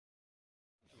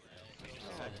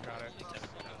Got it.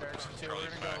 Direction 2, we're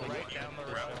gonna go right down the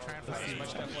road, try and find as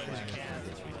much deploy as you can.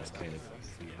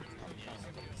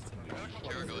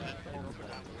 Terror goes in.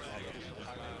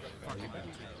 Fucking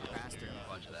bastard.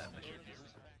 Watch that.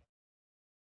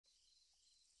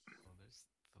 Well, there's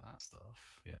that stuff,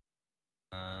 yeah.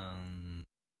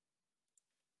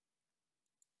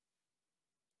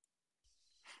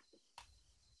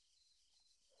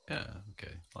 Yeah,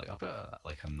 okay. Like, I'll put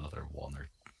like another one or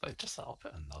I'll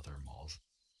put another Moz.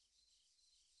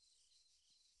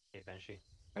 Hey, Banshee.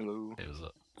 Hello. It was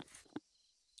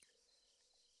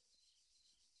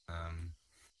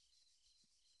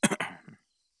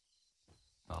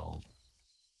I'll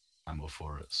ammo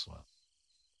for it as well.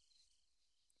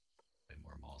 Way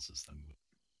more Mozes than we.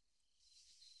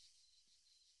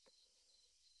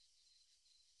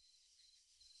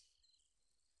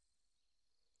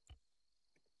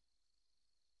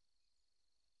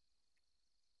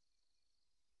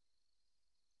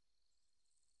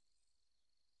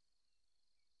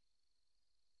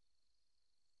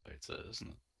 It's it, isn't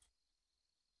it?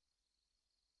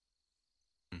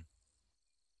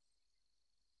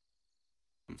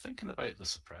 I'm thinking about the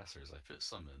suppressors. I put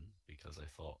some in because I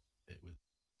thought it would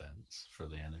make sense for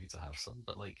the enemy to have some,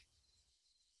 but like,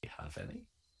 do you have any?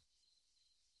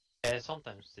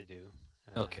 Sometimes they do.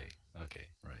 Okay,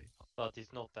 right. But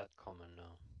it's not that common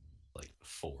now. Like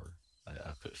 4.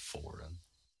 I put 4 in.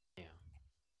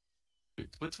 Yeah.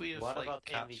 Would we have what like about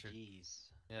captured?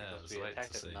 MVGs? Yeah, I because was we about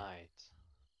attacked to at say. night.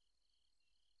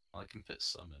 Well, I can put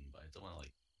some in, but I don't want to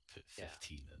like put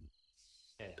 15 in.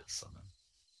 Yeah. Put some in.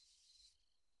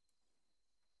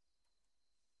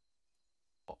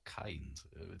 What kind?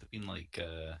 It would have been like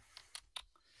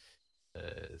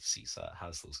CSAT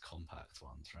has those compact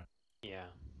ones, right?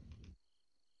 Yeah.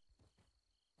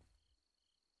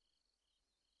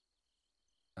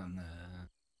 And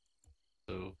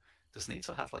so does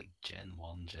NATO have like Gen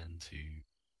 1, Gen 2?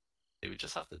 They would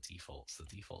just have the defaults. The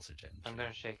defaults are Gen 3. I'm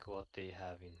gonna check what they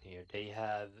have in here. They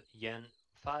have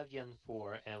 5 Gen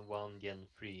 4 and 1 Gen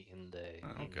 3 in the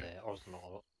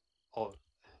arsenal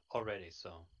already,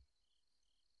 so.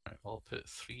 Right, well, I'll put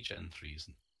 3 Gen 3s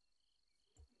in.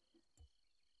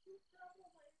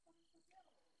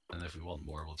 And if we want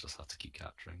more, we'll just have to keep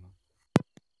capturing them.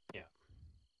 Yeah.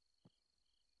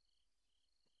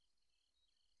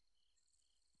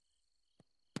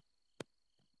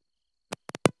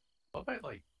 What about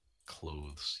like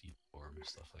clothes, uniform,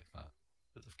 stuff like that?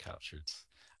 Would have captured.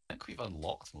 I think we've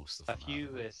unlocked most of them. A few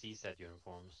CSAT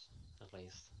uniforms, at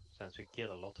least, since we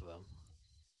killed a lot of them.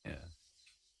 Yeah.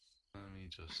 Let me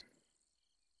just.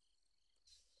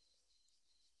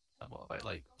 What about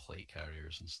like plate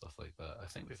carriers and stuff like that? I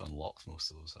think we've unlocked most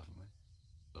of those, haven't we?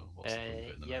 So what's the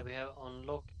point of Yeah, we have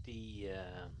unlocked the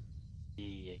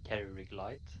carry rig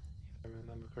light, if I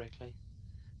remember correctly.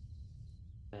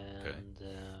 And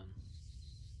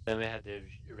then we had the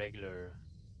regular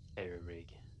carry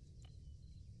rig.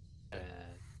 How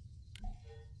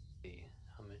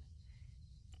many?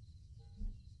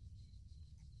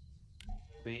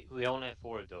 We only have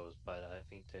 4 of those, but I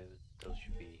think those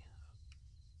should be.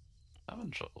 I'm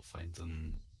having trouble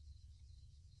finding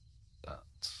that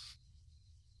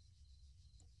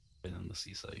in the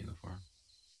CSAT uniform.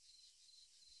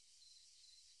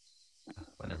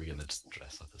 When are we gonna just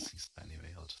dress up as CSAT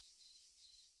anyway? I'll just.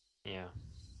 Yeah.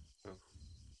 True.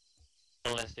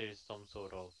 Unless there is some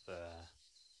sort of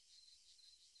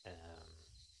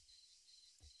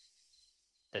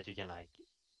that you can like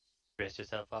dress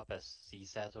yourself up as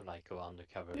CSAT or like go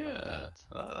undercover. Yeah, like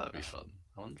that. That'd be fun.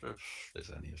 I wonder if there's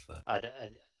any of that.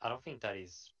 I don't think that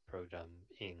is programmed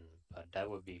in, but that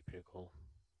would be pretty cool.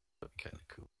 That'd be kind of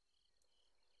cool.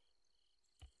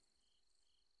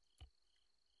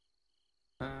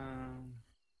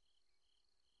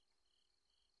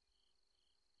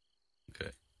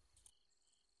 Okay.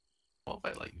 What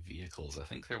about like vehicles? I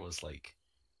think there was like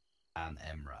an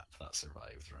MRAP that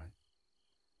survived, right?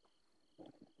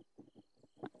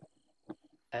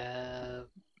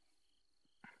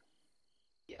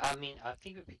 I mean, I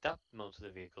think we picked up most of the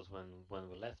vehicles when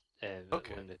we left.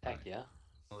 When we attacked, right. yeah.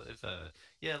 Well, if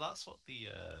yeah, that's what the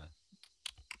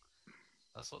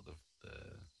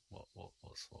what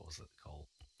was it called?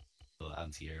 The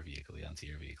anti-air vehicle,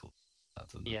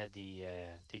 Yeah, the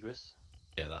Tigris.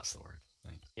 Yeah, that's the word.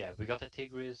 Thanks. Yeah, we got the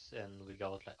Tigris, and we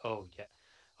got like, oh yeah,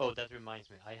 oh that reminds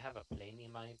me, I have a plane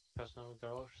in my personal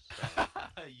garage. So...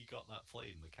 You got that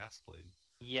plane, the cast plane.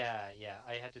 Yeah,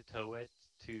 I had to tow it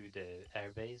to the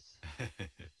airbase,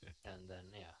 and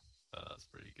then yeah. Oh, that's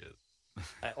pretty good.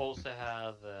 I also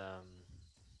have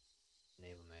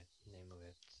name of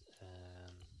it.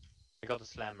 I got the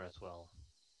slammer as well.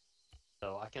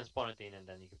 So I can spawn it in, and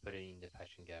then you can put it in the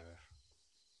faction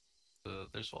garage.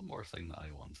 There's one more thing that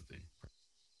I want to do.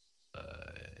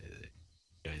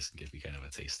 You guys can give me kind of a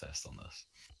taste test on this.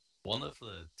 One of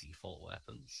the default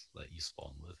weapons that you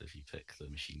spawn with if you pick the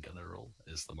machine gunner role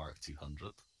is the Mark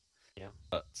 200. Yeah.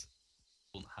 But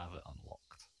don't have it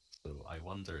unlocked. So I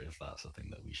wonder if that's a thing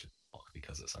that we should unlock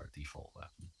because it's our default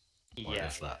weapon. Or Yeah,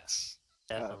 if that's...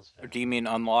 That sounds fair. Do you mean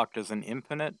unlocked as an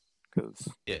infinite? Because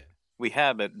yeah, we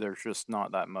have it, there's just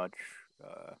not that much.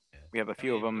 We have a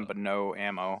few of them, but no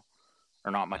ammo.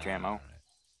 Or not much ammo.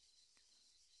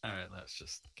 Alright, let's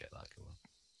just get that going.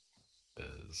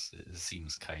 Because it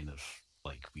seems kind of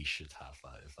like we should have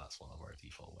that if that's one of our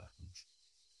default weapons.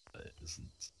 But it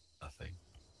isn't a thing.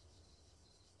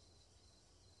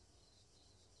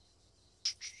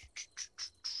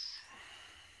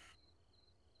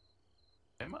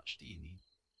 How much do you need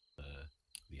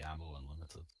the ammo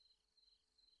unlimited?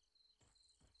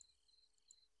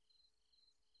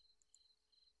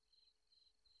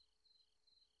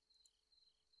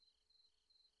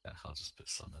 Yeah, I'll just put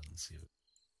some in and see it.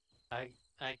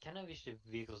 I kind of wish the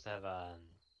vehicles have a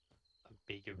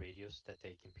bigger radius that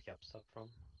they can pick up stuff from.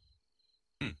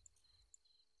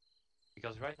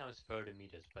 Because right now it's 30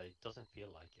 meters, but it doesn't feel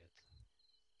like it.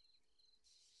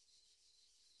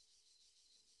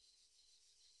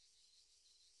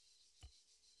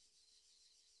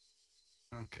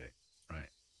 Okay, right.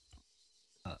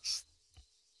 That's...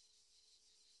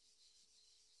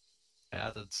 I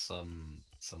added some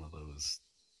of those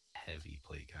heavy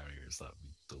plate carriers that we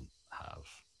don't have.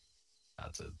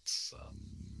 Added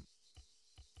some...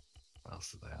 What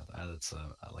else did I add? I added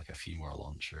some, like a few more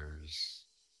launchers.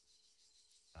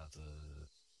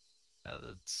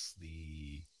 Added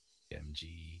the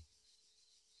MG.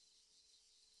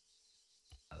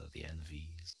 Added the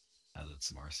NVs. Added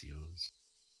some RCOs.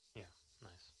 Yeah,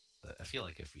 nice. I feel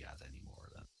like if we add any more,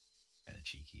 then kind of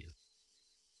cheeky.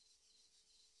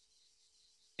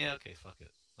 Yeah, okay, fuck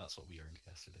it. That's what we earned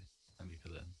yesterday. And we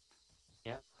put it in.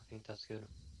 Yeah, I think that's good.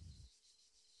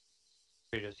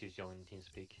 Kratos use join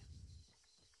TeamSpeak.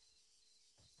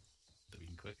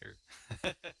 Doing quicker.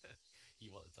 He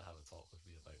wanted to have a talk with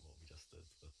me about what we just did,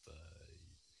 but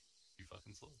you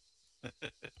fucking slow.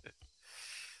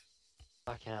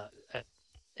 Fucking hell.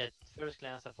 At first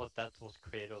glance, I thought that was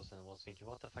Kratos, and was thinking,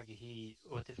 what the fuck is he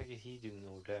doing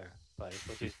over there? But it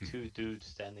was just two dudes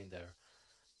standing there.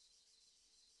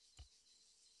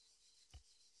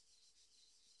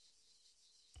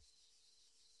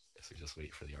 Guess we just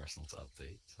wait for the Arsenal to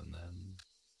update, and then...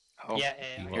 Oh, yeah,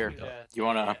 here. You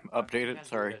want to update it?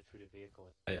 Sorry.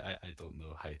 I don't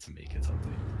know how to make it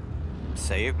update.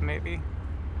 Save, maybe?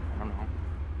 I don't know.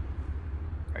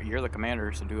 You're the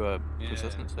commander, so do a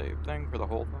persistent save thing for the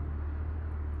whole thing.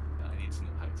 I need to know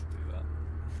how to do that.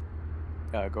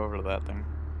 Yeah, go over to that thing.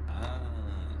 Ah,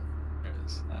 there it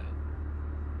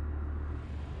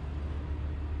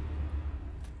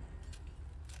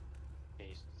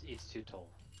is. It's too tall.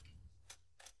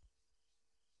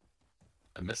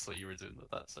 I missed what you were doing with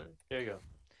that, sorry. There you go.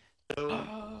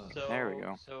 So there we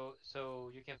go.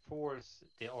 So you can force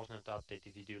the Arsenal to update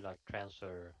if you do like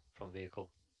transfer from vehicle.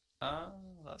 Ah,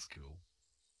 that's cool.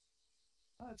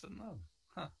 I didn't know.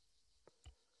 Huh.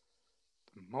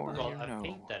 The more Well, you I know.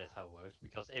 think that is how it works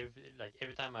because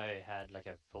every time I had like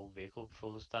a full vehicle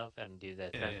full of stuff and did the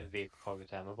transfer vehicle cargo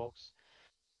to ammo box,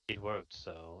 it worked.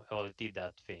 So it did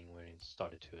that thing where it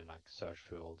started to like search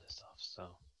through all this stuff.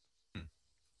 So.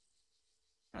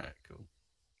 Alright, cool.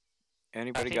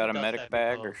 Anybody got a medic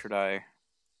bag, or should I?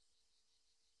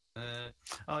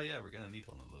 Oh yeah, we're gonna need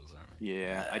one of those, aren't we?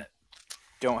 Yeah, I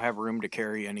don't have room to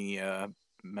carry any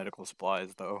medical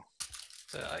supplies though.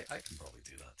 I can probably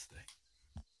do that today.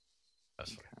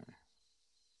 That's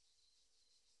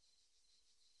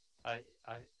okay.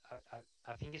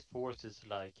 I think it forces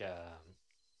like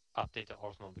update the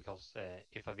arsenal because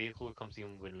if a vehicle comes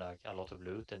in with like a lot of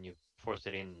loot and you force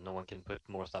it in, no one can put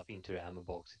more stuff into the ammo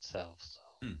box itself. So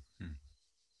I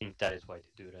think that is why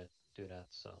they do that.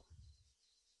 So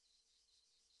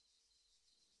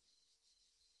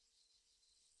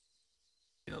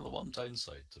you know, the one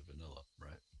downside to vanilla,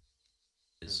 right,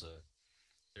 is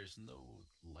there's no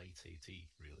light AT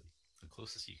really. The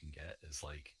closest you can get is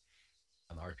like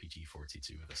an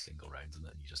RPG-42 with a single round in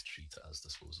it, and you just treat it as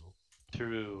disposable.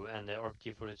 True, and the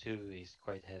RPG-42 is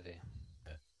quite heavy.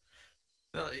 Yeah.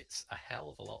 No, it's a hell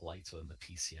of a lot lighter than the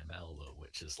PCML though,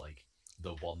 which is like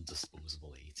the one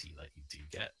disposable AT that you do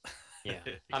get. Yeah,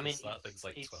 I mean, that thing's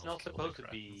like it's 12 not supposed to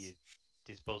kilograms. be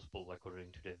disposable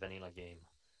according to the vanilla game.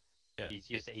 Yeah. It's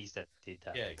just Ace that did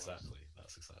that. Yeah, exactly.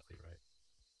 That's exactly right.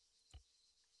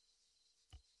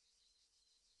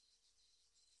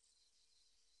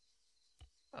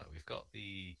 we've got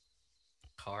the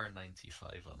Car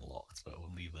 95 unlocked, but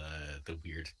only the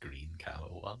weird green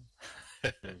camo one.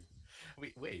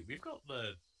 Wait, we've got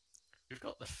the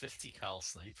 50 cal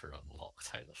sniper unlocked.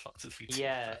 How the fuck did we do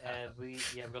that? we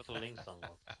got the links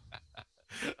unlocked.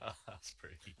 Oh, that's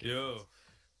pretty good. Yo.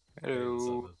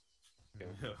 Hello.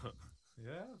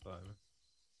 Yeah, fine.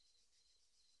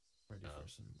 Ready for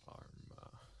some ArmA.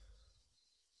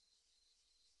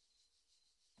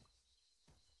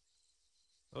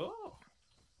 Oh,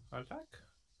 attack.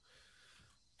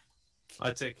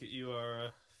 I take it you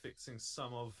are fixing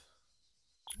some of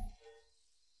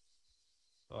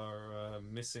our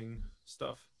missing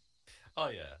stuff. Oh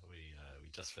yeah, we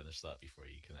just finished that before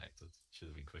you connected. Should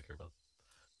have been quicker, but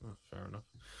fair enough.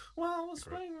 Well, I was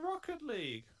playing Rocket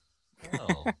League.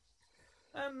 Oh.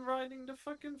 And riding the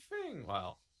fucking thing.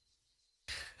 Wow.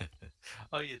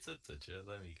 Oh, you did you?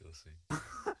 Let me go see.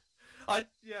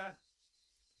 Yeah.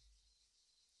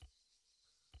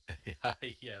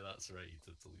 yeah, that's right. You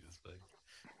did delete this thing.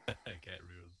 Get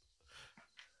ruined.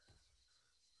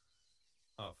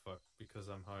 Oh fuck! Because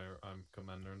I'm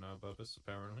commander now, Bubba's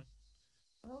apparently.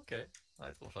 Okay,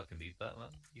 I don't fucking need that, man.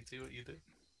 You do what you do.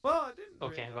 Well, I didn't.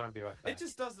 Okay, really. I'm gonna be right back. It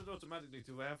just does it automatically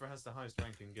to whoever has the highest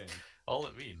rank in game. All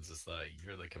it means is that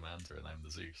you're the commander and I'm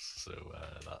the Zeus, so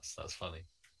that's funny.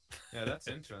 Yeah, that's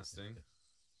interesting.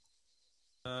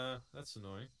 That's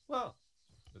annoying. Well,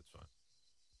 that's fine.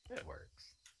 It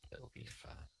works. It'll be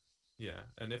fine. Yeah,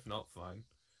 and if not fine,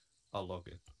 I'll log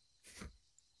in.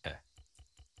 Yeah.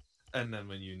 And then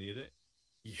when you need it,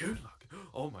 you log in.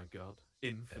 Oh my god,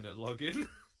 infinite login.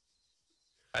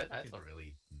 I don't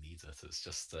really need it. It's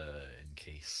just in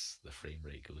case the frame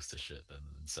rate goes to shit, then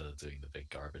instead of doing the big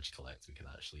garbage collect, we can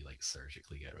actually like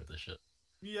surgically get rid of shit.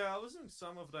 Yeah, I was doing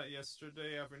some of that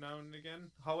yesterday every now and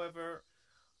again. However,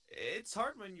 it's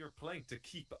hard when you're playing to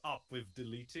keep up with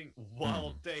deleting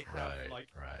while they have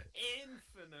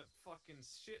infinite fucking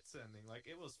shit sending. Like,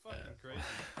 it was fucking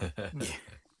crazy.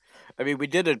 I mean, we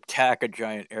did attack a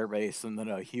giant airbase and then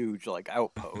a huge like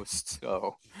outpost.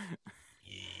 So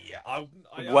yeah, I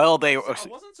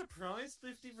wasn't surprised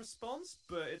with the response,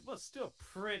 but it was still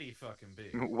pretty fucking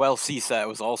big. Well, CSAT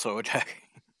was also attacking.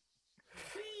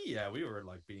 Yeah, we were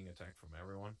like being attacked from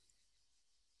everyone.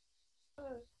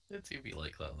 It do be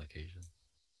like that on occasion.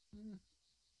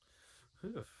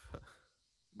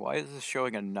 Why is this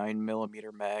showing a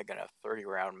 9mm mag and a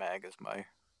 30-round mag as my...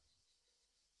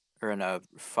 Or in a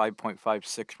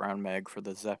 5.56 round mag for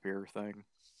the Zephyr thing?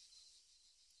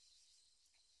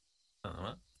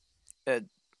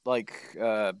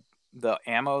 The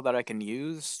ammo that I can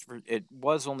use, it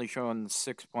was only showing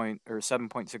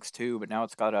 7.62, but now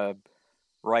it's got a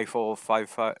rifle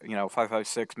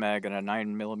 5.56 mag and a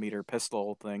 9mm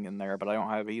pistol thing in there, but I don't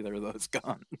have either of those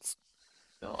guns.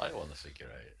 No, I want to figure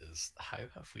out is how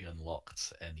have we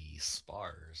unlocked any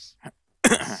spars?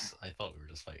 I thought we were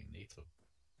just fighting NATO.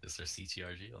 Is there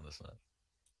CTRG on this map?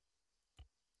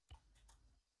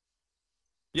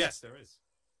 Yes, there is.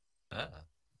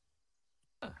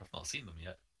 I've not seen them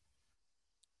yet.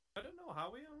 I don't know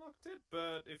how we unlocked it,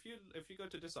 but if you go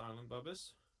to this island,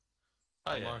 Bubbas,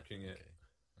 I'm marking it. Okay.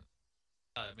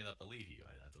 I mean, I believe you.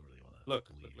 I don't really want to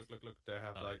look. They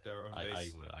have like their own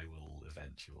base. I will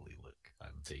eventually look.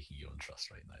 I'm taking you on trust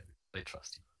right now. I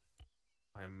trust you.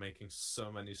 I am making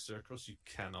so many circles, you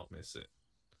cannot miss it.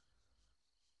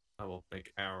 I will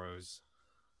make arrows.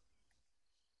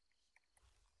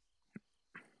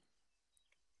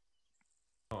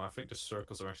 Oh, I think the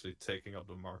circles are actually taking up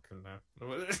the marker now.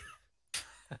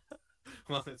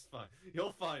 Well, it's fine.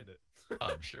 You'll find it.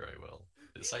 I'm sure I will.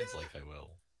 It sounds like I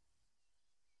will.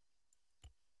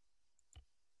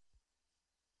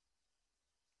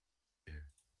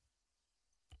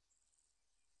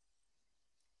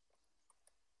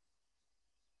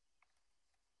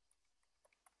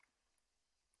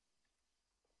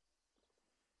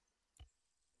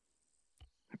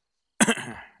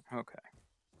 Okay.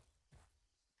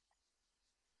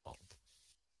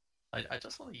 I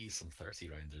just want to use some 30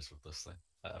 rounders with this thing.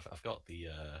 I've got the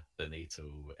NATO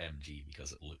MG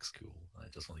because it looks cool. I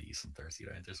just want to use some 30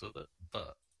 rounders with it.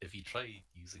 But if you try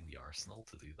using the arsenal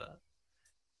to do that,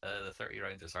 the 30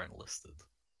 rounders aren't listed.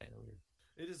 Kind of weird.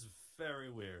 It is very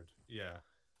weird. Yeah.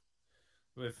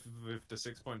 With the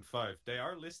 6.5, they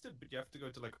are listed, but you have to go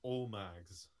to like all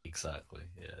mags. Exactly.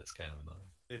 Yeah, it's kind of annoying.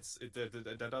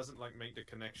 That doesn't like make the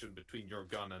connection between your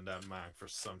gun and that mag for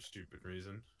some stupid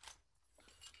reason.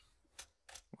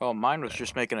 Well, mine was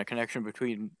just making a connection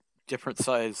between different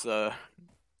size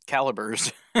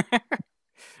calibers.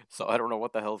 So I don't know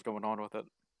what the hell's going on with it.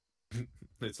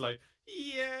 It's like,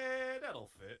 yeah,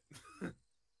 that'll fit.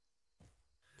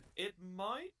 It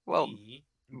might be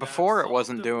Before it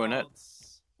wasn't doing it.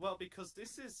 Well, because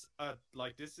this is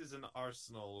an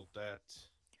arsenal that.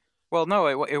 Well, no,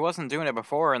 it wasn't doing it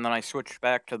before, and then I switched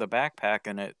back to the backpack,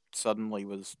 and it suddenly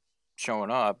was showing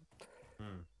up.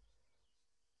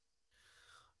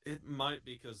 It might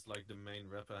be because like the main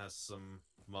repo has some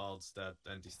mods that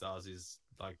Antistasi's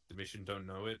like the mission don't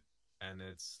know it, and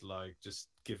it's like just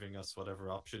giving us whatever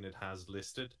option it has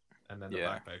listed, and then the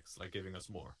backpack's like giving us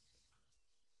more.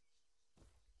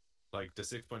 Like the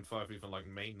 6.5 even like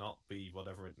may not be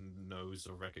whatever it knows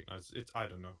or recognizes. I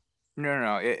don't know.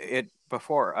 No. It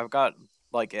before I've got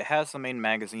like it has the main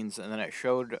magazines, and then it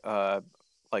showed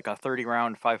like a 30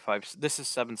 round 5.5. This is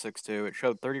 7.62. It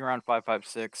showed 30 round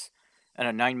 5.56 and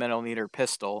a 9mm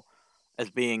pistol as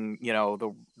being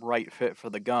the right fit for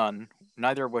the gun.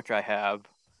 Neither of which I have.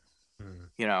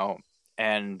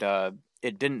 And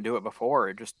it didn't do it before.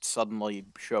 It just suddenly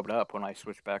showed up when I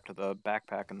switched back to the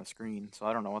backpack and the screen. So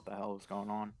I don't know what the hell is going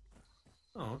on.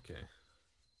 Oh, okay.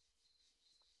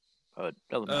 But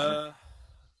doesn't matter.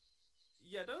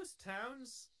 Yeah, those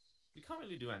towns, you can't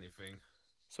really do anything.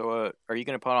 So, are you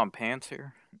gonna put on pants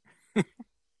here?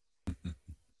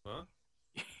 Huh?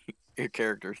 Your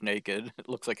character's naked. It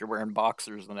looks like you're wearing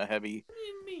boxers and a heavy. What do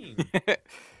you mean?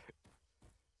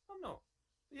 Oh no.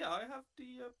 Yeah, I have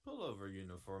the pullover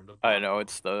uniform. I know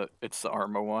it's the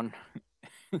ArmA one.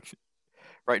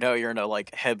 Right now you're in a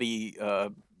like heavy,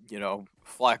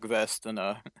 flak vest and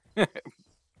a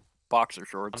boxer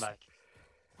shorts. I'm back.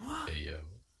 Hey, yo.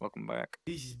 Welcome back.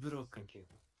 He's broken. Thank you.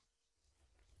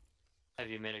 Have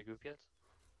you made a group yet?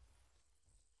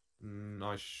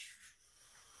 Nice.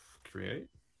 Create.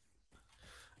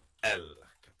 El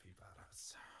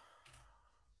Capibaras.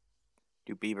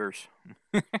 Do beavers.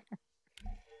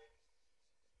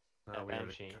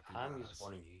 Actually, I'm just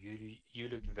wondering, you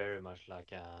look very much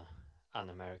like an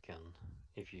American.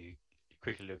 If you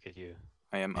quickly look at you,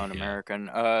 I am un-American.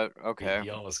 Okay. He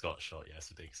almost got shot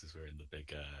yesterday because he's wearing the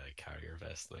big carrier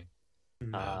vest thing.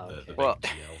 okay. The Well,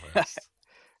 big GL vest.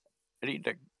 I need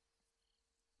to.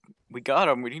 We got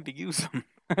him. We need to use him.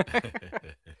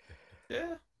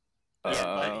 Yeah. That's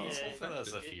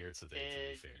a fear today, to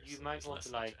be fair, you so might there's want less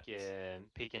to like objects.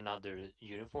 pick another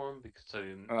uniform because so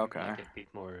you Okay. make it a bit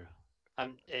more.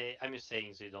 I'm just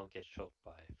saying so you don't get shot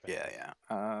by friends.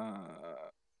 Yeah.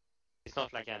 It's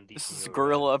not like I'm This teaching is your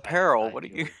guerilla apparel. like What are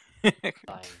you?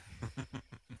 dying.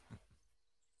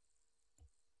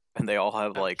 And they all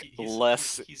have like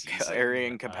less He's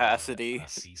carrying capacity. A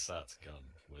CSAT gun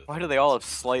with Why do they all have multiple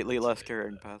slightly less different,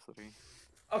 carrying capacity?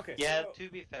 Okay. Yeah, so- to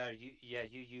be fair, you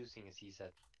using a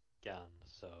CSAT gun,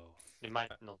 so it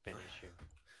might not be an issue.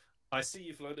 I see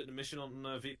you've loaded the mission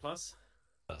on V+.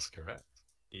 That's correct.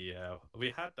 Yeah,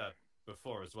 we had that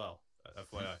before as well.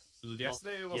 FYI.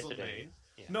 Yesterday it was on main.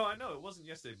 Yeah. No, I know it wasn't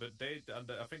yesterday, but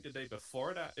I think the day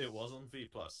before that it was on V+.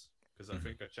 Because I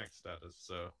think I checked status,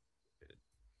 so...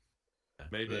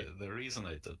 Maybe. The reason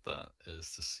I did that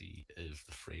is to see if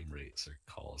the frame rates are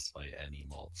caused by any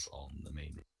mods on the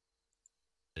main.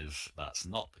 If that's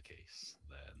not the case,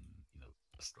 then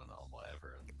just run it on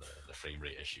whatever, and the frame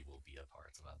rate issue will be a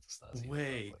part of Antistasi.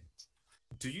 Wait.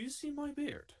 Do you see my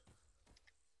beard?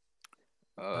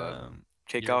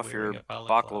 Take you're off your wearing a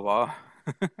baklava.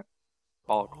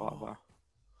 Balaclava.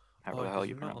 However Oh, the hell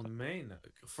you you're not pronounce it. on main.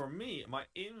 For me, my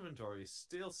inventory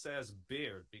still says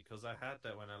beard because I had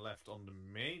that when I left on the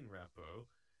main repo.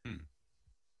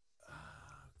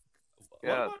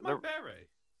 Yeah, what about my beret?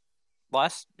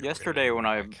 Yesterday when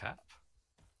I a cap.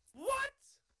 What?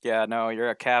 Yeah, no, you're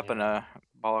a cap and Yeah. a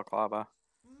balaclava.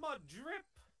 My drip.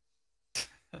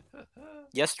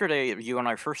 Yesterday, when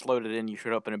I first loaded in, you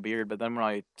showed up in a beard, but then when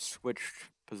I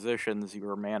switched positions, you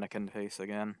were mannequin face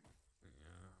again.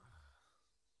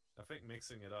 I think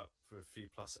mixing it up for V+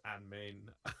 and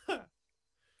main.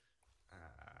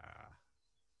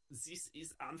 This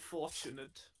is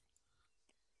unfortunate.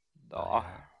 Aw.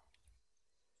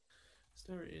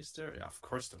 Is there? Yeah, of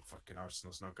course the fucking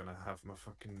Arsenal's not gonna have my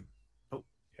fucking. Oh,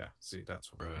 yeah. See,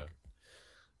 that's what. Bruh.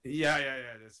 Yeah.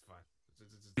 That's fine.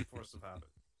 It's force of habit.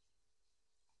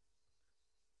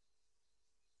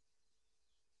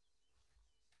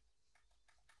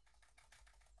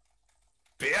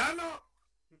 Piano.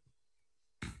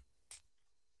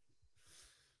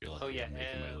 Oh yeah,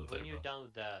 when you're done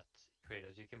with that,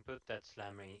 Kratos, you can put that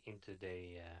slammer into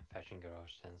the fashion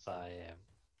garage since I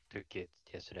took it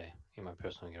yesterday in my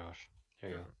personal garage.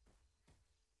 There you go.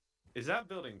 Is that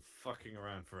building fucking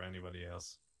around for anybody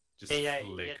else? Just Yeah,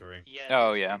 flickering.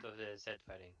 Oh, it's yeah. Of the set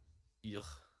fighting. Ugh.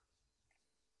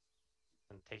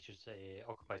 And textures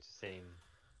occupies the same.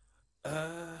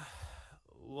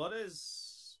 What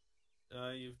is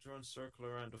You've drawn circle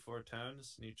around the 4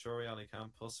 towns. New Chori, Ali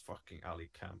Campos. Fucking Ali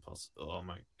Campos. Oh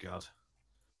my god.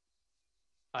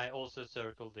 I also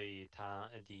circled the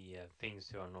things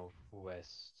to our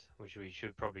northwest, which we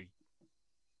should probably.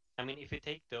 I mean, if we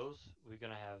take those, we're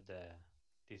gonna have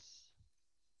this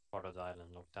part of the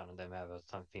island locked down, and then we have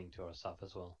something to our south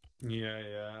as well.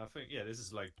 Yeah. I think this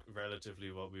is like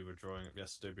relatively what we were drawing up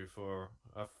yesterday before.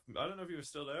 I don't know if you were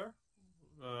still there.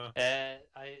 I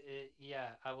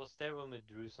was there when we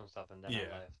drew some stuff, and then I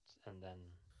left, and then.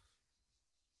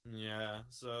 Yeah.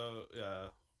 So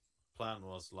plan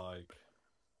was like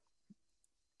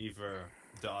either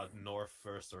the north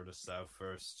first or the south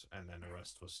first, and then the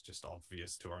rest was just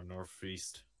obvious to our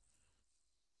northeast.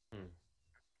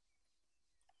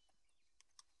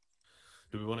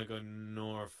 Do we want to go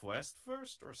northwest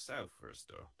first or south first,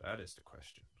 though? That is the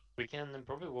question. We can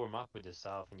probably warm up with the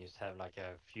south and just have like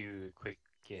a few quick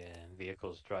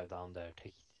vehicles drive down there,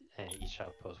 take each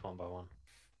outpost one by one.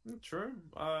 True.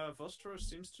 Vostro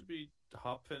seems to be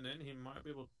hopping in. He might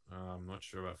be able. I'm not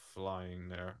sure about flying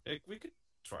there. We could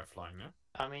try flying there.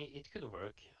 I mean, it could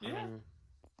work. Yeah.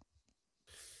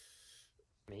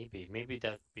 I mean, maybe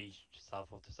that be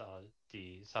south of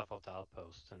the south of the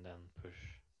outpost, and then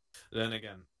push. Then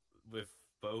again, with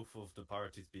both of the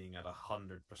parties being at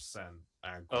 100%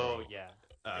 aggro. Oh yeah.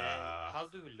 How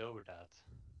do we lower that?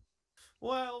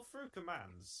 Well, through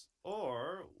commands,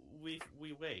 or we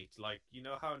wait. Like, you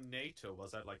know how NATO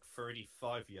was at like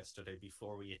 35 yesterday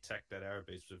before we attacked that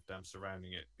airbase with them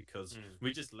surrounding it, because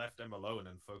we just left them alone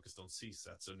and focused on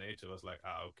CSAT. So NATO was like,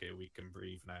 okay, we can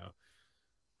breathe now.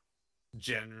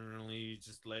 Generally,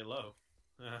 just lay low.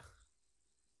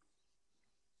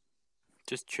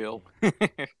 Just chill.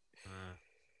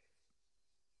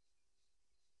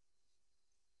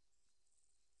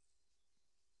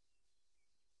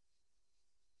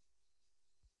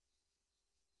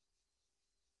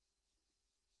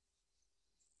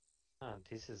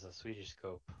 This is a Swedish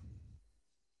scope.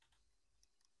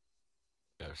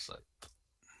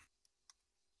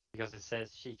 Because it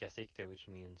says Kikasikte, which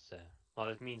means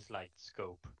it means like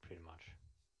scope, pretty much.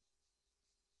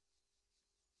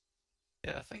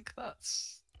 Yeah, I think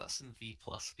that's in V+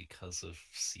 because of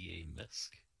CA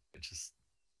MISC, which is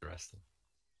interesting.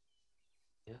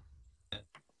 Yeah.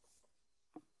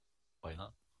 Why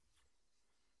not?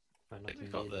 I think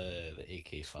we've got the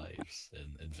AK5s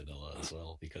in vanilla as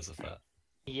well because of that.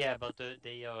 Yeah, but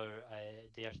they are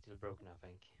still broken, I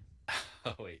think.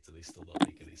 Oh wait, do they still not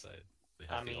make any sound? They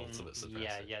have the ultimate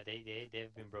suppressor. Yeah,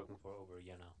 they've been broken for over a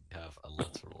year now. They have a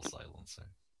literal silencer.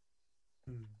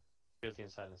 Built-in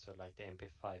silencer like the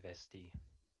MP5 SD.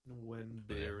 When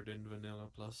bared in Vanilla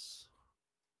Plus.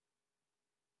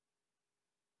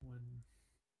 When.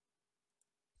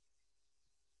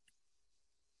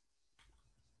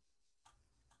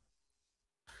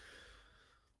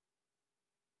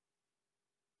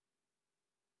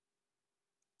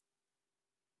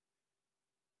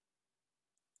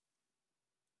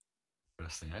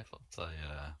 Interesting. I thought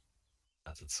I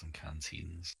added some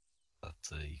canteens that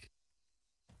you could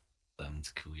them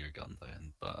to cool your gun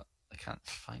down, but I can't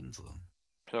find them.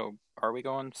 So, are we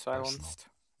going silenced?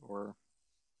 Or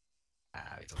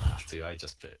I don't have to. I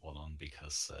just put one on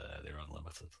because they're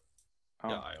unlimited. Oh.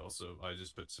 Yeah, I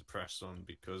just put suppress on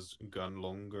because gun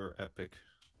longer epic.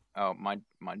 Oh, mine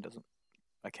doesn't.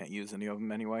 I can't use any of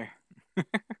them anyway.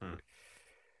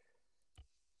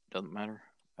 Doesn't matter.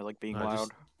 I like being loud.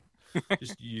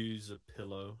 Just use a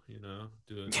pillow,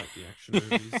 doing like the action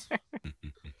movies.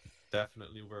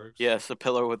 Definitely works. Yes, a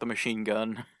pillow with a machine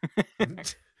gun.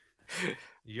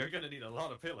 You're gonna need a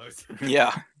lot of pillows.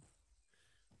 Yeah.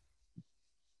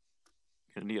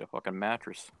 Gonna need a fucking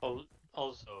mattress.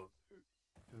 Also,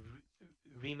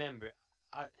 remember,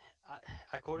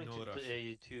 according to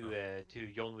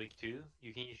John Wick 2,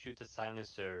 you can shoot a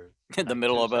silencer in the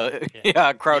middle of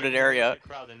a crowded area.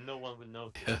 Crowd and no one would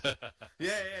notice.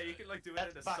 Yeah, you can like do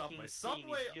it in a subway.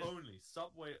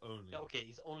 Subway only. Okay,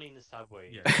 it's only in the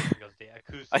subway. Yeah. Because the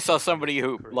acoustic. I saw somebody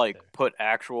who put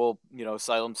actual,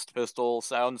 silenced pistol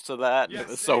sounds to that, and it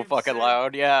was so fucking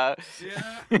loud. Yeah.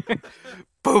 Yeah.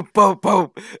 Boom, boom,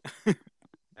 boom. And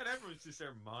everyone's just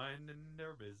there minding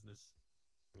their business.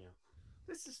 Yeah.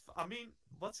 This is. I mean,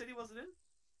 what city was it in?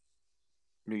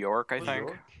 New York, I think.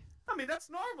 York? I mean, that's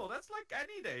normal. That's like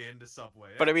any day in the subway.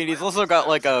 But I mean, he's also got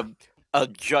like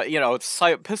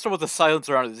pistol with a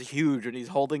silencer on it is huge, and he's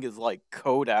holding his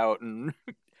coat out, and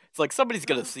it's like somebody's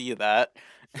gonna see that.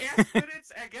 Yes, but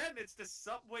it's the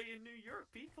subway in New York.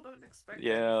 People don't expect.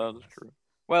 Yeah, that's true.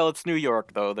 Well, it's New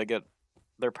York though.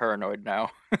 They're paranoid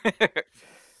now.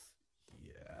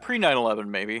 Pre 9/11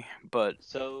 maybe, but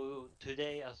so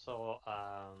today I saw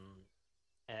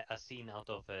a scene out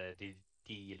of the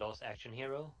Lost Action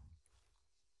Hero,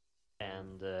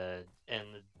 and there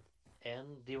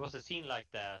was a scene like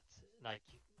that, like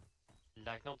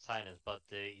not silence, but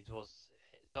it was.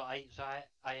 I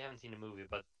haven't seen the movie,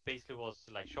 but basically was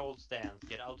like Charles Dance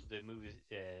get out of the movie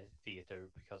theater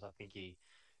because I think he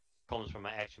comes from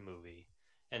an action movie,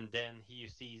 and then he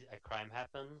sees a crime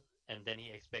happen, and then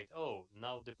he expects, oh,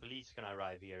 now the police can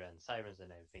arrive here and sirens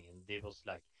and everything, and there was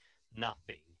like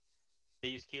nothing.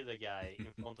 They just killed a guy in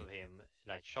front of him,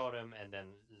 like shot him, and then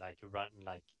like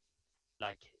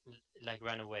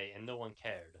ran away, and no one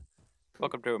cared.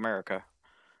 Welcome to America.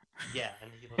 Yeah, and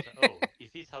he was like, oh, is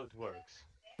this how it works?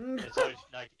 And so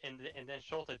and then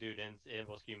shot a dude and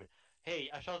was screaming, hey,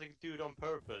 I shot a dude on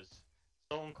purpose.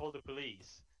 Someone called the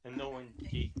police, and no one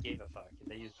gave a fuck.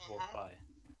 They just walked by.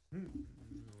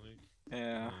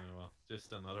 Yeah. Well,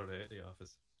 just another day at the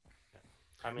office.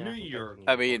 I mean, New York.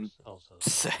 I mean, also.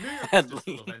 New York is just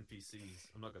full sadly. of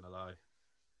NPCs. I'm not gonna lie.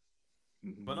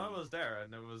 When I was there,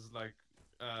 and it was like,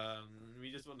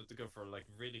 we just wanted to go for like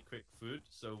really quick food,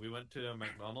 so we went to a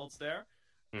McDonald's there.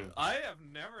 I have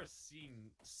never seen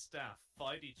staff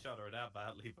fight each other that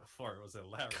badly before. It was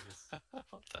hilarious.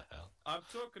 What the hell? I'm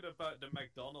talking about the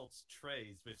McDonald's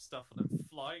trays with stuff on them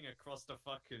flying across the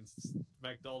fucking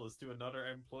McDonald's to another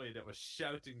employee that was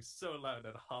shouting so loud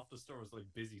that half the store was like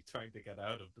busy trying to get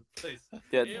out of the place.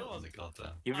 Yeah, It was,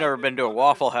 you've never been to a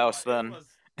Waffle House then. It was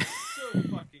so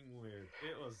fucking weird.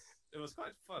 It was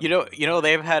quite fun. You know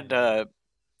they've had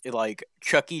like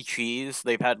Chuck E. Cheese.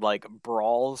 They've had like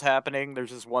brawls happening. There's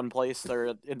this one place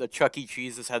there in the Chuck E.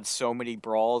 Cheese has had so many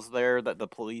brawls there that the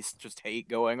police just hate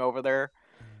going over there,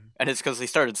 and it's because they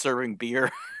started serving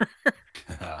beer.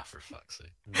 For fuck's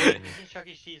sake! Isn't Chuck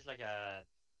E. Cheese like a?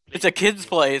 It's a kid's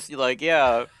place. You're like,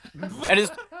 yeah, and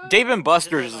it's Dave and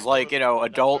Buster's is like, you know,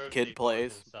 adult kid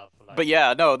place. But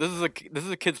yeah, no, this is a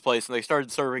kid's place, and they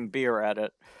started serving beer at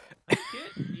it. Kid,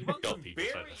 you want Got some people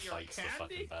beer trying in to your fight the candy?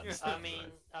 fucking bands. I mean,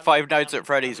 Five Nights at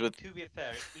Freddy's with. To be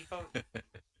fair,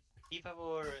 if I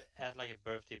were at like a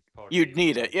birthday party, You'd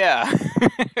need it, yeah.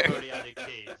 30 other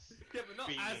kids. Yeah, but not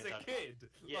being as in a that- kid.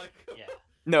 Yeah, Like, yeah.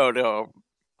 No.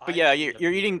 But I yeah, need a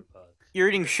you're beer, eating- but- You're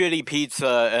eating shitty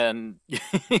pizza, and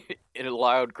in a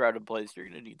loud, crowded place, you're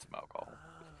gonna need some alcohol.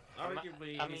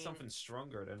 arguably, I you need mean- something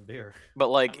stronger than beer. But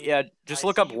like, I mean, yeah, just I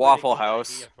look up see where they Waffle got the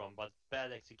House. idea From, but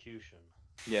bad execution.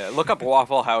 Yeah, look up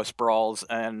Waffle House brawls,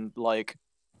 and like,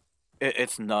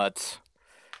 it's nuts.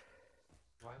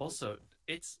 Why would- Also,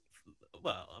 it's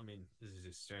well, I mean, this is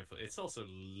just shameful. It's also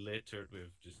littered with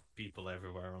just people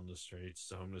everywhere on the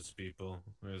streets, homeless people.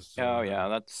 Oh yeah,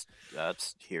 that's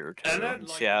here too, and then, in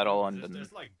like, Seattle, and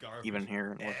there's like garbage even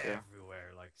here in Northville. everywhere.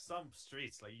 Like some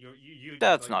streets, like you.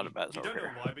 That's like, not you, a bad You don't over know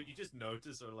here. why, but you just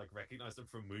notice or like recognize them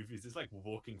from movies. It's like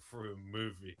walking through a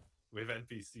movie with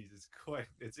NPCs.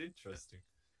 It's interesting.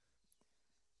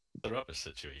 The rubbish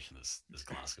situation is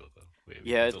Glasgow, though. We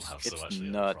Yeah, don't have it's so much of the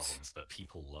other nuts. problems, but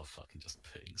people love fucking just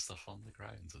putting stuff on the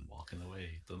ground and walking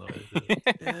away. Don't know how to do it.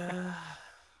 Yeah.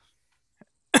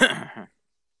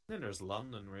 Then there's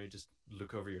London, where you just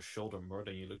look over your shoulder more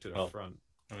than you look to the Well, front.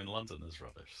 I mean, London is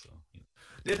rubbish, so. You know.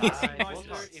 It has some I nice wonder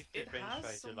parts. if the It French has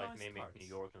try some to like nice mimic parts. New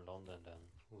York and London then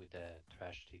with the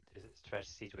trash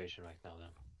situation right now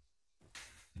then.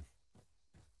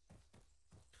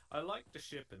 I like the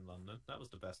ship in London. That was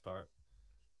the best part.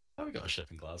 Oh, we got a ship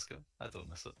in Glasgow. I don't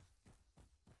miss it.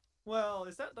 Well,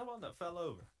 is that the one that fell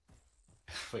over?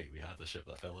 Wait, we had the ship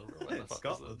that fell over? Where the In fuck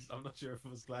Scotland. was I'm not sure if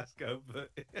it was Glasgow, but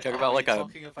Talk about like Are a you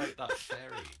talking about that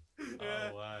ferry? Yeah,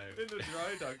 Oh, wow. in the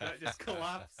dry dock that just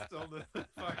collapsed on the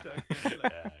far dock. Yeah,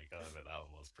 I gotta admit, that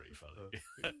one was pretty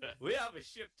funny. We have a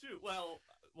ship too. Well.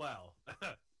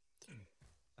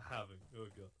 Having. Oh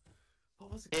god.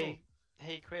 What was it called?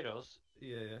 Hey Kratos,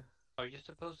 Yeah. are you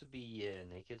supposed to be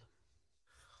naked?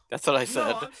 That's what I said.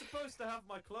 No, I'm supposed to have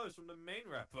my clothes from the main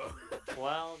repo.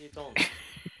 Well, you don't.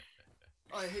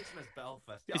 Oh, I hate him as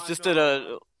Belfast. Yeah, He's I just know. did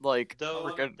a like Though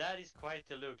freaking. that is quite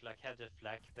the look, like have the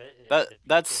flak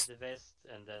That's- the vest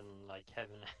and then like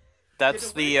having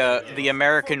That's the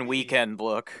American Weekend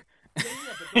look. Yeah,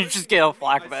 but You just get a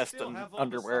black I vest still and have all the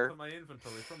underwear. stuff in my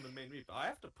inventory from the main repo. I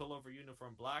have the pullover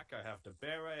uniform black. I have the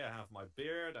beret. I have my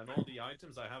beard, and all the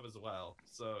items I have as well.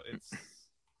 So it's.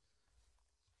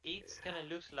 it kind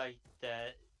of looks like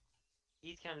that.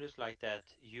 It kind of looks like that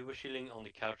you were chilling on the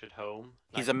couch at home.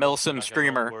 He's like, a milsim like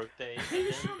streamer. A long work day, Can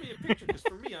you show me a picture? Because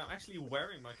for me, I'm actually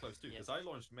wearing my clothes too. Yeah. Because I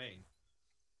launched main.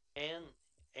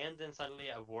 and then suddenly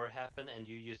a war happened, and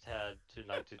you just had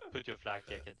to put your flak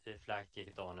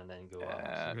jacket on, and then go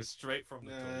out. So straight from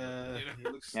the toilet. You know?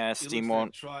 It looks, Yeah, it Steam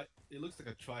looks won't- Like it looks like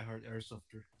a try-hard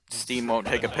airsofter. Steam won't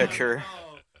take a picture.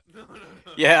 No.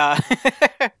 Yeah.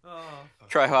 Oh,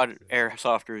 Tryhard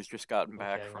Airsofters has just gotten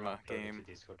back Okay, I'm from gonna a upload it game.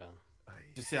 to Discord then.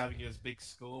 Just having this big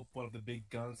scope, one of the big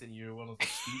guns, and you're one of the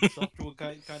speed software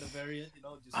kind of variant, you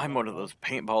know. Just I'm run one of around. those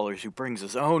paintballers who brings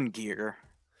his own gear.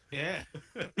 Yeah.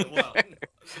 well,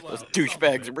 Those some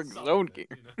douchebags of who it, bring his some own of it,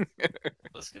 gear. you know.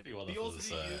 This could be one Do of you also those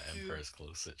do YouTube? Emperor's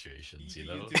Close situations, You you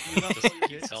do know? YouTube? Do you not Just call your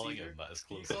keep hits telling either? him that his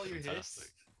Do you clothes call are your fantastic.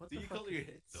 hits? Do you call your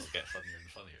hits? They'll get funnier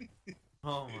and funnier.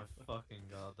 Oh my fucking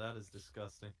god, that is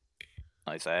disgusting.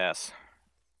 Nice ass.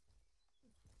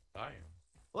 Damn.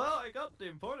 Well, I got the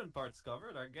important parts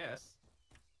covered, I guess.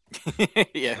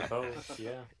 Yeah. Both,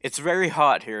 yeah. It's very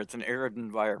hot here. It's an arid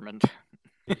environment.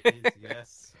 It is,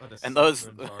 yes. Oh, the And those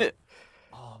sunburns are...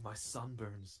 Oh, my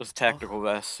sunburns. those tactical Oh,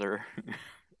 vests are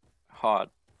hot.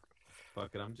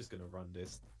 fuck it, I'm just gonna run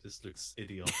this. This looks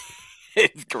idiotic.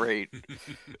 It's great.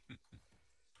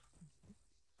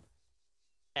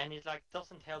 And it like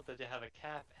doesn't help that you have a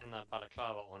cap and a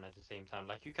balaclava on at the same time.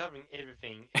 Like you're covering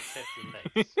everything except your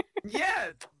legs. Yeah!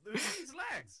 Look at these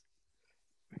legs!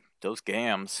 Those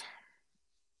gams.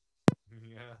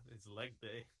 Yeah, it's leg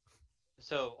day.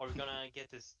 So are we gonna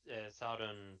get this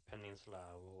southern peninsula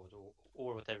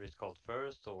or whatever it's called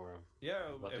first, or Yeah,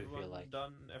 what do you feel everyone like?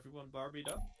 done, everyone Barbied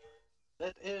up?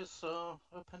 That is a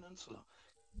peninsula.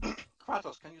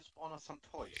 Kratos, can you spawn us some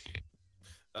toys?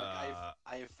 Like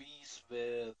IFVs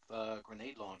with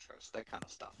grenade launchers, that kind of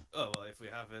stuff. Oh, well, if we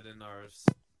have it in our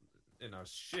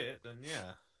shit, then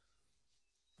yeah.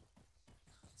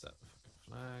 What's that?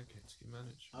 Flag, HQ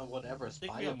manage. Whatever, I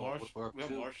think we have, Spire would work we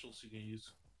have too. marshals you can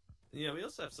use. Yeah, we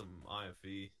also have some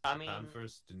IFV. I mean,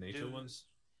 Panthers, the NATO ones.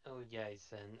 Oh yeah,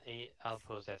 it's an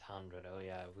outpost at 100. Oh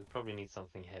yeah, we probably need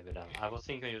something heavy down. I was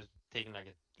thinking of just taking like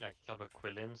a couple of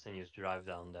Quillins and just drive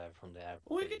down there from the airport.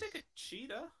 Oh, we could take a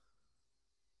cheetah.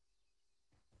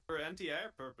 For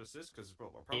anti-air purposes, because we're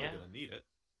probably Yeah. gonna need it.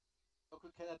 Look, we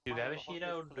can Do we have a admire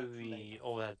cheetah or hot do waste we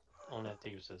collection all have to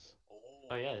use this? later.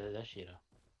 Oh yeah, that's cheetah.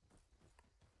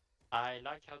 I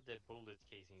like how the bullet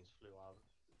casings flew out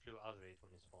of it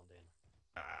when it spawned in.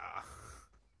 Ah.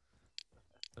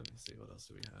 Let me see, what else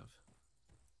do we have?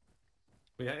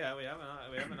 We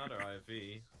have another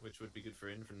IFV, which would be good for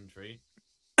infantry.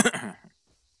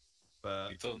 But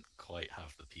We don't quite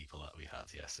have the people that we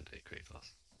had yesterday,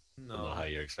 Kratos. I don't know no. how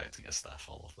you're expecting to staff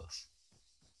all of this.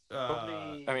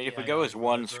 Probably. I mean, if we yeah, go as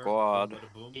one whatever, squad, boom,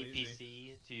 bada boom,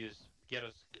 easy. APC to just get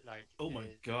us like. Oh my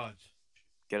god.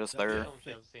 get us That's there, a Some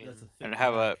thick- shells in. that's a thick and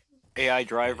have a bag. AI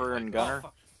driver and gunner,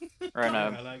 or an I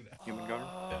like that. human gunner.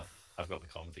 Yeah, I've got the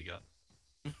comedy gun.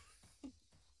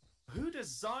 Who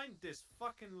designed this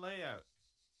fucking layout?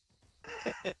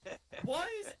 Why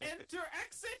is enter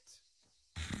exit?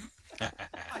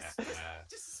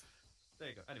 Just there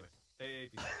you go. Anyway,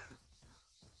 AAP.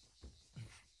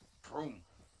 Vroom.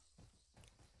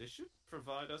 They should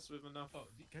provide us with enough. Oh,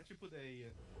 can't you put a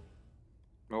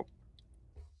Tripod.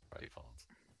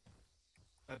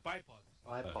 bipod?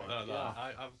 Bipod, No, yeah.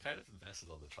 I'm kind of invested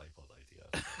on the tripod idea.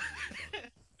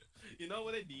 You know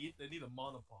what they need? They need a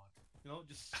monopod. You know,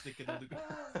 just stick it on the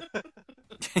ground.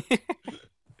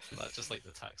 That's just like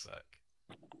the tac sack.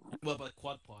 What about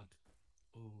quad pod?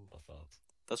 Ooh. I thought.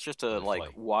 That's just a With, like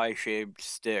like- Y-shaped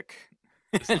stick.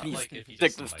 It's And not you like if you stick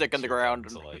just the stick in mount the your ground.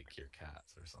 gun And... to like your cat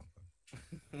or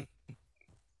something.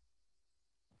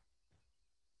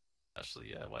 Actually,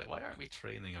 yeah. Why aren't we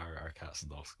training our cats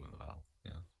and dogs to go in the battle?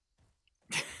 Yeah.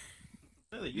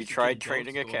 Yeah, they You used to tried train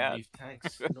dogs training a to go cat? underneath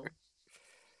tanks, you know?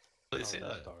 But they Oh, say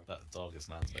that's that dark. that dog is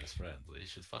man's best friend. They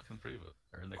should fucking prove it.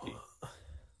 Earn their keep.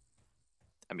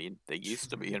 I mean, they used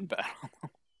to be in battle.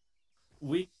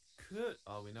 We could.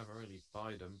 Oh, we never really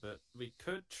buy them, but we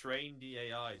could train the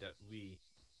AI that we,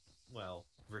 well,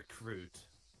 recruit.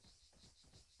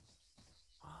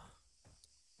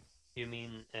 You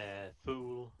mean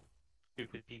fool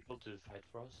stupid people to fight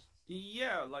for us?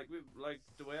 Yeah, like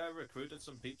the way I recruited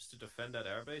some peeps to defend that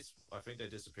airbase, I think they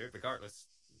disappeared. Regardless,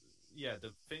 yeah,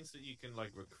 the things that you can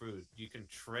like recruit, you can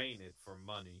train it for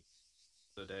money,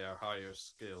 so they are higher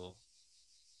skill.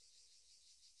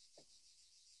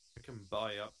 We can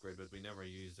buy upgrade, but we never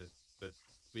use it. But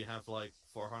we have like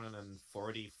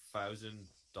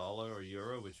 $440,000 or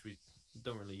euro, which we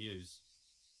don't really use.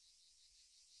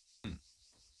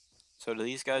 So do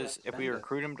these guys, if we expensive.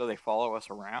 recruit them, do they follow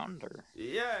us around, or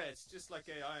Yeah, it's just like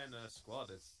AI in a squad.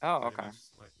 It's Oh, pretty okay. much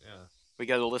like, yeah. we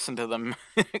got to listen to them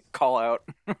call out?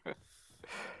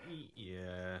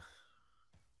 Yeah.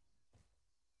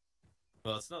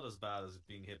 Well, it's not as bad as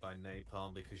being hit by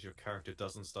napalm because your character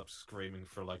doesn't stop screaming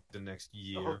for like the next Oh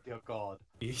year. dear god.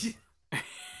 Medic!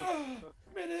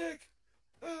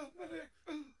 Medic!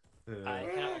 I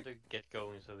kind of want to get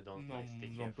going so we don't No, like,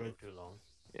 stick no here for break. too long.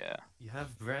 Yeah. You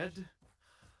have bread?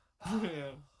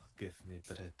 Yeah. Give me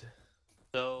bread.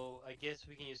 So I guess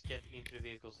we can just get into the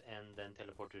vehicles and then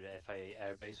teleport to the FIA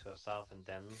airbase for south and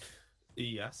then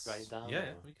Yes. drive down. Yeah,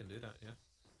 or... we can do that. Yeah.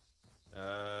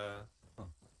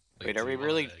 Wait, are we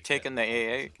really taking the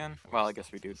AA again? Well, I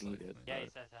guess we do need it. Yeah,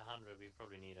 it's at 100. We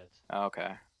probably need it.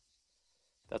 Okay.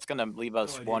 That's gonna leave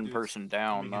us one person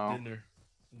down, though.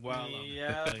 Wow.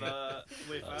 Yeah, but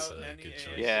without any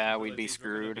AA Yeah, we'd be capabilities,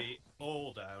 we're gonna screwed. be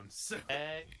all down. So.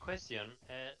 Question.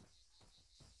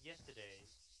 Yesterday,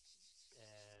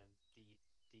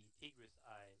 the Tigris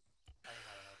I had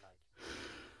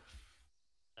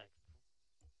like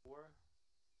 4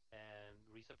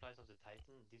 resupplies of the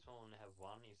Titan. This one only have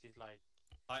 1. Is it like?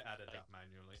 I added that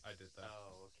manually. I did that.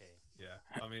 Oh, okay. Yeah,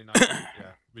 I mean,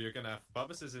 yeah. We're gonna have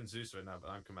Babas is in Zeus right now, but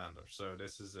I'm commander, so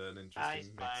this is an interesting. It's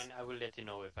fine. I will let you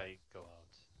know if I go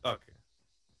out. Okay.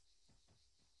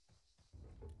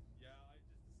 Yeah, I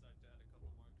just decided to add a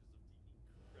couple more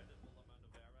because of the incredible amount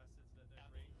of air assets that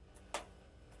they bring. I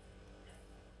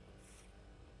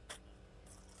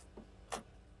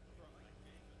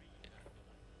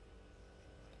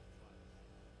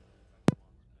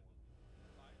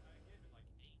gave it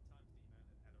like 8 times the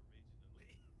amount it had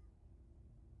originally.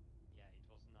 Yeah, it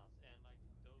was nuts. And like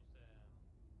those B12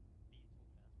 transports, like they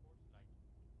can take a lot of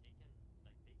Titans. We don't have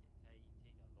a radio for this.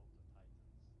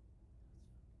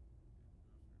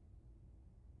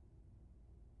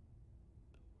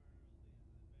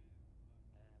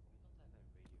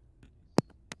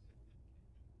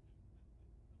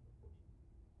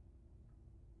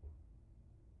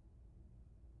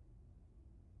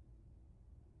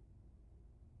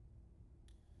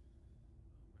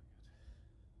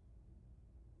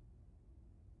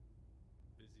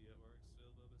 Busy at work still,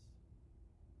 Babas?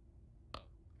 Oh, God,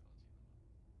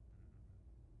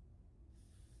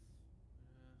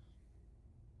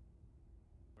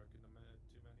 Working too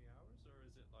many hours, or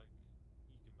is it like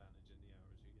you can manage in the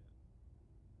hours you get?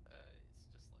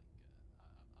 It's just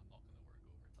like I'm not gonna work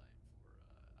overtime for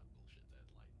a bullshit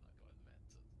deadline that got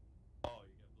invented. Oh,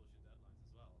 you get bullshit deadlines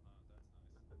as well,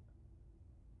 huh? That's nice.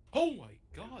 Oh my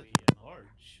God, we, you're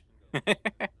large.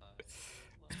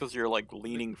 It's because you're like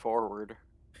leaning forward.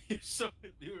 You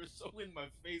were so in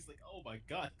my face, like, oh my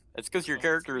God. It's because your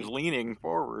character is leaning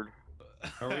forward.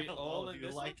 Are we all in you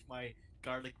this like my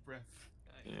garlic breath?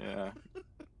 Yeah.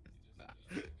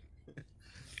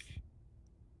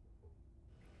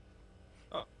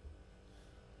 Oh.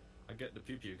 I get the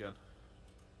pew pew gun.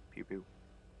 Pew pew.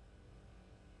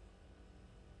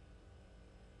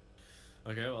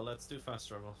 Okay, well, let's do fast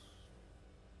travel.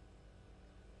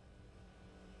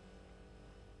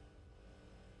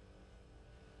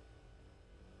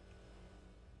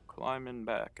 Climbing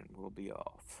back and we'll be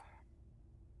off.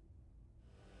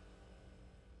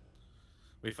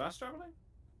 We fast traveling?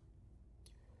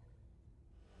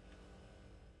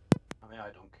 I mean, I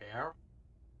don't care.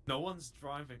 No one's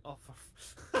driving. Oh,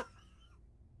 okay.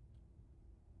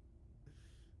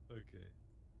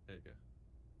 There you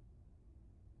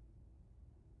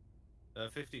go.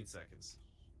 15 seconds.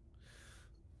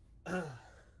 Ah.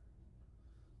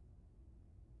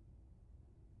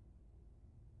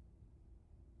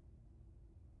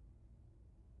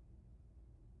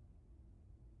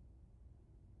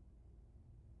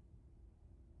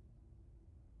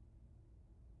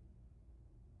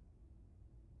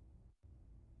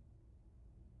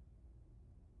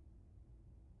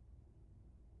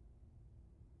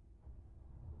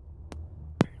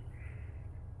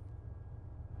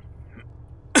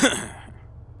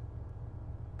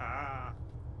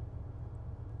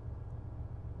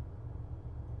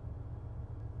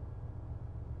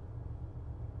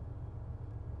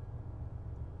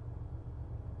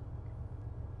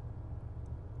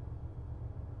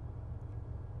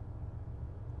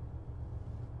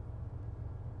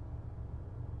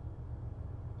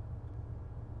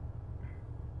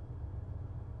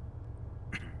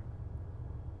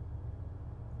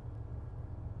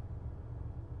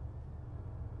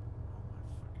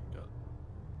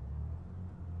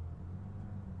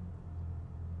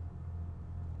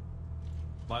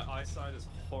 My eyesight is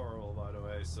horrible, by the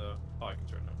way, so... Oh, I can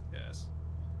turn them. Yes.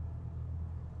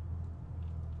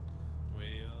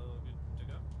 We all good to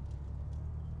go?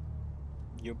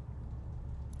 Yep.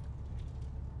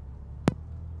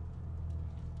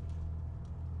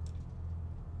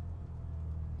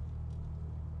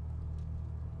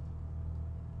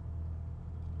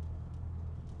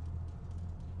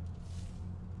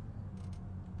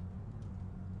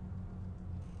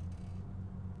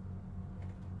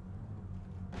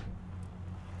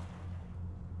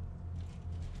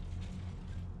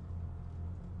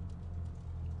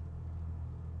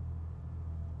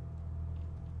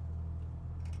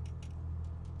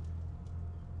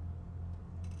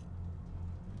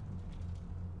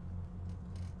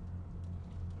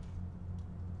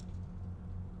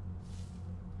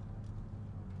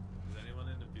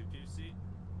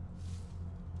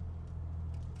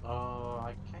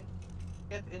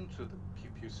 Get into the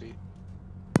pew seat.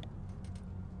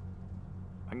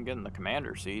 I can get in the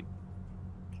commander seat.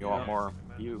 If you want more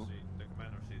view. The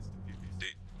commander seat's the PP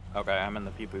seat. Okay, I'm in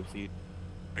the pee-poo seat.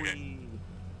 Okay. Whee!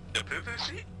 The poo-poo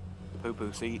seat? The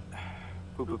poo-poo seat.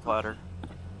 Poo-poo platter.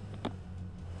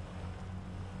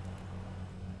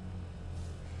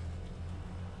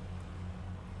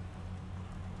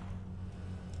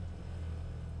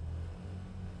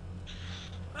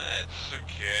 It's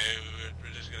okay.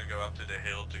 We're just gonna go up to the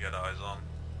hill to get eyes on.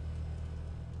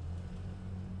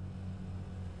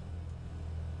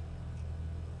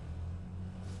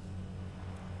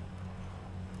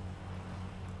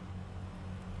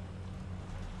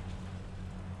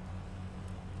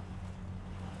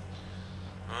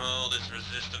 Oh, this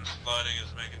resistance fighting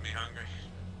is making me hungry.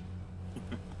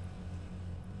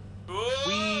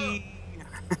 Whee!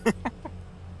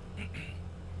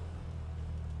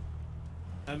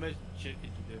 How much shit could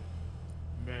you do?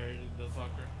 Marry the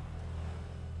fucker.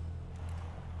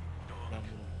 That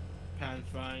little pan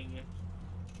frying it.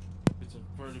 Put some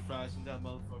further fries in that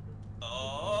motherfucker.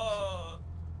 Oh!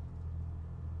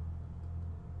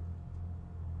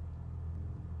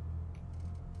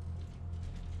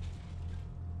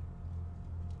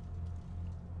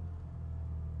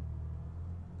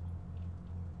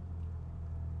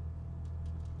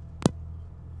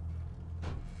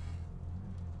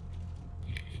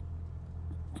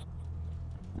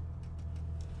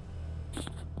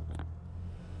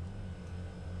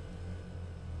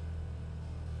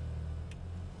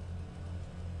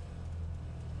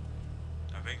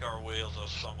 I think our wheels are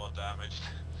somewhat damaged.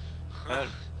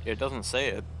 It doesn't say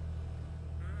it.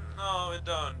 No, it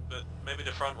don't, but maybe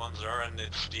the front ones are, and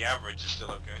it's the average is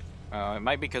still okay. It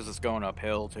might be because it's going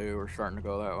uphill too. We're starting to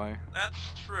go that way. That's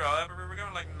true, however, we were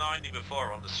going like 90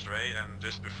 before on the straight, and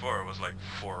just before it was like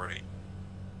 40.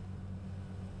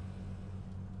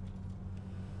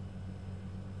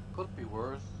 Could be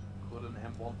worse. Could an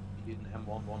M1 be an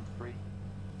M113?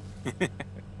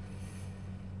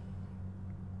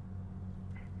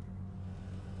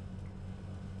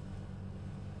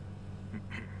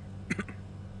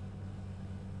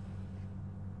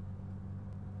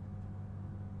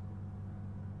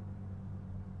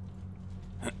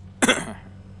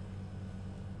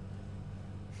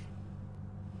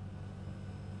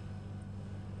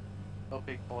 Oh,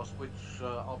 big boss, which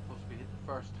outpost we hit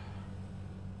first?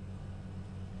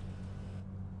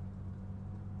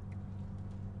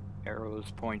 Arrows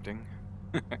pointing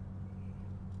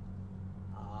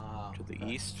Ah, to the okay.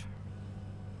 east.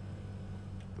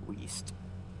 The west.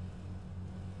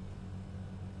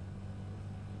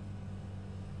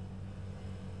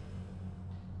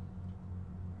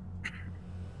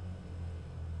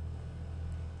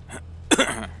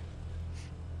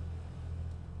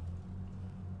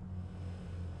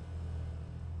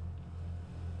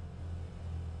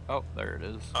 Oh, there it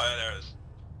is. Oh yeah, there it is.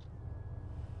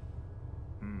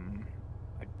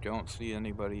 I don't see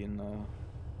anybody in the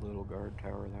little guard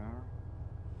tower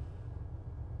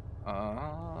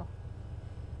there.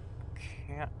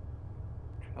 Can't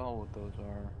tell what those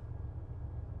are.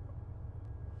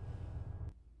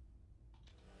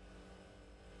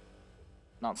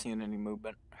 Not seeing any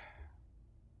movement.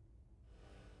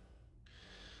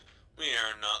 We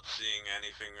are not seeing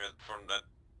anything from that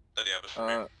you have from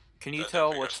here. Can you That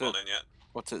tell don't what's think it? are spawned in yet.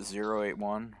 What's it?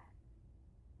 081?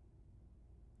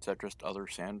 Is that just other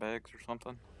sandbags or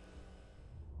something?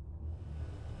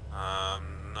 No,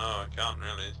 I can't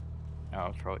really. No,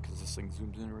 it's probably because this thing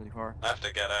zooms in really far. I have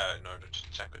to get out in order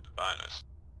to check with the binos.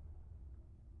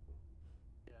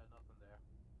 Yeah, nothing there.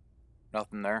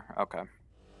 Nothing there? Okay.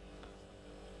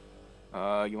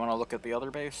 You want to look at the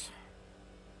other base?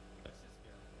 Let's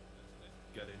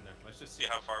get in there. Let's just See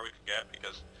how far we can get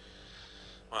because,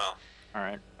 well,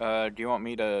 Alright. Do you want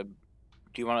me to...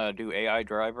 Do you want to do AI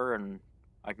driver and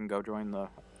I can go join the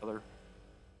other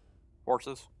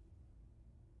forces?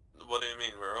 what do you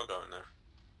mean we're all going there?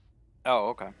 Oh,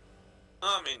 okay.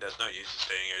 I mean, there's no use in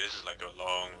staying here. This is like a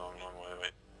long, long, long way away.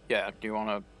 Yeah, do you want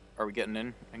to... Are we getting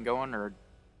in and going, or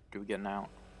do we getting out?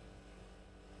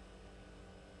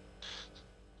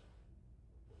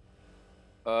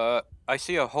 I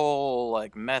see a whole,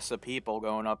 like, mess of people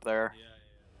going up there. Yeah.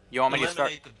 You want me to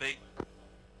start... Eliminate the big...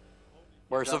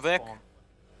 Where's the Vic? Spawn.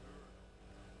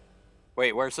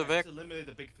 Wait, where's the Vic? Let's eliminate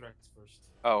the big threats first.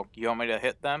 Oh, you want me to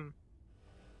hit them?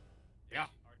 Yeah.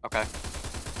 Okay.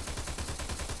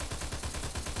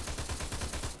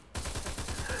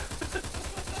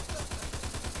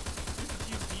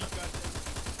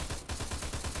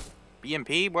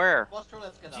 BMP? Where? Buster,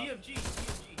 let's get out. GMG.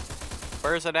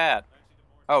 Where's it at?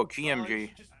 Oh, GMG.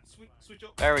 GMG. Just switch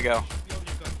up. There we go. Be on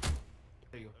your gun.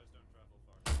 There you go.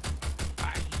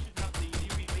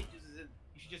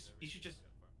 He just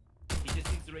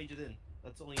needs to range it in.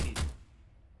 That's all he needs.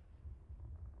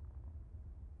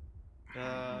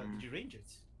 Did you range it?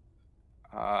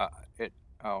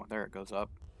 Oh, there it goes up.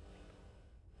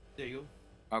 There you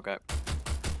go. Okay.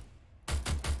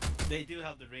 They do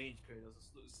have the range, Kratos,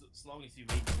 as long as you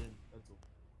range it in, that's all.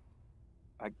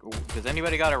 Does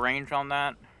anybody got a range on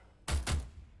that?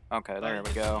 Okay, there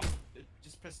we go.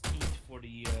 Just press E for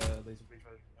the laser range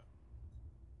rider.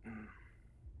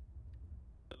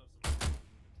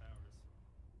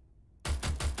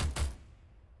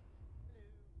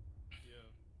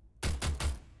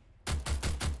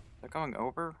 They're going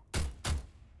over?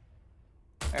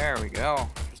 There we go.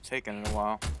 Just taking it a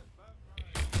while.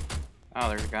 Oh,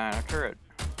 there's a guy in a turret.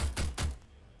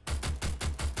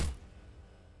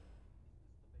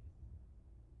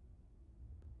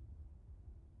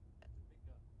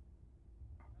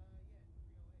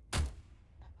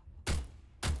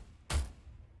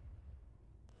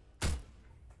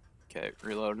 Okay,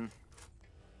 reloading.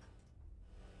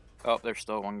 Oh, there's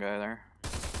still one guy there.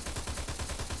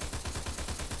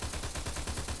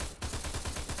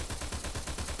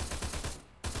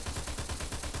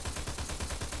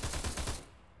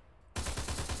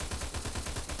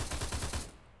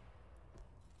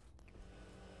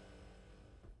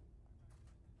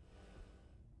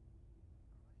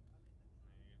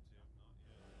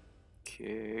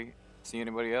 Okay, see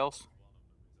anybody else?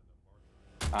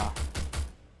 Ah.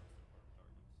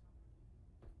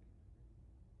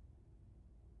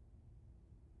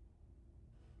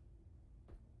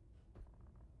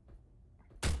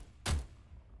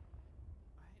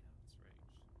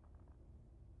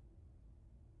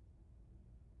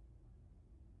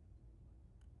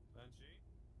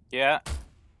 Yeah. Do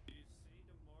you see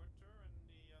the mortar and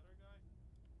the other guy?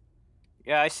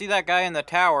 Yeah, I see that guy in the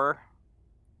tower.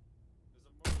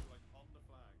 There's a mortar like on the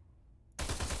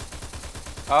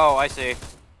flag. Oh, I see.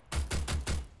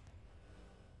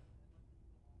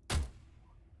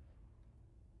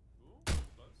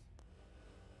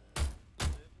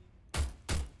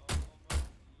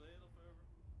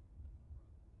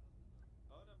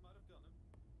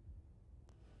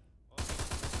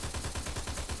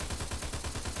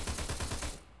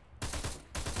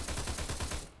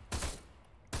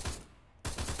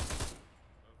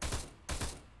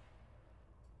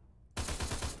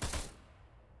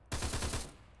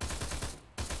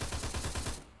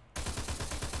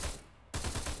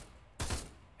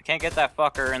 Can't get that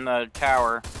fucker in the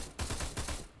tower.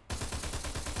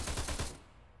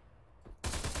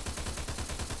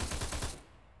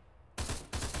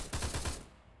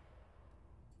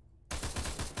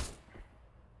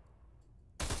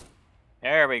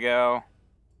 There we go.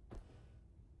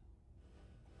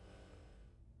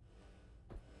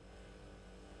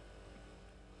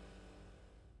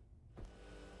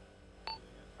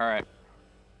 All right.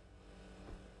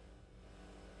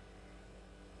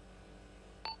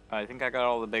 I think I got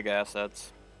all the big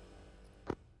assets.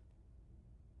 Do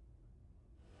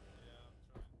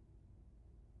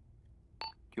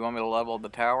you want me to level the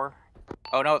tower?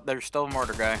 Oh no, there's still a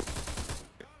mortar guy.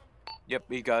 Yep,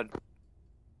 he got.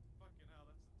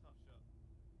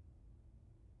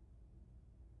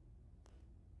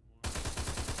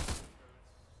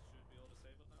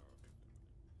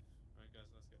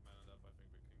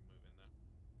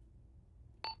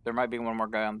 There might be one more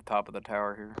guy on the top of the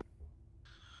tower here.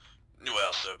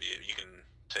 Well, so be it. You can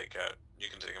take out. You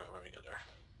can take him out when we get there.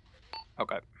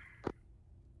 Okay. Yeah,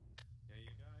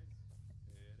 you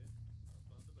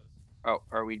guys. Oh,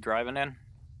 are we driving in?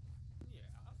 Yeah,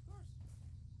 of course.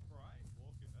 Right,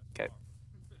 walking. Okay.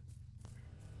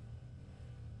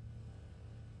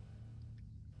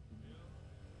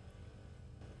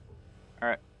 All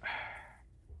right. I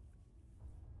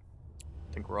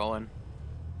think we're all in.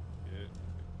 Good.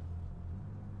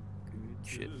 Good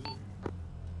shit.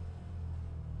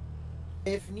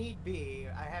 If need be,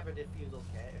 I have a defusal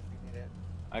kit if you need it.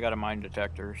 I got a mine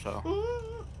detector, so.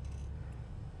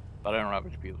 But I don't have a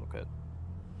defusal kit.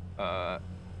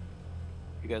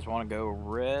 You guys want to go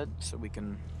red so we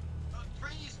can.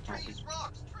 Trees,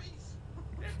 rocks, trees.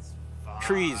 It's fine.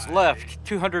 Trees left,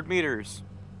 200 meters.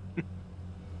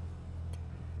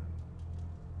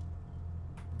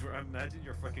 Bro, imagine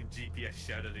your fucking GPS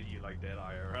shouted at you like that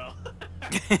IRL.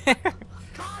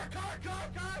 Car!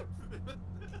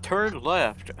 Turn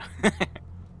left.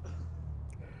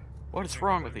 What is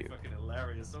wrong with you? Fucking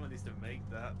hilarious. Someone needs to make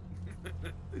that.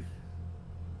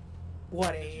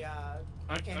 What, a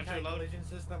anti-collision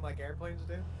system like airplanes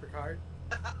do for cars?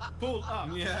 Pull up.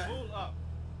 Yeah. Pull up.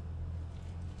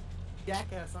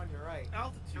 Jackass on your right.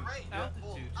 Altitude. Right,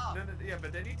 Altitude. No, yeah,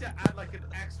 but they need to add like an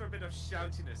extra bit of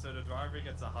shoutiness so the driver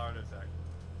gets a heart attack.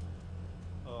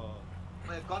 Oh.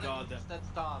 We're gonna God, use that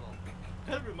startle.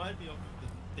 Kind of remind me of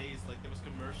the days like there was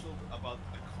commercial about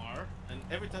a car, and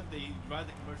every time they ran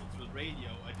the commercial through the radio,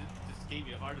 just gave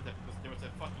me a heart attack because there was a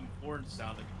fucking horn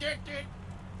sound like dick dick.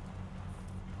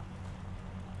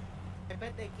 I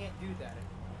bet they can't do that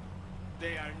anymore.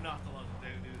 They are not allowed to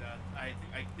do that. I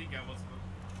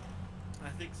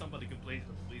think somebody complained to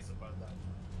the police about that.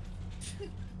 You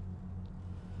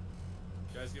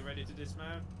guys get ready to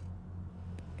dismount?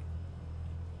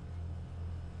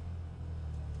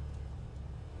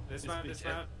 Dismount,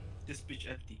 dismount. This bitch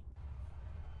empty.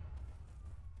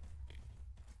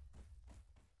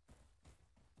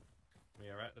 We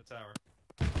are at the tower.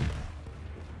 The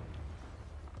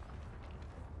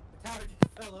tower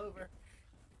just fell over.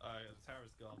 Alright, the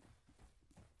tower's gone.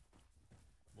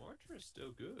 Mortar is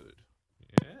still good.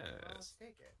 Yes.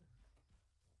 Take it.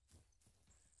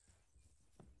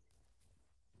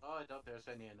 Oh, I doubt there's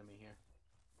any enemy here.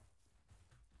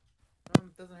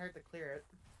 It doesn't hurt to clear it.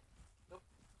 Nope.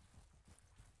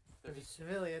 There's a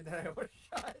civilian that I would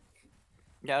have shot.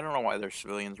 Yeah, I don't know why there's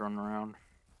civilians running around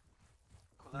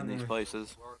in these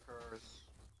places. Workers.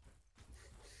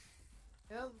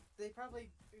 You know, they're probably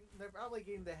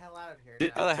getting the hell out of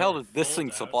here. How the hell did this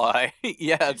thing supply?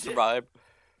 Yeah, it survived.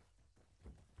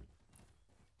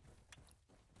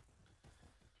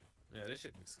 Yeah, this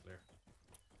shit looks clear.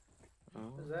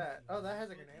 What's that? Oh, that has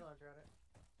a grenade launcher on it.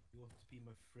 You want to be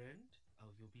my friend? Oh,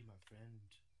 you'll be my friend.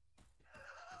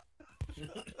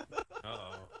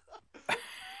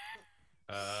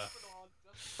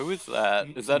 Who is that?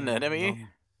 Is that an enemy?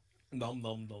 Nom.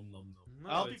 No,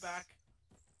 I'll be back.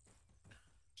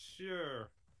 Sure.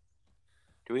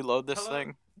 Do we load this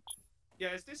thing?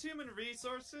 Yeah, is this human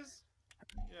resources?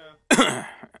 Yeah.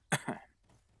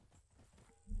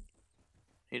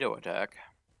 NATO attack.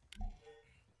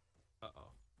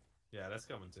 Uh-oh. Yeah, that's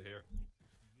coming to here.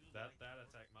 That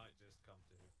attack might just come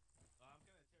to here.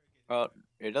 Well,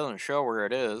 it doesn't show where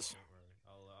it is. Don't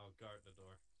worry. I'll guard the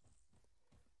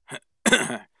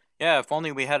door. Yeah, if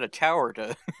only we had a tower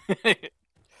to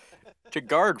to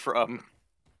guard from.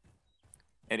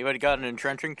 Anybody got an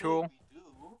entrenching tool?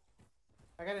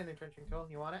 I got an entrenching tool.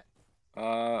 You want it?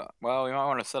 Well, we might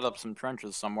want to set up some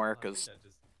trenches somewhere, because... Okay.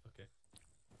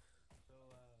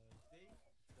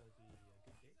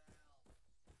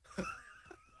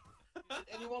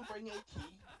 Did anyone bring AT?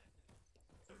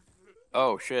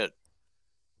 Oh, shit.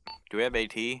 Do we have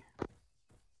AT?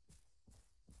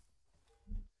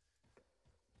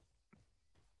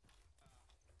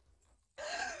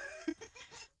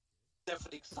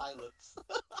 Deafening silence.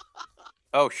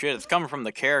 Oh, shit, it's coming from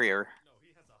the carrier. No,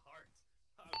 he has a heart.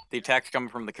 The attack's coming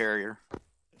from the carrier.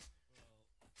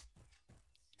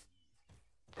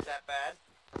 Is that bad?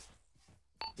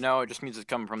 No, it just means it's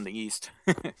coming from the east.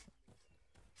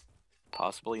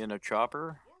 Possibly in a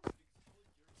chopper?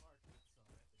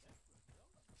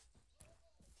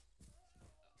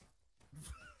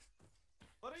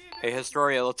 What are you Hey, doing?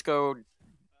 Historia, let's go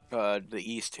the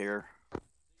east here.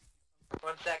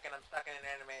 1 second, I'm stuck in an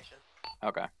animation.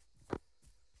 Okay.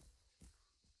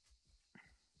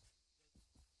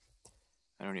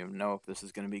 I don't even know if this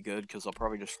is going to be good, because I'll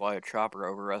probably just fly a chopper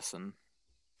over us and...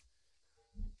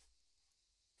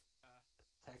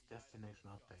 Attack destination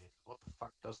update. What the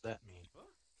fuck does that mean?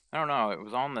 I don't know, it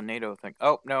was on the NATO thing.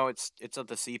 Oh, no, it's at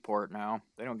the seaport now.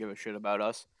 They don't give a shit about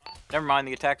us. Never mind,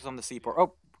 the attack is on the seaport.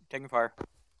 Oh, taking fire.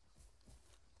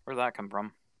 Where'd that come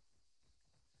from?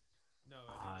 No,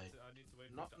 I need to wait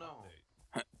for it to no.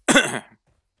 update.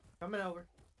 Coming over.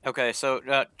 Okay, so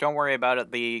don't worry about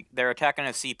it. They're attacking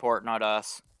a seaport, not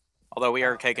us. Although we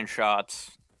are taking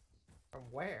shots. From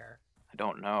where? I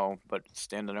don't know, but it's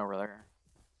standing over there.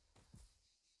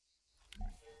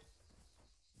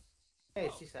 Hey,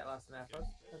 she sat lost in Afros.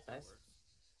 That's nice.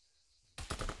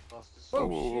 Lost his Oh,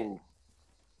 Ooh.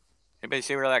 Anybody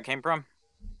see where that came from?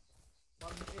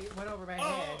 Well, it went over my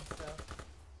head, so...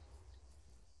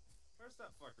 Where's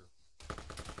that fucker?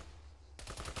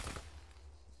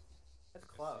 That's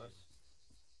close.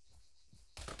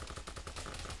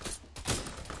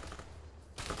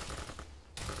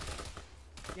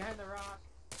 Behind the rock.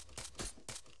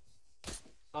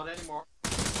 Not anymore.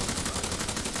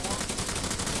 Smoke.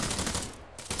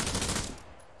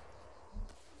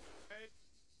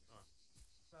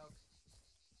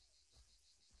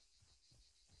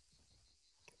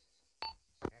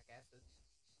 Acid.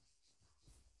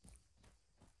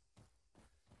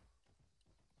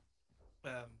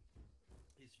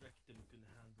 His rectum can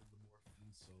handle the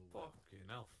morphine, so... Fucking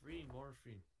hell, free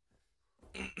morphine.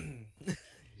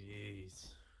 Jeez.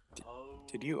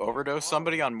 Did you overdose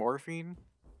somebody on morphine?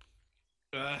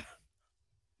 Yeah?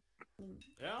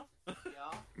 Yeah.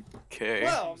 Okay.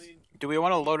 Well, I mean, do we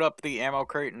want to load up the ammo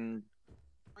crate and?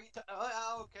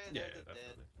 Okay, yeah, they're dead.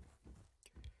 definitely.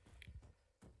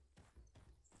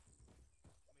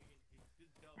 I mean, he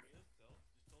didn't tell me himself.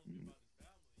 He told me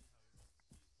about his family, how his mother and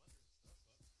stuff,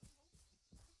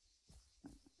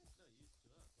 but he's not used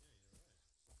to us. Yeah, you're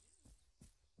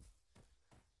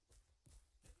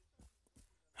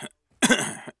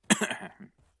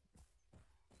right.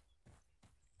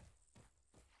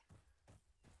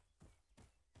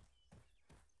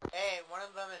 Hey, one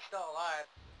of them is still alive.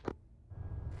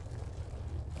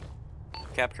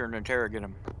 Capture and interrogate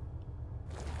him.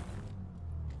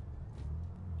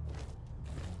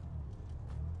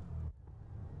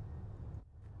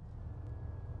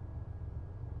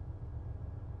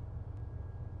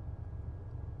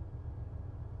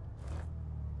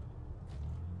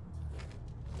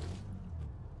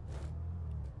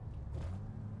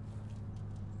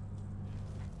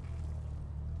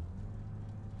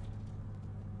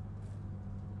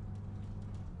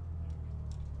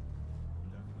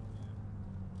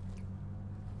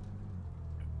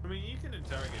 I mean, you can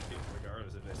interrogate people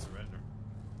regardless if they surrender.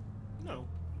 No.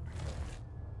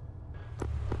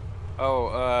 Oh,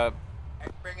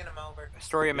 I'm bringing him over.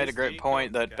 Astoria made a Who's great the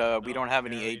point coach that guy? we No, don't have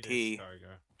any carry this AT. cargo.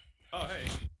 Oh, hey,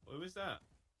 who is that?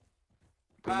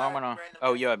 We might wanna. random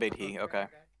Oh, guy. you have AT. Okay.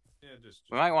 Yeah, just.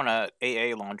 We might want a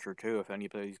AA launcher too if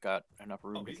anybody's got enough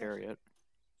room Oh, to he's carry it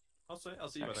I'll see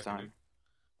what next I can do. time.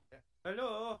 Yeah.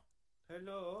 Hello,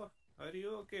 are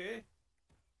you okay?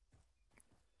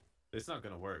 It's not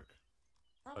gonna work.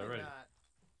 Probably Alright. not.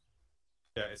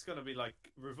 Yeah, it's gonna be like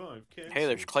revive cancelled. Hey,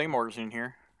 there's claymores in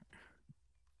here.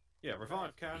 Yeah,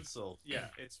 revive cancelled. Yeah,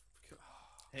 it's.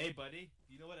 Hey, buddy,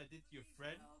 do you know what I did to your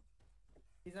friend?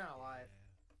 He's not alive.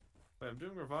 Wait, I'm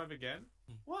doing revive again?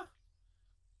 What?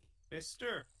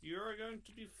 Mister, you're going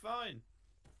to be fine.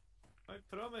 I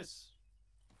promise.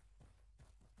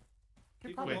 You're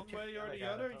Either probably one way or the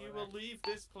other, you will leave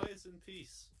this place in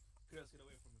peace. Girls, get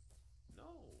away from him.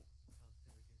 No.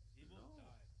 He won't No.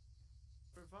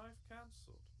 die. Revive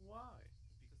cancelled. Why?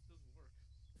 Because it doesn't work.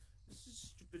 This is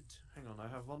stupid. Hang on, I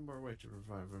have one more way to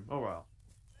revive him. Oh well.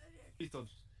 Please don't.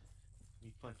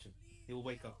 You punch him. He'll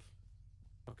wake up.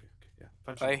 Okay, yeah.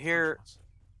 Punch I him, hear punch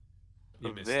him.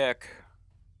 You missed. Vic.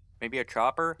 Maybe a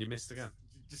chopper? You missed again.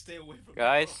 Just stay away from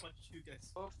Guys? him. I'll punch you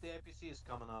guys. Folks, the APC is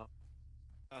coming up.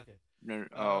 Okay. No,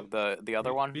 oh, the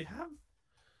other one? We have.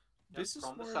 This is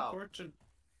from the more south. important.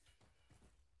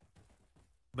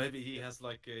 Maybe he has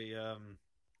like a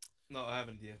No, I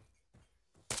haven't yet.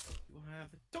 You wanna have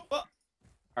it? Don't.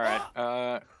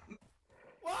 Alright,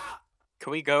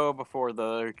 can we go before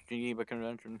the Geneva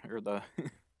Convention, or the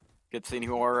gets any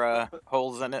more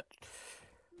holes in it?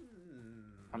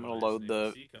 I'm gonna load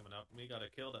the. APC coming up. We gotta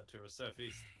kill that to our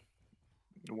southeast.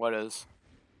 What is?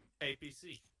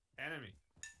 APC enemy.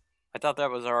 I thought that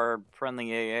was our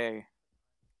friendly AA.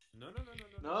 No.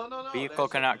 Vehicle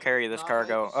there's cannot carry this another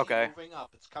cargo. APC Okay. Moving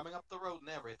up. It's coming up the road and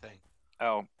everything.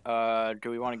 Oh, do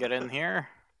we want to get in here?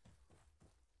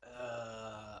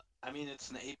 I mean, it's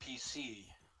an APC.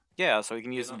 Yeah, so we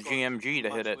can use We're the not going to GMG do to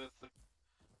hit much it.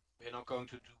 We're not going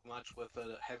to do much with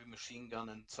a heavy machine gun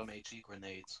and some HE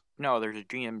grenades. No, there's a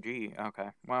GMG. Okay,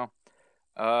 well,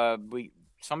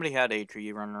 somebody had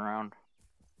HE running around.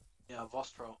 Yeah,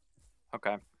 Vostro.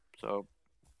 Okay, so.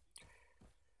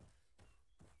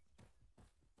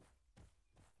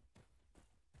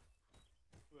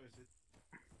 Where is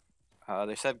it?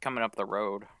 They said coming up the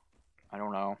road. I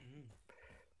don't know. Mm.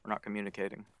 We're not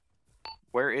communicating.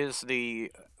 Where is the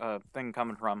thing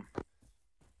coming from?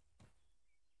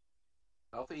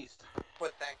 Southeast.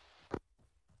 What thing?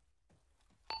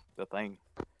 The thing.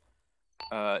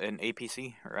 An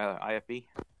APC or IFB?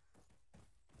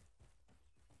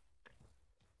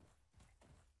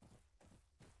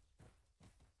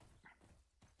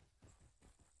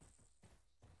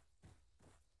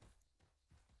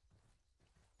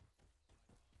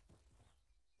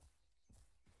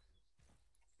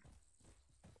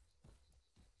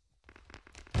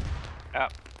 Ah,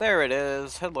 there it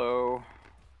is. Hello.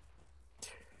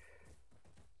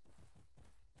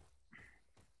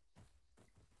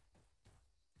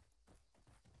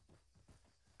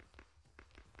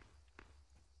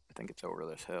 I think it's over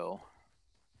this hill.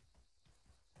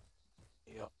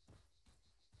 Yep.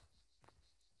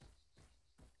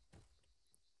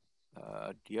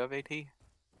 Do you have AT?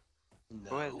 No.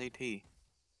 Who has AT?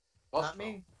 Not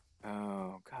me.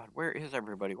 Oh, God. Where is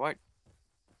everybody? Why?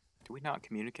 Do we not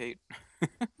communicate?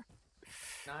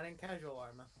 Not in casual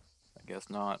ArmA. I guess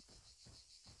not.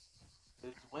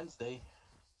 It's Wednesday.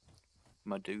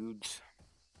 My dudes.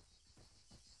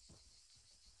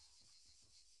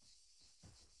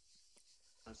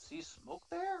 I see smoke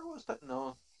there? Or was that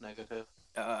no negative?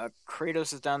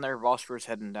 Kratos is down there. Vostro's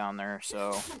heading down there.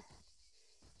 So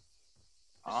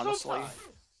honestly,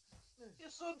 you're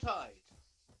so tight.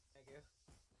 Thank you.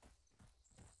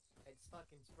 It's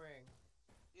fucking spring.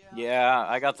 Yeah,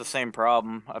 I got the same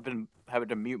problem. I've been having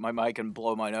to mute my mic and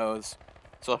blow my nose.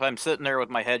 So if I'm sitting there with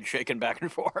my head shaking back and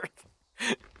forth.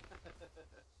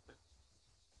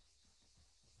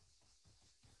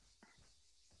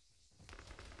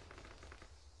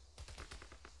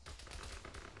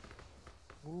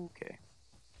 Okay.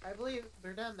 I believe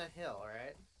they're down the hill,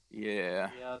 right?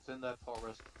 Yeah. Yeah, it's in that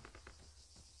forest.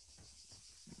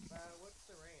 What's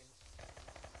the range?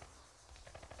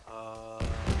 300?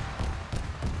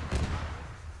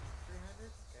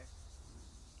 Okay.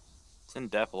 It's in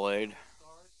Deployed.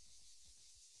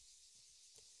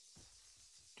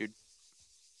 Dude.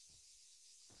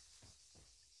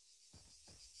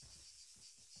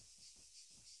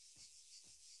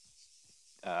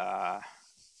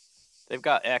 They've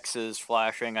got X's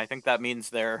flashing. I think that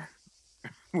means they're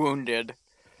wounded.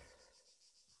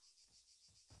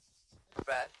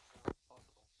 Bad.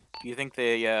 Do you think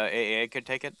the AA could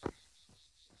take it?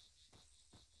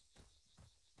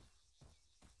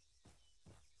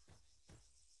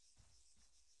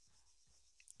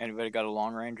 Anybody got a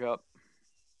long range up?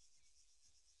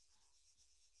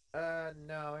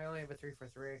 No, I only have a 3 for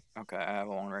 3. Okay, I have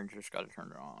a long range, just gotta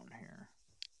turn it on here.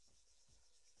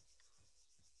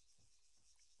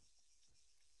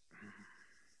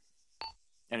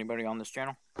 Anybody on this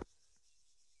channel?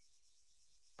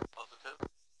 Positive.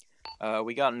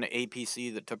 We got an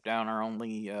APC that took down our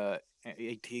only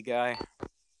AT guy.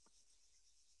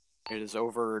 It is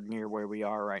over near where we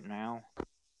are right now.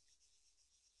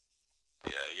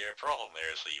 Yeah, your problem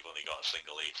there is that you've only got a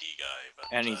single AT guy, but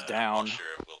and he's I'm down. not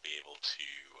sure if we'll be able to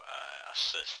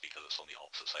assist because it's on the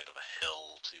opposite side of a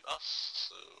hill to us,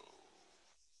 so...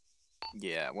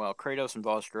 Yeah, well, Kratos and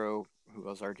Vostro, who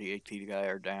was our DAT guy,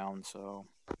 are down, so...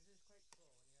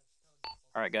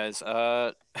 Alright, guys,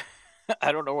 I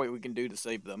don't know what we can do to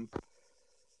save them.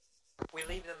 We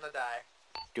leave them to die.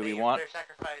 Do we want... Their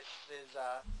sacrifice is,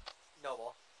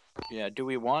 noble. Yeah, do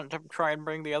we want to try and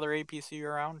bring the other APC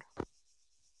around?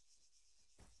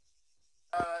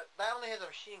 That only has a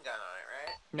machine gun on it,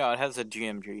 right? No, it has a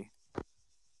GMG.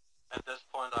 At this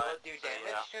point, Will it do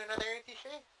damage to another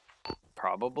APC?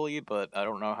 Probably, but I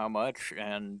don't know how much,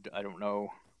 and I don't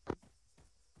know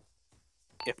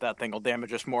if that thing will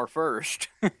damage us more first.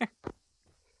 I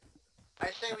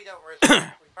say we don't risk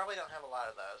it. We probably don't have a lot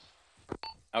of those.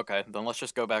 Okay, then let's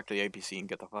just go back to the APC and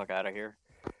get the fuck out of here.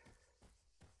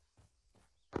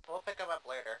 We'll pick them up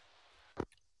later.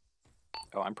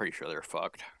 Oh, I'm pretty sure they're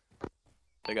fucked.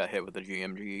 They got hit with the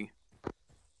GMG.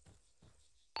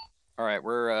 Alright,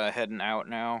 we're heading out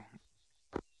now.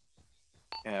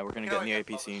 Yeah, we're gonna get in the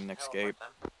APC and escape.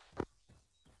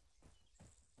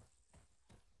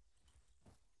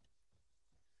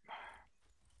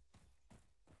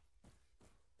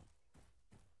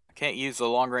 I can't use the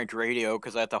long-range radio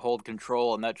because I have to hold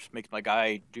control, and that just makes my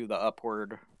guy do the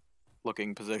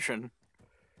upward-looking position.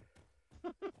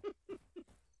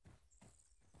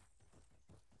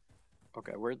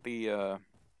 Okay, where'd the,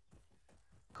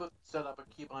 Could set up a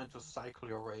keybind to cycle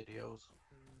your radios.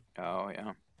 Oh,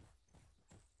 yeah.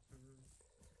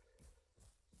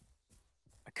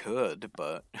 I could,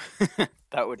 but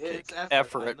that would take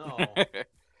effort.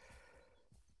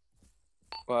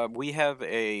 We have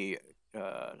a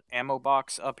ammo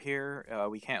box up here.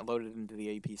 We can't load it into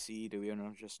the APC. Do we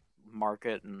want to just mark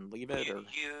it and leave it? You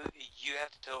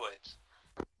have to tow it.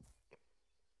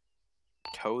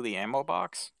 Tow the ammo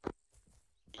box?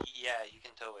 Yeah, you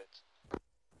can tow it.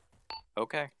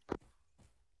 Okay.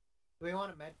 Do we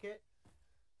want a med kit?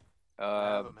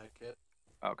 I have a med kit.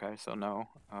 Okay, so no.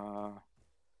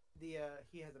 He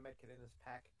has a med kit in his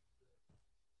pack.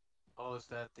 Oh, is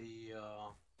that the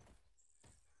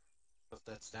what's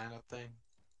that stand-up thing?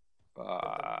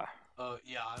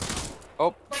 Yeah.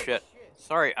 Oh shit.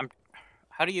 Sorry,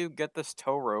 How do you get this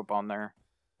tow rope on there?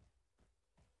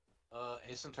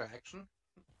 Ace interaction.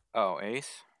 Oh,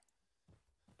 Ace.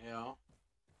 Yeah.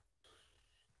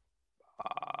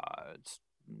 It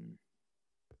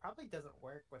probably doesn't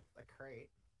work with a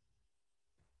crate.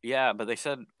 Yeah, but they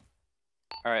said...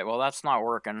 Alright, well that's not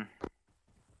working.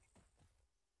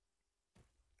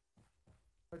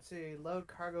 Let's see, load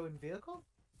cargo in vehicle?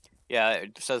 Yeah,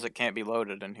 it says it can't be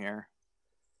loaded in here.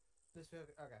 This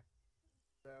vehicle, okay.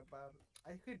 So,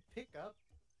 I could pick up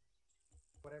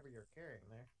whatever you're carrying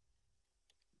there.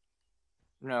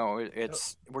 No,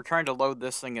 it's... We're trying to load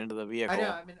this thing into the vehicle. I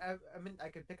know, I mean, I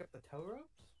could pick up the tow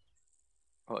ropes?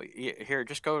 Well, here,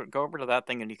 just go over to that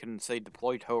thing, and you can say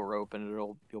deploy tow rope, and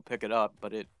you'll pick it up,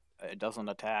 but it doesn't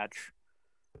attach.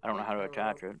 I don't know how to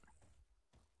attach it.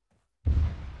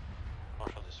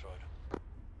 Marshal destroyed.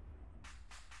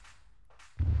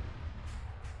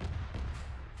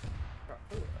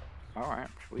 All right,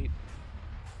 sweet.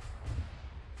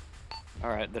 All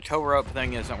right, the tow rope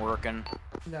thing isn't working.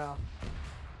 No.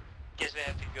 Guess we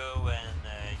have to go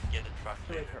and get a truck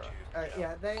later to...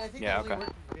 Yeah, I think Yeah, they only okay.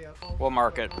 work with vehicles, We'll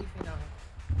mark so it. at least we know.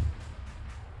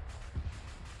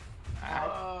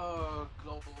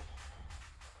 Global.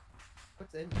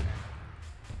 What's in there?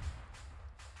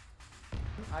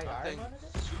 Nothing IR on it?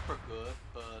 super good,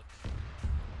 but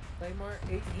Claymore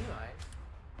 18 line.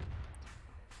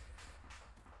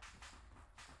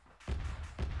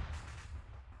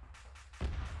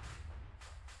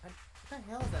 What the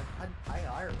hell is that an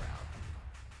IR round?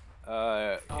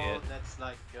 that's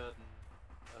like direct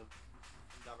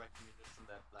munition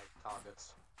that like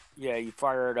targets. Yeah, you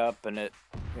fire it up, and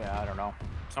yeah, I don't know.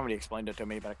 Somebody explained it to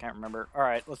me, but I can't remember. All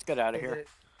right, let's get out of here.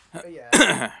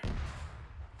 Yeah.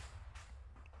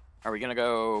 Are we gonna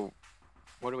go?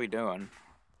 What are we doing?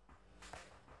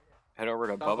 Head over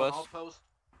to Bubba's? Outpost.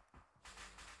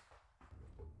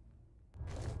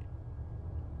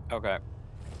 Okay.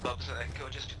 Bubba's and Echo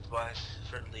just advise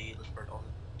friendly Lisbon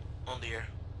on the air.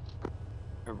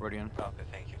 Everybody in? Okay,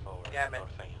 thank you for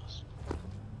notifying us.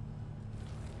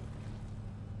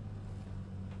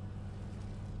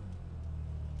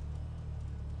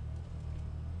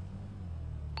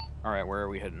 Alright, where are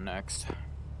we heading next?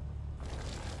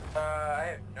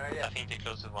 I have no idea. I think the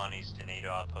closest one is the NATO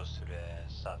outpost to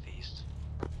the southeast.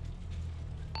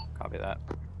 Copy that.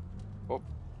 Oh,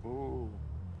 ooh.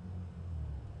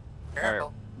 Careful.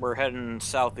 Alright, we're heading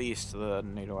southeast to the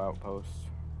NATO outpost.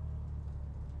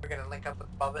 We're gonna link up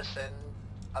with Bubba's and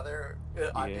other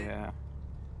odd dude. Yeah.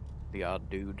 The odd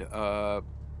dude.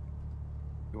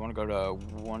 You wanna go to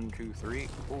 1, 2, 3?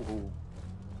 Ooh.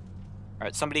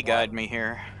 Alright, somebody guide me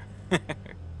here.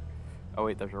 Oh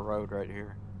wait, there's a road right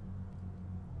here.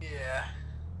 Yeah.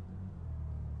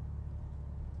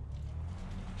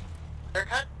 They're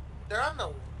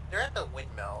at the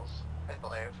windmills, I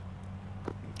believe.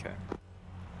 Okay.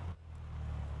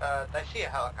 I see a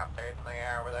helicopter in the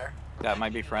air over there. That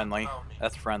might be friendly.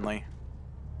 That's friendly.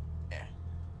 Yeah.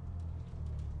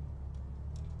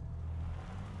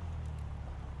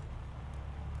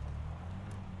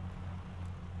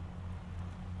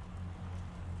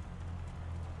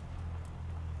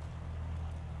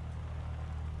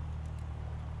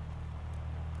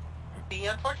 The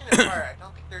unfortunate part, I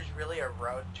don't think there's really a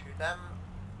road to them.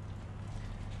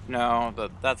 No,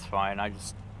 that's fine. I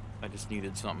just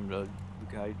needed something to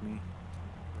guide me.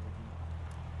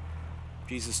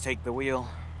 Jesus, take the wheel.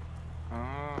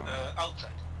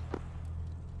 Outside.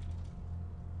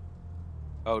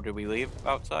 Oh, did we leave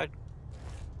outside?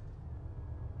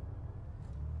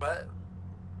 But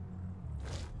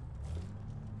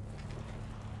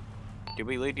Did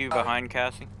we leave you behind,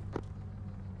 Cassie?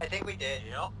 I think we did.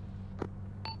 Yeah.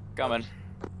 Coming.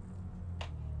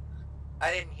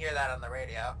 I didn't hear that on the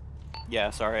radio. Yeah,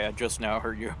 sorry, I just now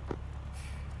heard you.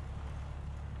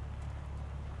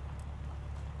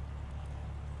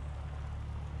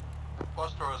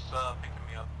 Foster was picking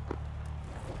me up.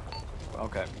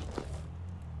 Okay.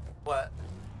 What?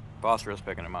 Foster was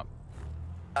picking him up.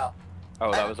 Oh. Oh,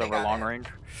 I that don't was think over I long did. range?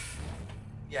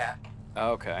 Yeah.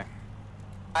 Okay.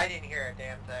 I didn't hear a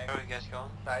damn thing. Where are you guys going?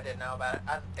 So I didn't know about it.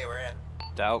 I think they were in.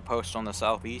 The outpost on the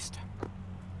southeast?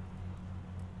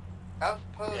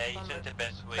 Outpost Yeah, you on said the the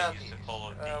best way is to southeast.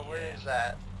 follow the Where is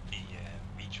that? the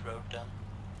beach road down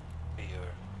to your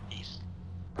east.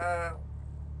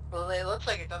 Well, it looks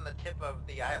like it's on the tip of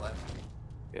the island.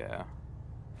 Yeah.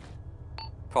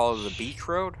 Follow the beach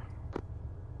road?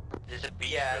 There's a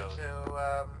beach Yeah, road.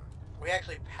 so, we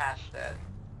actually passed it.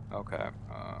 Okay.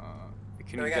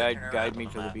 Can So we you gotta turn guide around me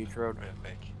on to the the map beach road? real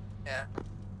quick. Yeah.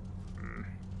 Hmm.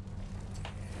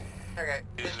 Okay,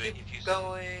 just Usually, keep if you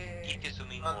going keep you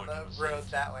zooming on more the to the road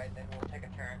south. that way, then we'll take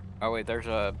a turn. Oh wait, there's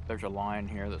a line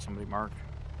here that somebody marked.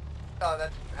 Oh,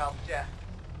 that helps, yeah.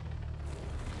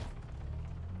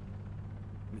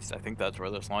 At least I think that's where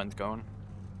this line's going.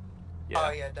 Yeah.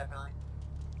 Oh, yeah, definitely.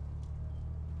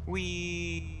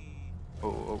 Wee.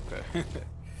 Oh, okay.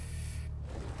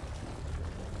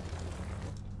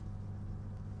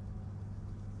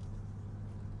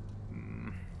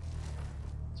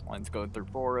 This line's going through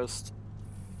forest.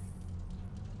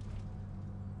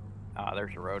 Ah,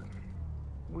 there's a road.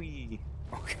 Wee.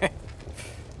 Okay.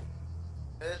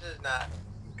 This is not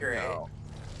great.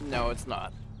 No, it's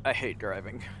not. I hate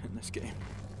driving in this game.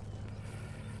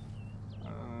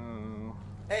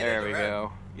 Hey, There there's we a road.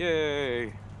 go. Yay!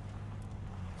 Let's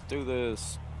do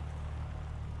this.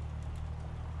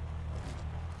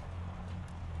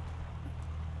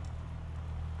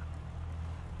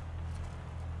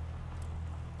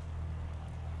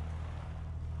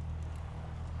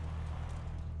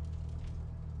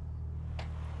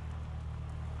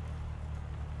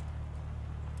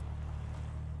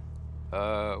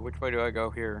 Which way do I go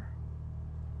here?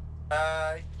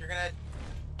 You're gonna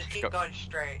just keep going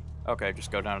straight. Okay,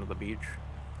 just go down to the beach.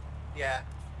 Yeah.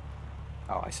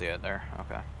 Oh, I see it there.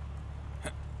 Okay.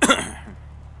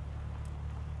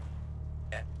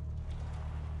 Yeah.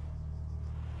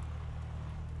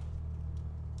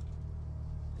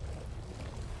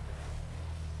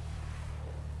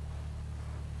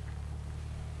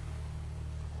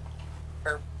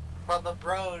 Well, the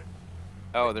road.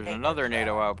 Oh, there's another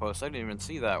NATO outpost. I didn't even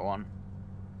see that one.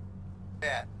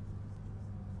 Yeah.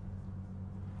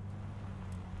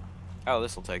 Oh,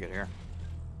 this will take it here.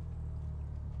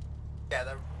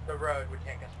 Yeah, the road would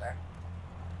take us there.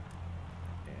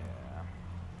 Yeah.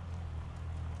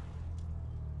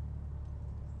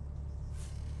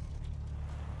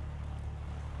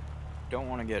 Don't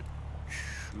want to get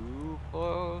too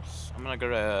close. I'm gonna go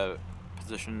to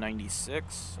position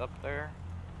 96 up there.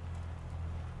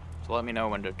 So let me know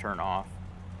when to turn off.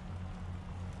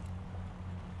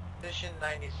 Position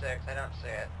 96, I don't see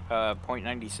it. Point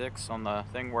 96 on the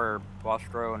thing where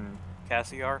Bostro and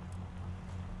Cassie are.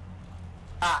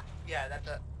 Ah, yeah, that's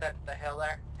the hill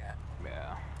there. Yeah.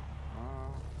 Yeah.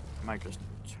 Might just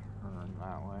turn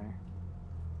that way.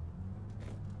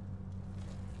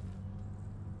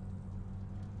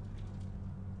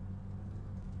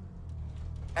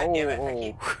 God damn it, I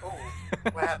keep... Oh,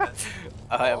 what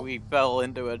happened? We fell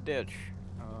into a ditch.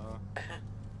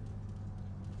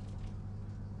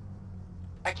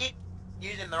 I keep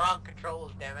using the wrong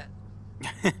controls, damn it.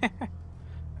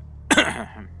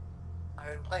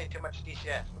 I've been playing too much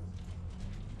DCS.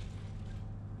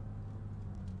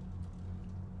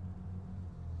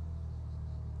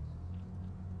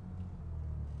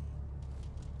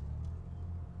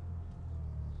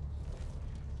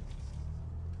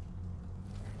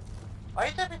 Why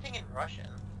is everything in Russian?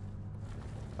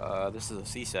 This is a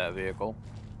CSAT vehicle.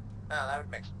 Oh, that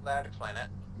would explain it.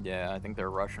 Yeah, I think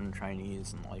they're Russian,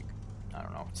 Chinese, and like, I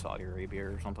don't know, Saudi Arabia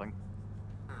or something.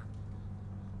 I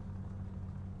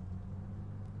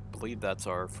believe that's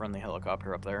our friendly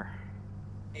helicopter up there.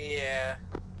 Yeah.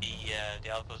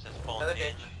 The outpost has spawned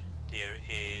in. There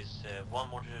is one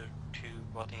mortar, 2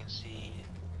 Rotten C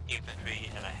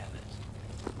infantry, and I have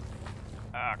it.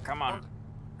 Ah, come on.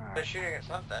 They're shooting at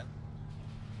something.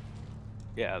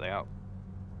 Yeah, they out.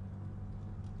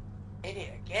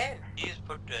 Idiot again. You just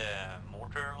put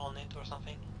mortar on it or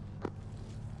something?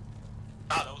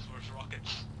 Ah, those were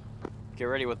rockets. Get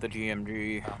ready with the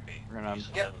GMG. Okay. We're gonna...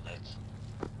 Yep.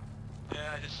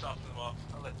 Yeah, I just stopped them off.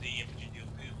 I'll let the infantry do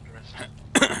the rest.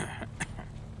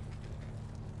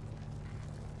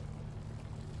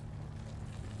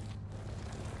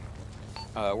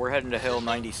 We're heading to Hill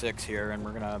 96 here, and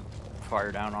we're gonna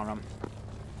fire down on them.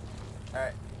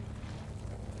 Alright.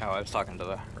 Oh, I was talking to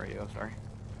the radio, sorry.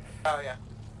 Oh, yeah.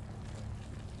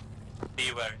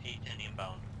 Beware, 810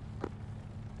 inbound.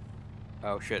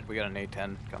 Oh shit, we got an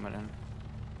A-10 coming in.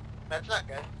 That's not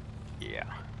good.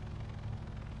 Yeah.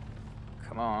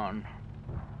 Come on.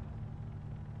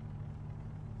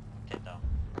 10 down.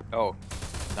 Oh,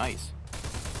 nice.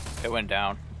 It went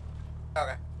down.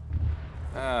 Okay.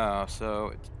 Oh, so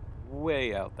it's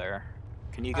way out there.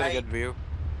 Can you get a good view?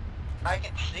 I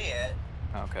can see it.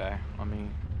 Okay, let me...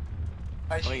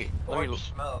 I see orange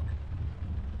smoke.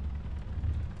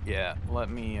 Yeah, let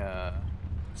me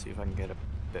see if I can get a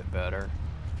bit better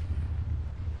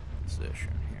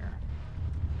position here.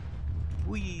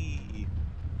 Whee!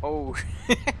 Oh!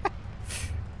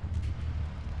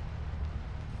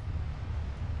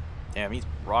 Damn, he's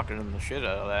rocketing the shit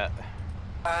out of that.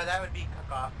 That would be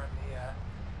cook-off from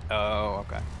the, Oh,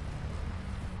 okay.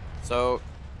 So,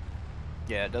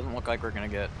 yeah, it doesn't look like we're gonna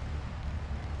get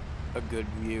a good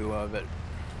view of it.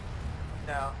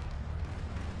 No.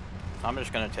 I'm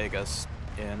just gonna take us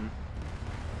in.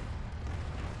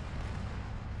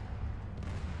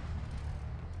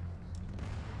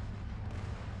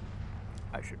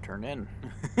 I should turn in.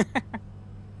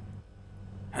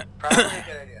 Probably a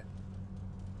good idea.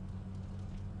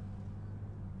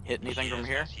 Hit anything from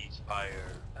here?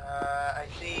 I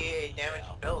see a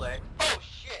damaged building. Oh,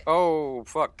 shit! Oh,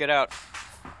 fuck, get out.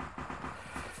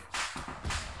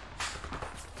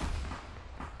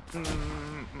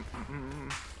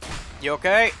 You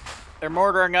okay? They're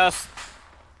mortaring us.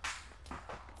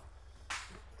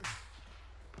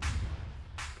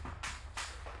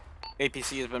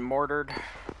 APC has been mortared.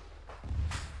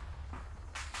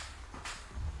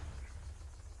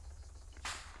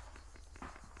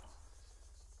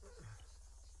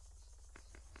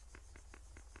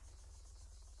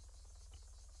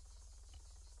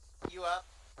 You up?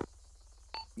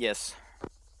 Yes.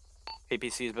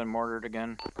 APC has been mortared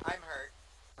again. I'm hurt.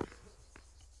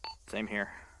 Same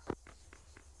here.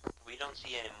 We don't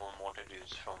see any more mortar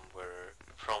dudes from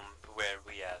where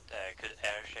we at. Could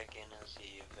air check in and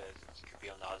see if it could be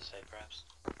on the other side, perhaps?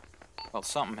 Well,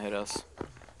 something hit us.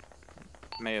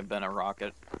 May have been a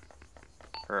rocket.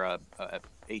 Or a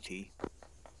AT.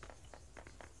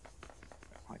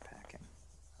 Why packing?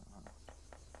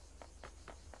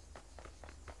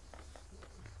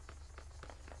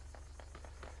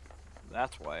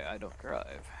 That's why I don't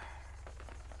drive.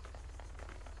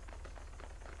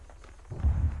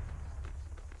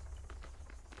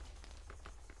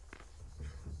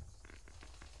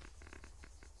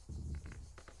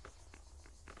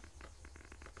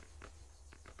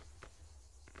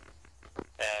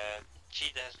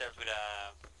 Cheetah has dealt with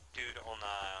a dude on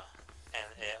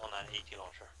an AT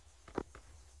launcher.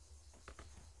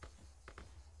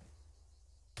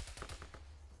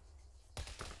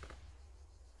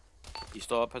 You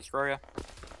still up, Astoria?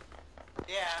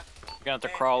 Yeah. You're gonna have to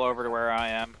crawl over to where I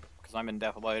am, because I'm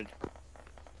indefibrillated.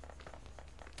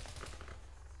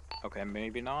 Okay,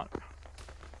 maybe not.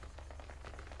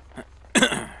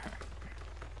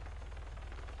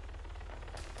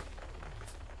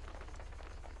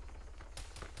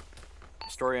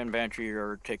 Astoria and Banshee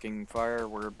are taking fire.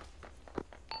 We're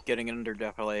getting under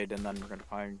defilade, and then we're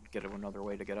gonna get another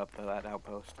way to get up to that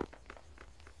outpost.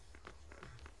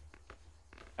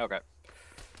 Okay.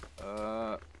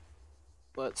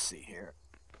 Let's see here.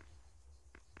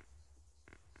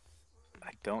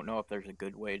 I don't know if there's a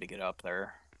good way to get up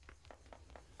there.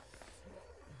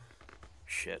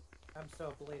 Shit. I'm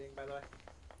still bleeding, by the way.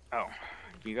 Oh,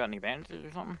 you got any bandages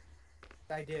or something?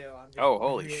 I do. I'm just Oh,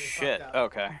 holy really shit. fucked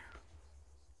up. Okay.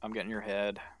 I'm getting your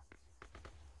head.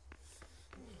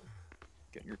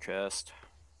 Getting your chest.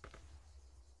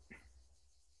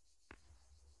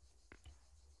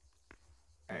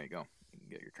 There you go. You can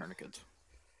get your tourniquets.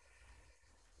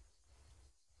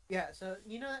 Yeah, so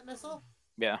you know that missile?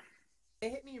 Yeah.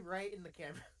 It hit me right in the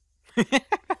camera.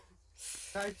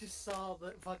 I just saw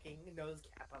the fucking nose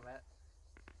cap of it.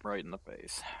 Right in the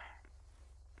face.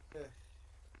 Ugh.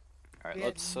 Alright, We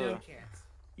let's had no chance.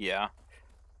 yeah.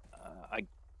 I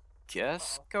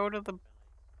guess go to the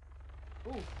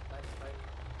Ooh, nice fight.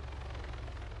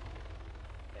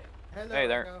 Hello, Hey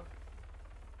there. Echo.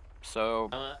 so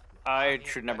I'm I here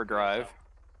should to never back you guys drive.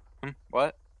 up.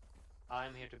 What?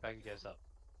 I'm here to back you guys up.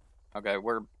 Okay,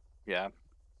 yeah.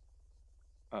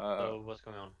 So what's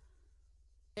going on?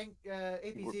 I think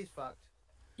APC's fucked.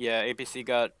 Yeah, APC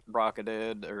got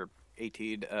rocketed or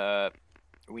AT'd.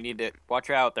 We need to watch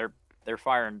out. They're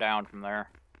firing down from there.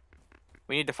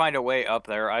 We need to find a way up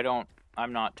there.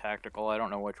 I'm not tactical. I don't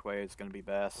know which way is going to be I'm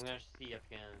best. gonna see if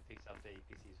I can fix up the APC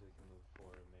so we can move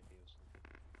forward maybe or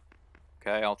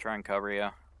something. Okay, I'll try and cover you.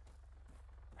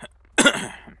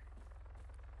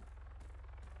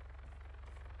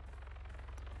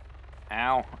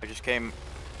 Ow, I just came...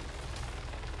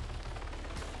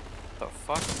 The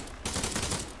fuck?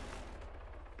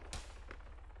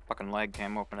 Fucking leg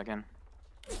came open again.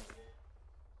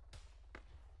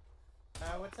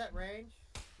 What's that range?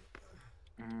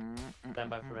 Stand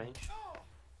by for range.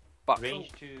 Fuck.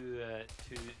 Range to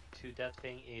that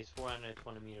thing is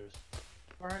 420 meters.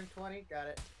 420, got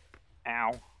it.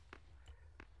 Ow.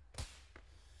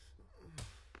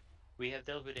 We have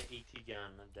dealt with the AT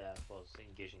gun that was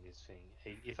engaging this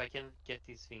thing. If I can get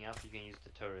this thing up, you can use the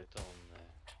turret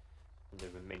on the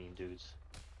remaining dudes.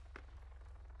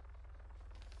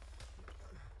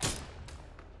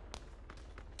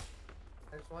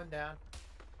 There's one down.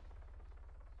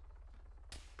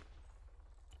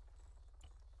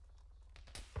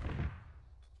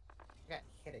 Got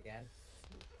hit again.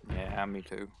 Yeah, me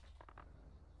too.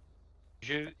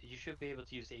 You should be able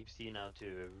to use APC now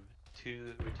to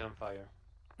return fire.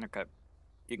 Okay.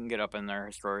 You can get up in there,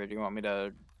 Astoria. Do you want me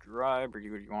to drive, or do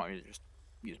you want me to just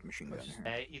use machine gun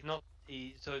here? If not,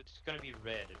 so it's gonna be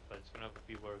red, but it's gonna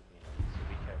be working. So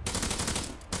be careful.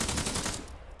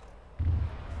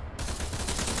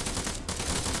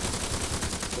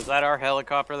 Was that our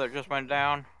helicopter that just went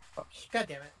down? God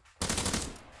damn it.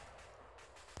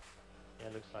 Yeah,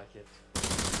 looks like it.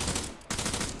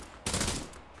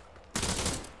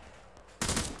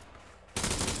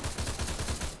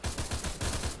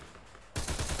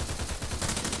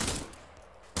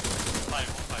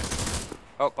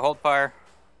 Oh, hold fire.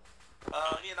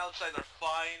 Me and outside are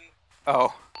fine.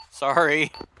 Oh.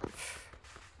 Sorry.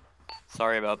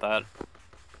 Sorry about that.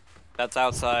 That's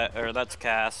outside, or that's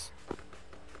Cass.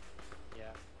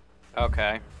 Yeah.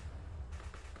 Okay.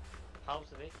 How's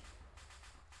Vic?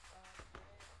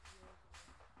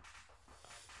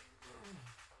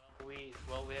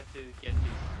 Well, we have to get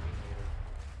these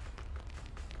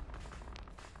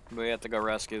later. We have to go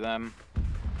rescue them.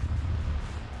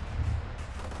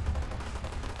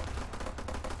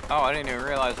 Oh, I didn't even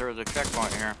realize there was a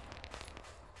checkpoint here.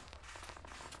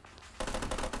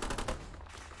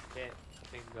 Okay, I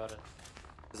think we got it.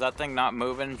 Is that thing not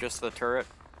moving? Just the turret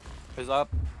is up?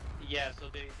 Yeah, so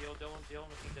the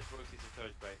only thing that works is the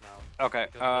turret right now. Okay,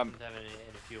 because it doesn't have any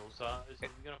fuel, so we're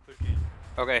gonna push in.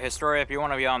 Okay, Historia, if you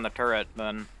want to be on the turret,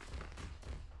 then...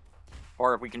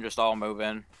 Or if we can just all move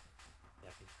in. Yeah,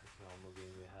 I think we can all move in.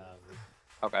 We have...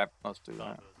 Okay, let's do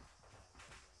that.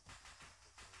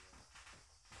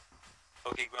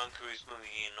 Okay, ground crew is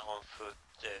moving in on foot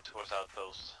towards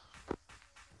outpost.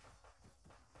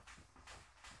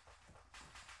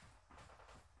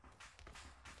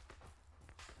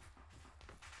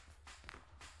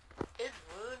 Is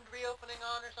wound reopening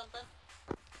on or something?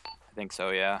 I think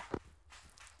so, yeah.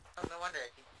 Oh, no wonder I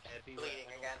keep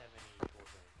bleeding again.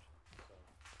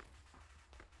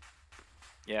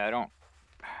 Yeah, I don't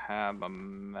have a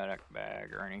medic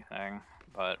bag or anything,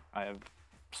 but I have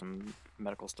some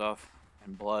medical stuff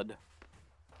and blood.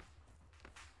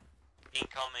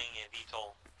 Incoming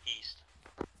VTOL east.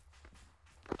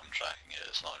 I'm tracking it,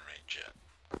 it's not in range yet.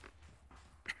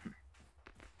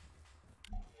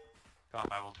 Come on,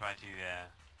 I will try to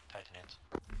tighten it.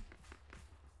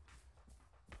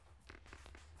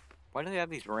 Why do they have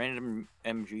these random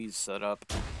MGs set up?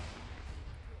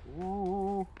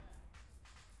 Ooh.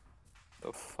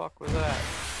 The fuck was that?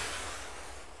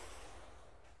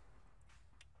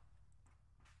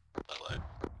 Hello.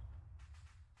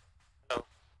 Oh.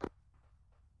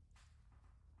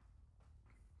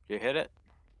 Did you hit it?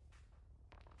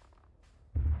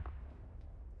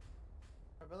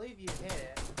 I believe you hit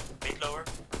it. Bit lower.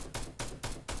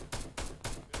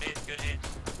 Good hit.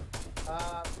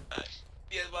 Nice.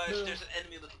 Yeah, there's an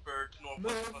enemy little bird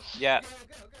northwest of us. Yeah. Go, go,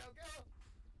 go,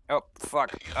 go! Oh,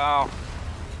 fuck. Oh.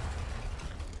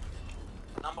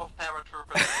 Number of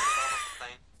paratroopers out of the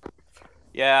plane.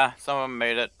 Yeah, some of them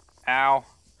made it. Ow.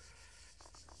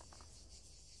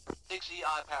 6 EI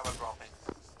power dropping.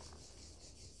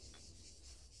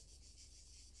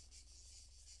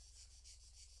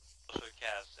 Also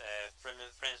cast.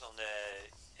 Friends on the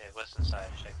western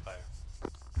side, check fire.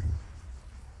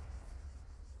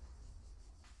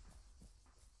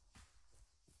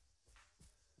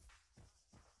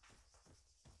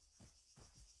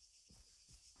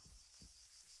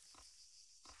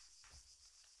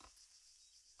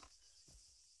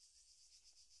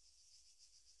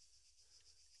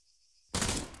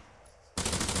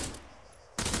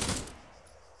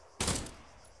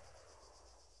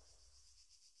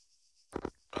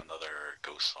 Another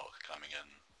Ghost Hawk coming in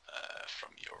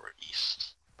from your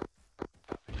east.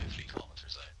 Probably 3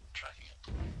 kilometers out, tracking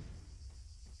it.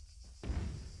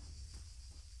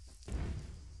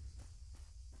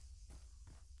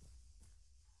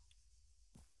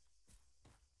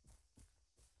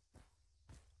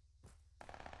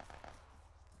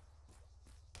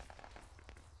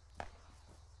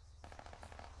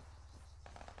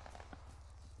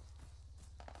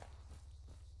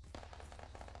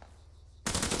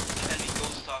 Enemy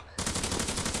ghost hawk.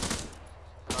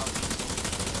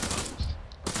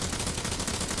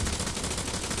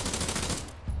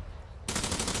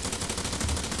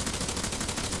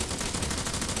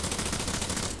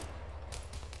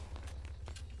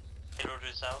 In order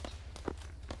is out.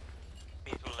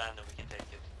 Meet will land and we can take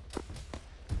it.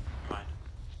 Mind.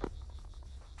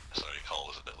 Sorry, call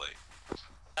was a bit late.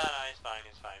 No, it's fine,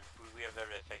 it's fine. We are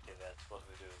very effective at what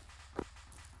we do.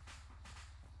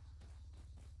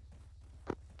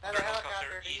 Another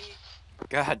helicopter to east. east.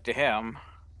 God damn.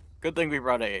 Good thing we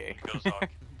brought AA. Ghost Hawk.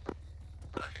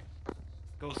 Okay.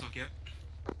 Ghost hawk, yeah.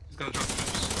 He's gonna drop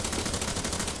troops.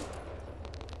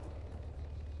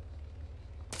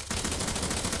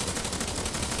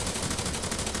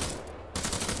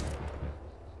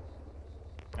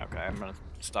 Okay, I'm gonna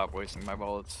stop wasting my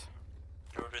bullets.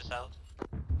 In order is out.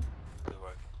 Good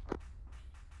work.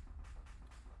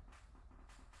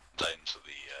 Down to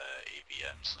the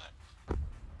AVMs now.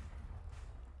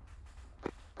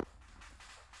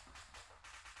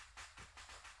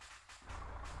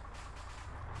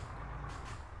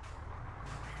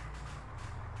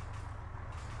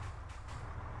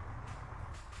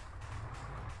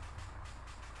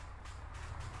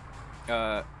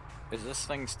 Is this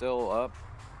thing still up?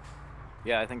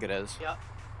 Yeah, I think it is. Yep.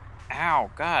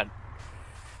 Ow, God.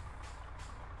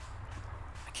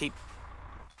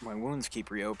 My wounds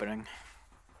keep reopening.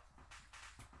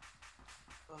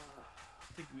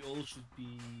 I think we all should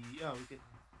be. Yeah, we can.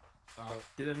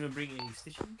 Did anyone bring a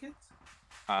stitching kit?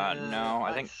 No,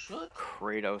 I think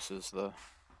Kratos is the.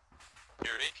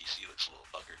 Your APC looks a little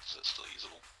buggered. Is it still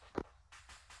usable?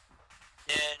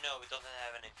 Yeah, no, it doesn't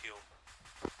have any fuel.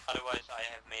 Otherwise, I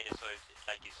have made it so it's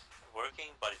like it's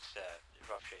working, but it's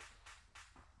rough shape.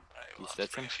 Alright, You we'll have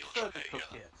to bring stitching? a fuel truck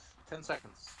out here. 10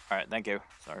 seconds. Alright, thank you.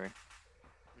 Sorry.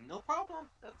 No problem.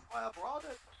 That's why I brought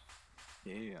it.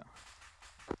 Yeah.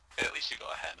 At least you go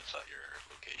ahead. It's at your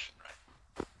location, right?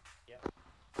 Yeah.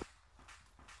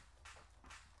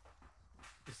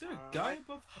 Is there a guy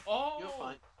above? Oh, You're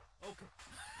fine. Okay.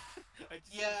 I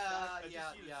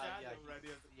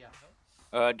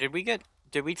just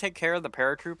Did we take care of the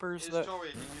paratroopers that Story,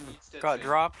 you need got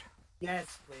dropped?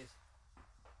 Yes, please.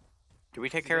 Did we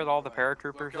take care of all the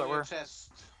paratroopers that were?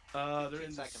 They're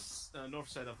in the north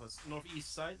side of us,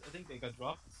 northeast side. I think they got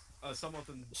dropped. Some of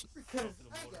them dropped in the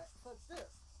water. What's this?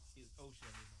 Ocean.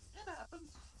 It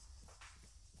happens.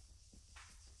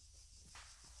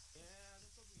 Yeah, that's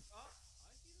what we. Oh, I see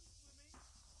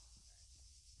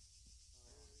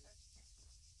them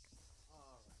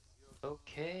swimming.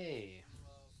 Okay.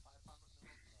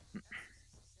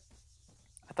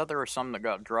 I thought there were some that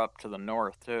got dropped to the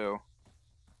north too.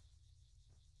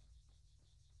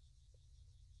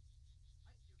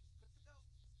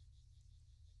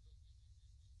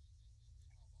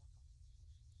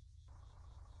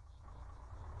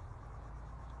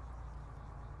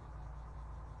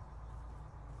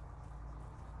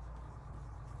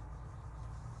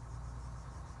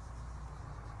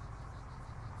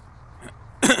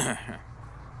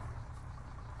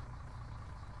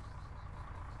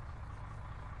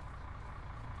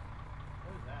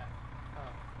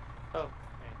 Oh,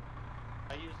 okay.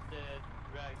 I used the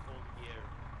drag all the gear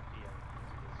here.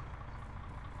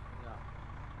 No.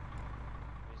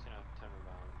 I'm just gonna turn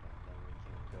around and then we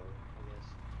can go, I guess.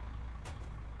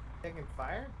 Taking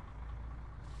fire?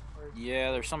 Or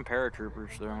Yeah, there's some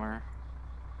paratroopers somewhere.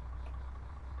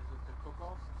 Is it the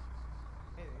cook-off?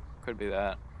 maybe. Could be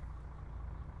that.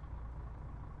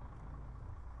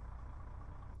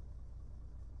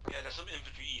 Yeah, there's some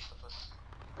infantry east of us.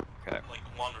 Okay. Like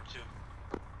one or two.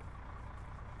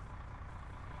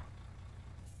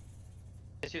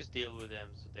 Let's just deal with them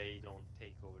so they don't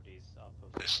take over these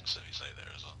outposts. There's some cities out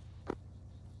there as well.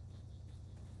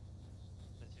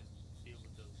 Let's just deal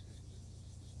with those two.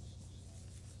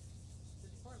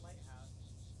 There's more lighthouse.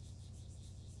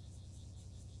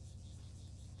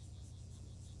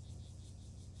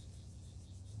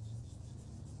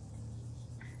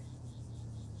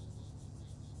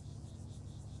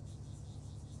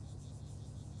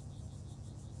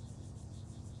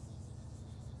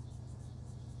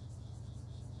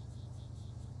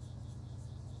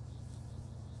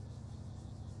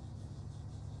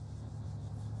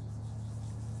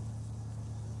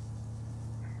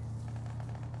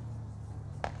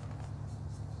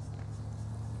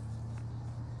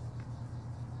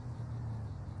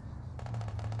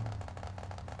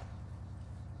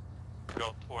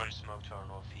 Drop orange smoke to our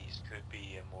northeast could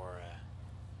be more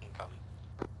incoming.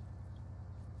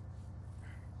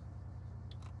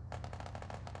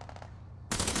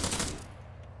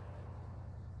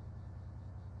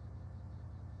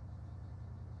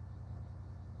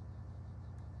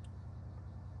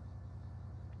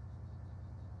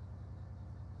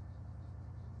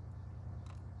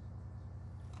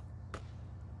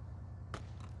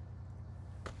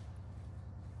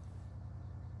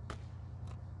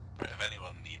 If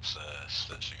anyone needs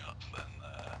stitching up, then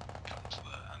come to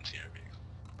the anti-air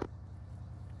vehicle.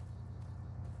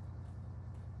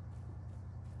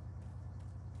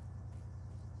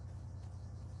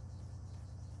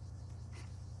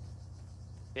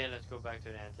 Yeah, let's go back to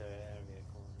the anti-air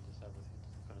vehicle and decide what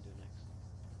we're gonna do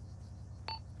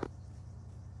next.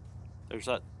 There's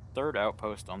that third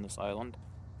outpost on this island.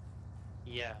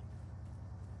 Yeah.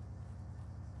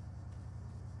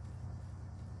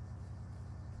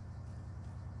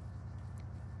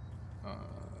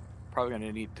 Probably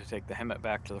gonna need to take the Hemet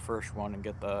back to the first one and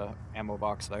get the ammo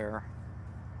box there.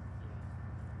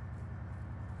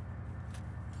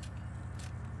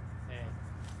 Hey.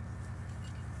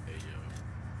 Hey,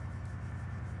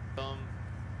 yo.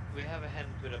 We have a hand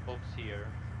with a box here.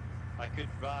 I could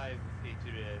drive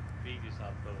into the previous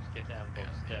outpost, get the ammo box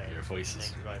there, your voice and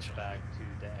is then really drive choppy. back to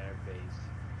the air base.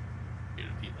 You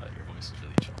repeat that, your voice is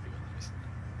really choppy when you said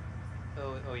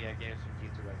that. Oh yeah, games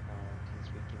computer right now. Can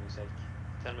speak in a sec.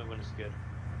 Tell me when it's good.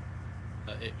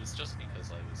 It was just because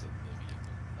I was in the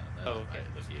vehicle, and Okay.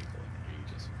 The vehicle, I can hear you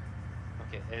just.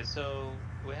 Okay, so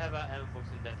we have an ammo box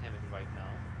in that helmet right now.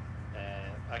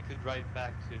 I could drive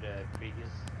back to the previous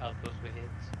outpost we hit,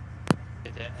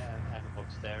 get the ammo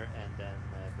box there, and then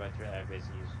drive to the airbase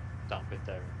and just dump it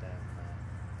there, and then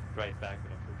drive back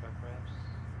with a fuel truck, perhaps?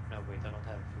 No, wait, I don't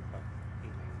have a fuel truck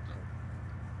in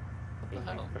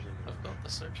my inventory. I've got the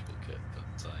surgical kit, but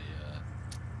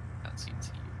I can't seem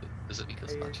to use it. Is it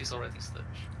because Archie's already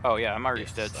stitched? Oh yeah, I'm already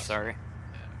Yes, stitched, that's sorry.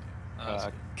 Yeah, okay.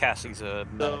 Good. Cassie's a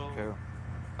medic too.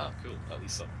 Oh, cool. At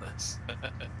least some of this.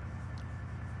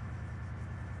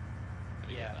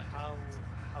 Yeah, how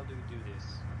do we do this?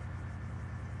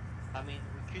 I mean,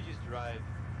 we could just drive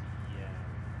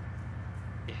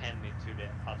the helmet to the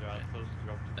other outpost,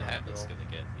 drop the helmet's gonna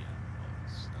get the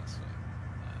ammo. That's fine.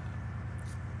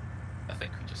 I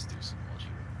think we just do some logi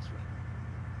runs,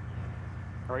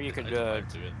 right? Or you could I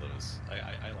like doing those. I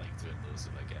like doing those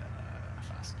if I get a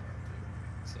fast car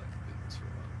so I can do this for a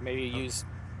while. maybe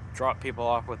drop people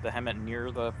off with the helmet near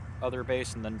the other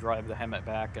base and then drive the helmet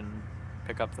back and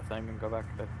pick up the thing and go back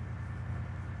to the...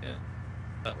 Yeah,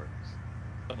 that works.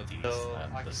 Some of these so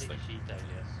and I can this take thing. a sheet, I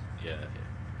guess. Yeah,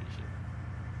 appreciate it.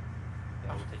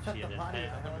 Yeah, I will take a sheet, and Body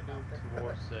of I'm the gonna move helicopter.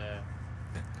 towards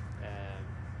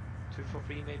 2 for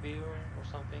 3 maybe, or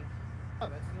something. Oh,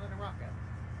 that's another rocket.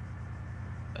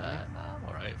 No, I'm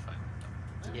alright, fine.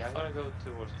 Yeah, I'm gonna go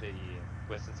towards the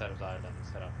western side of the island and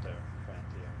set up there for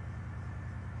anti-air.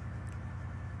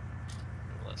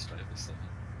 Well, let's try this thing.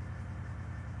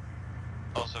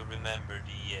 Also remember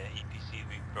the EPC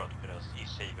we brought with us is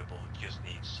savable, it just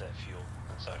needs fuel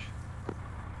and such.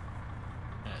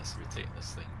 Yeah, so we're taking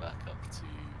this thing back up to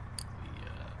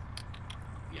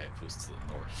the outpost to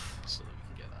the north so that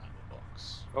we can get the ammo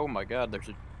box. Oh my god, there's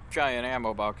a giant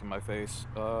ammo box in my face.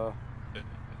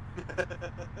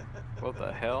 What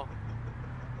the hell?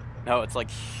 No, it's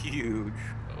like huge.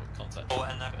 Oh, contact. Oh,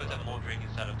 and I put a motoring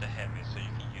inside of the heavy so you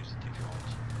can use it if you want.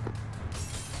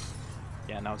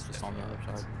 Yeah, now it's just on the other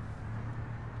side.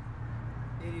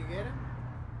 Did you get him?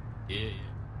 Yeah.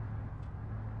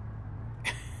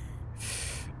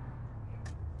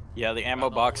 Yeah, the ammo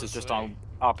box is just on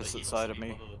opposite side of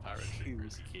me. One of the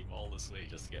paratroopers, he came all this way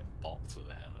just to get bopped with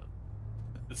a hammer.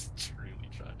 It's truly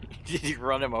tragic. Did you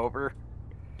run him over?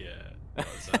 Yeah,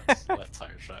 that's left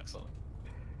tire tracks on it.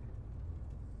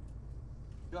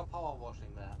 You are power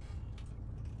washing that.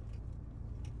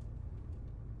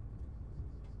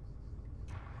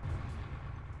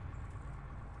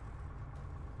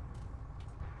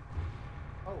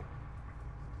 Oh.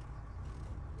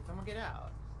 Did someone get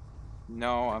out?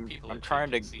 No, I'm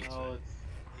trying to No,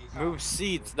 he's move out.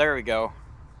 seats. There we go.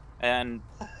 And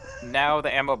now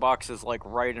the ammo box is like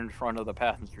right in front of the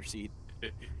passenger seat.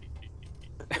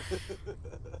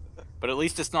 But at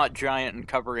least it's not giant and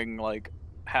covering like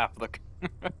half the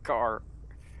car.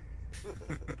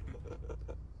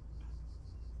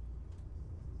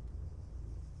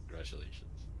 Congratulations.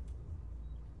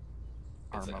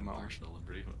 It's ArmA a mode. marginal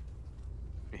improvement.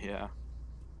 Yeah.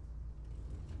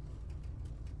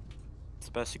 It's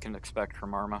the best you can expect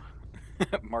from ArmA.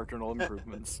 Marginal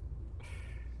improvements.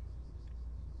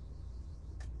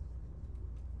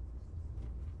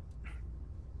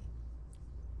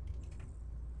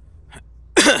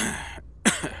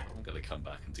 I'm gonna come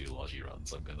back and do logi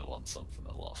runs. I'm gonna want something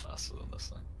a lot faster than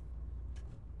this thing.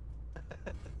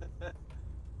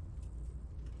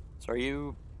 So are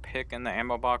you picking the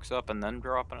ammo box up and then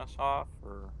dropping us off,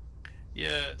 or?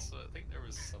 Yeah, so I think there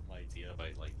was some idea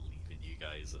about like leaving you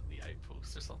guys at the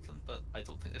outpost or something, but I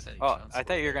don't think there's any Oh, chance. I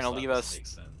thought you were that gonna leave doesn't us make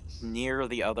sense. near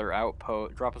the other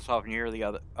outpost, drop us off near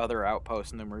the other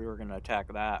outpost, and then we were gonna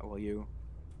attack that. Will you?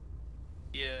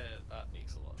 Yeah, that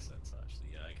makes a lot of sense actually.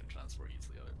 Yeah, I can transport you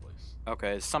to the other place.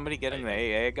 Okay, is somebody getting the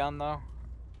AA gun though?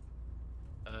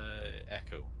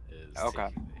 Echo is Okay.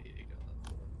 taking the AA gun at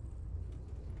the moment.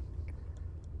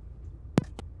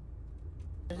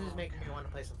 This is making me want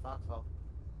to play some Foxhole.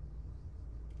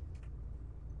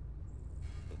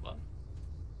 What?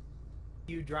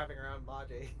 You driving around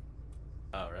Logi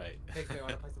Oh, right. makes me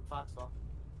want to play some Foxhole.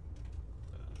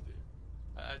 Dude.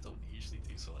 I don't usually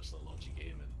do so much the logi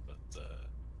gaming, but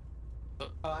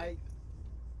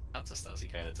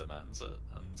Antistasi kind of demands it,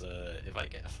 and if I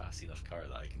get a fast enough car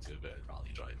that I can do a bit of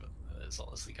rally driving, it's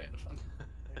honestly kind of fun.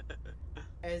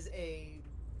 As a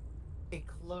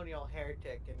colonial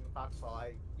heretic in Foxhole,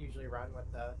 I usually run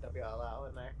with the WLL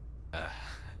in there.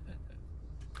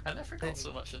 I never got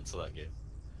so much into that game.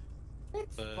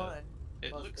 It's fun.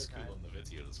 It most looks of the cool time. on the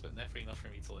videos, but never enough for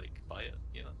me to like buy it,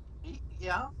 you know?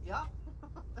 Yeah.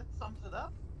 That sums it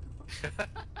up.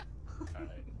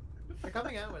 Alright. They're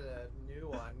coming out with a new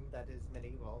one that is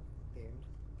medieval themed.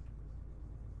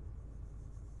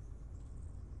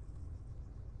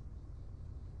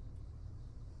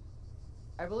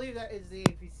 I believe that is the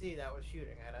APC that was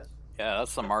shooting at us. Yeah,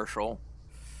 that's the Marshal.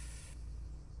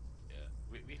 Yeah,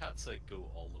 we had to go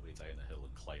all the way down a hill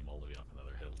and climb all the way up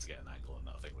another hill to get an angle on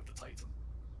that thing with the Titan.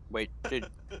 Wait, did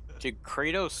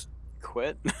Kratos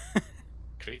quit?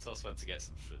 Kratos went to get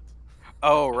some food.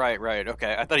 Oh, right,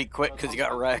 okay. I thought he quit because he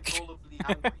got wrecked.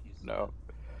 No.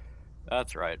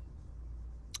 That's right.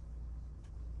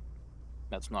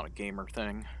 That's not a gamer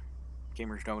thing.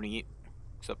 Gamers don't eat,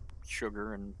 except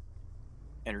sugar and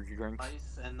energy drinks.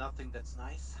 Nice and nothing that's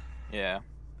nice. Yeah.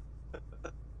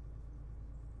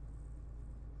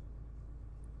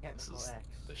 This is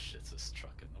the shittest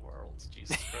truck in the world,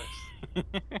 Jesus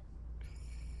Christ.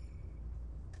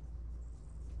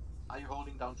 Are you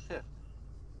holding down shift?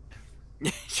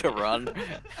 To run.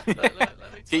 Let me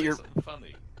Get your something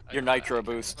funny. your nitro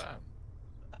boost.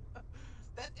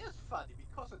 That is funny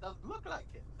because it doesn't look like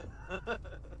it.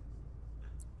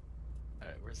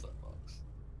 Alright, where's that box?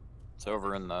 It's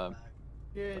over in the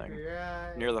Good thing.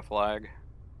 right. Near the flag.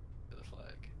 Near the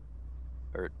flag.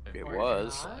 Or Wait, it where's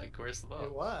was. the flag? Where's the box?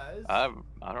 It was. I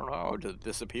don't know. Did it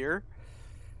disappear?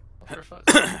 Oh, for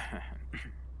fuck's sake.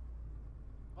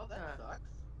 Well, that sucks.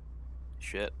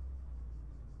 Shit.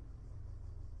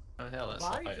 Oh hell, let's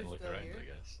hop Bodies out are and look still around, here. I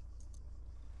guess.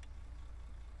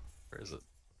 Where is it?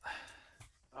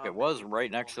 It was right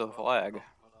next to the flag.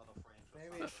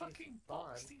 Maybe The it's fucking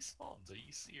box despawned. despawned. Are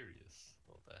you serious?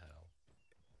 What the hell?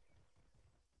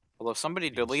 Although somebody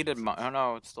deleted my... Oh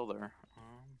no, it's still there.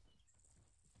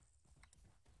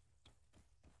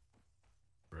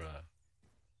 Bruh.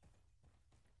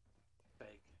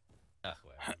 Fake. Ah,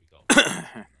 well, we got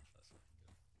one.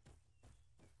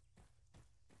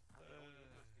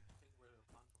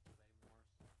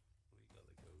 We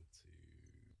gotta go to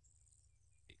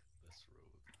take this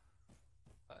road.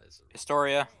 That is a road.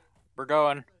 Historia, we're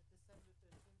going.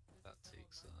 That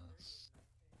takes us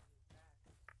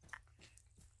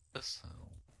this hill.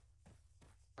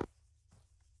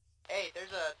 Hey,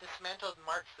 there's a dismantled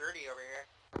Mark 30 over here.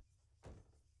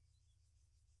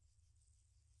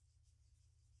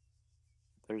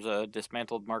 There's a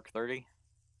dismantled Mark 30.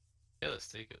 Yeah, let's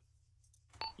take it.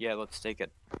 Yeah, let's take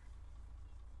it.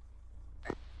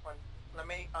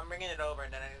 I'm bringing it over,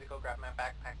 and then I need to go grab my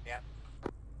backpack. Yeah.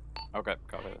 Okay,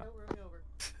 copy Hey, that. don't run me over.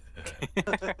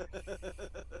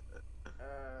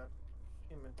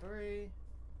 Inventory.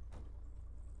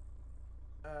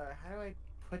 How do I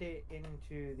put it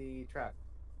into the truck?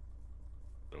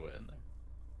 Throw it in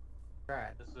there.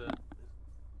 Right.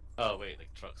 Oh wait,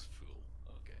 like truck's full.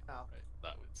 Okay. Oh. Right.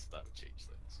 That would change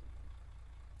things.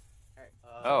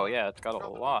 Oh yeah, it's got a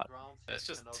whole lot. Let's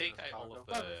just take out all of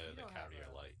the carrier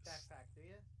lights. Backpack, do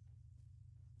you?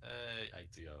 I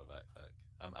do have a backpack.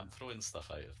 I'm throwing stuff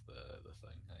out of the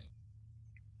thing. Right?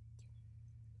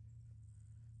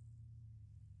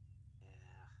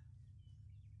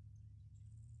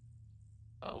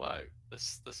 Oh wow,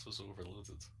 this was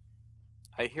overloaded.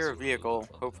 I hear a It's vehicle.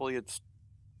 overloaded. Hopefully it's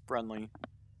friendly.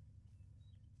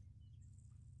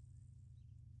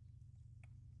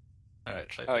 Alright,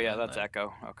 try. Oh putting yeah, it that's now.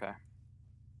 Echo. Okay.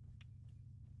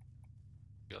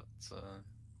 Got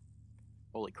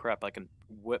Holy crap, I can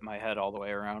whip my head all the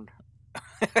way around.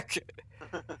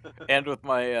 And with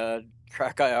my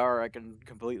track IR, I can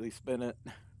completely spin it.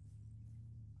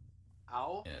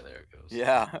 Owl? yeah, there it goes.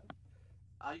 Yeah,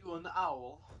 Are you an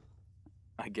owl?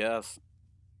 I guess.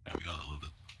 Yeah, we got a little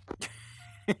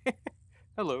bit.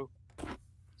 Hello.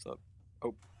 What's up?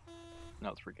 Oh,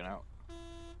 now it's freaking out.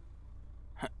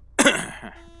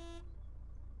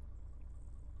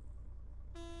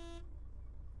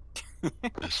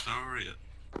 Historia.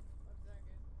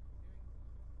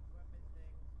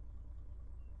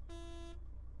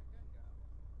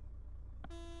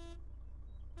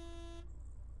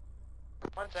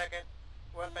 1 second.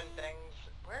 Weapon things.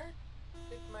 Where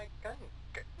did my gun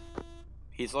go?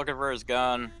 He's looking for his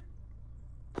gun.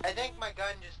 I think my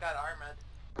gun just got armored.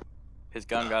 His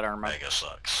gun got armor. Mega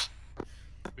sucks.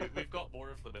 We've got more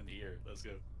of them in here. Let's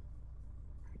go.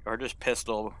 Or just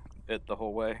pistol it the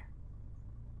whole way.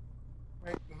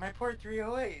 My poor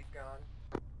 308 is gone.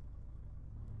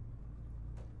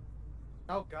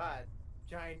 Oh god.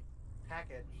 Giant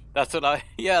package. That's what I...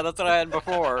 Yeah, that's what I had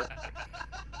before.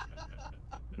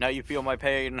 Now you feel my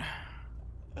pain.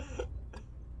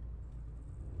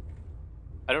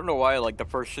 I don't know why, like, the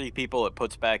first 3 people it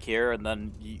puts back here, and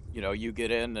then, you know, you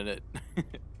get in, and it...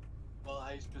 Well,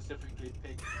 I specifically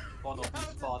picked one of these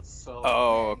spots, so...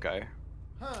 Oh, okay.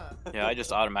 Huh. Yeah, I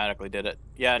just automatically did it.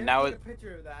 Yeah, Can now I take it... a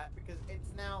picture of that because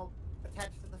it's now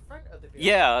attached to the front of the vehicle.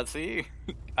 Yeah, see?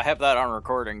 I have that on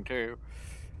recording, too.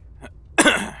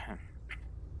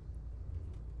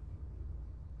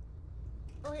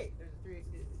 Oh wait, there's a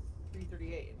 360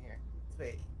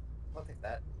 Sweet. I'll take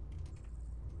that.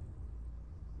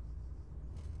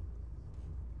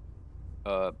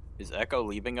 Is Echo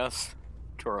leaving us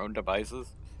to our own devices?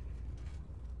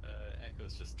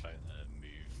 Echo's just trying to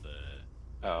move the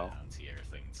anti-air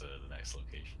thing to the next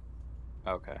location.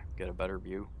 Okay, get a better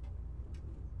view.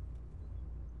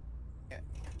 Yeah.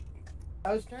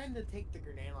 I was trying to take the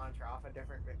grenade launcher off a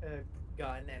different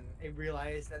gun, and I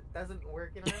realized that doesn't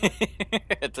work in ArmA.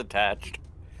 It's attached.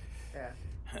 Yeah.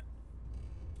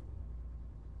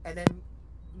 And then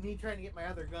me trying to get my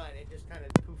other gun, it just kind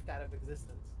of poofed out of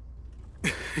existence.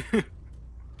 Like,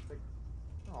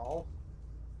 oh.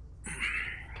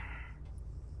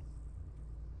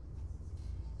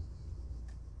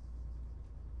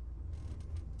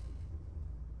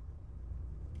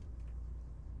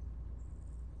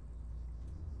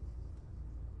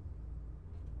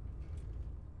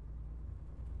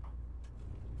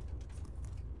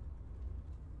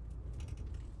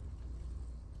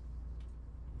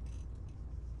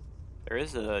 There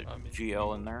is a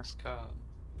GL in there.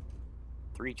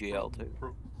 3 GL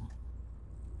too.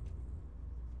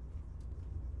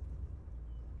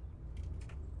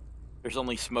 There's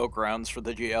only smoke rounds for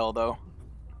the GL though.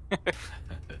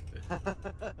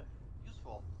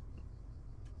 Useful.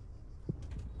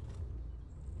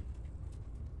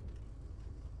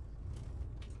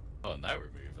 Oh, now we're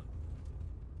moving.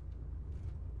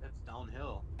 It's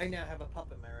downhill. I now have a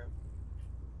pup in my room.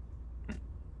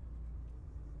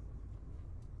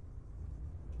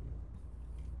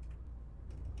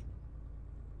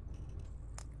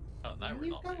 Oh, now we're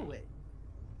not moving.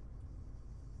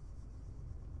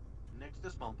 Next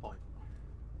dismount point.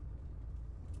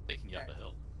 Taking you up the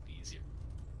hill. Be easier.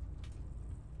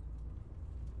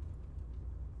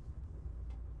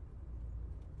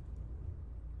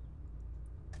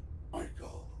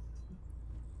 Michael.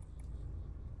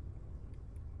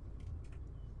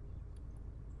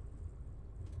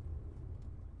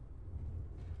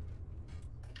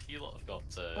 You lot have got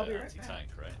I'll be right anti-tank,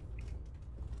 right?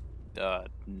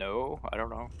 No, I don't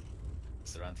know.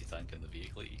 Is there anti-tank in the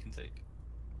vehicle that you can take?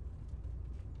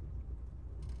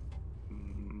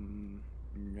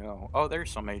 No. Oh, there's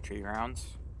some HE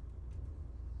rounds.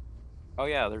 Oh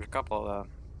yeah, there's a couple of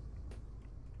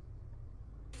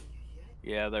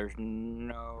yeah, there's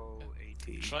no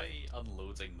AT. Try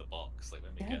unloading the box, like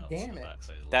when we get up to the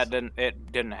backside of the That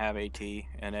didn't have AT in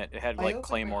it. It had like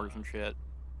claymores and shit.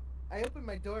 I opened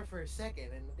my door for a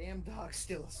second and the damn dog's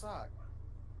still a sock.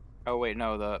 Oh wait,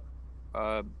 no,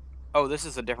 oh, this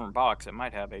is a different box. It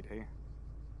might have AT. Did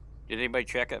anybody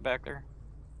check it back there?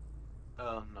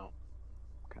 No.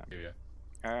 Okay. Here we go.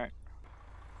 Alright.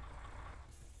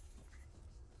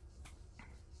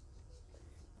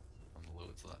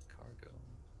 Unload that cargo.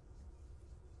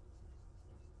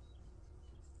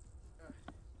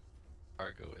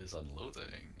 Cargo is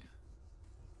unloading.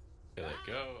 Here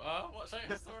they go. Oh, watch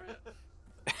out, store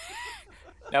it.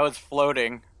 Now it's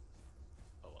floating.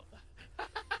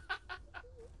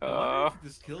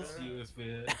 This kills you if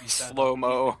you stand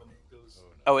Slow-mo. up when it goes.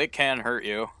 Oh, it can hurt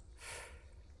you.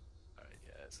 Alright,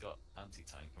 yeah, it's got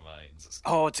anti-tank mines.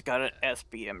 It's got an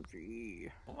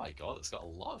SBMG. Oh my god, it's got a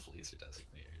lot of laser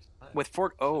designators. With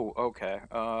oh, okay.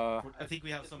 I think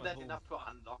we have some Isn't at that home. enough to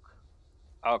unlock?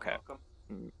 Okay.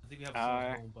 I think we have some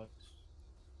at home, but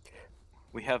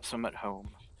we have some at home.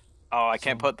 Oh, I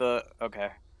can't put the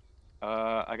okay.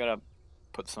 I gotta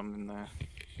put some in there.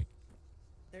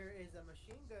 There is a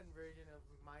machine gun version of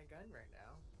my gun right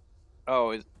now.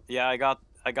 Oh, yeah, I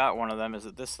got one of them. Is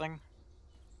it this thing?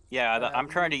 Yeah, I'm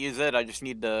trying to use it. I just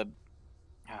need the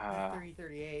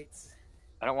 338s.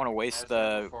 I don't want to waste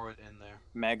the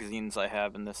magazines I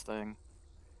have in this thing.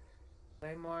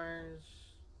 Claymores.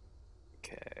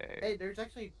 Okay. Hey, there's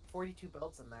actually 42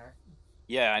 belts in there.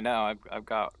 Yeah, I know. I've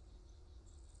got.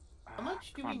 How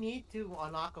much do we need to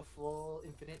unlock a full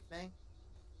infinite thing?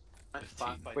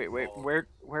 Wait, where'd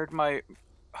my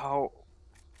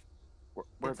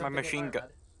where'd my machine gun?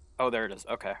 Oh, there it is.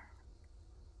 Okay.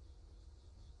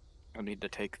 I need to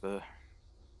take the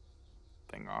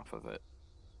thing off of it.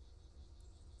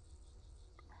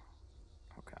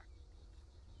 Okay.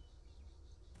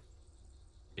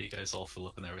 Are you guys all full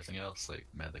up and everything else, like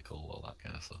medical, all that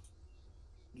kind of stuff?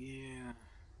 Yeah.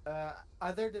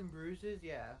 Other than bruises,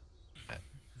 yeah.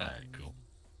 Alright, cool.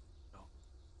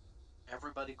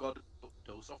 Everybody got a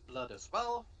dose of blood as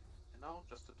well,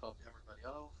 just to top everybody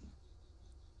off.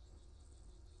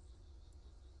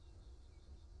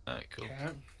 Alright, cool.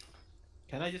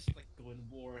 Can I just like go in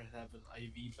war and have an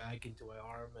IV back into my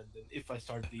arm, and then if I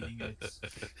start bleeding, it's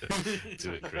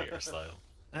do it Creator style.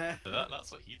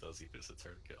 That's what he does. He puts a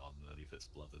tourniquet on and then he puts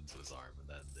blood into his arm, and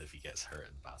then if he gets hurt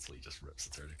in battle, he just rips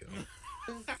the tourniquet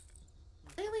off.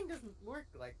 Sailing doesn't work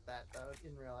like that though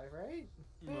in real life, right?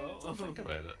 No. Don't think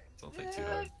about it. Don't think too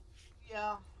hard.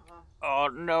 Yeah. Oh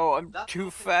no, I'm That's too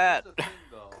nothing fat. is a thing,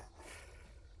 though.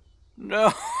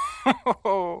 No.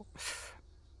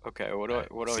 Okay, what do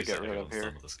I get rid of here?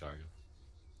 Of this cargo.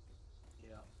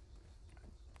 Yeah.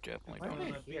 Definitely What am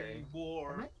don't. I hearing?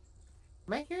 War.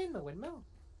 Am I hearing the windmill?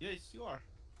 Yes, you are.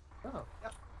 Oh,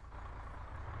 yep.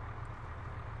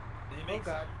 They Oh make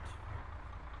god. sound.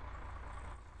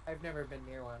 I've never been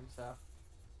near one, so.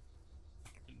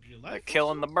 In real They're life,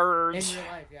 killing the In birds. real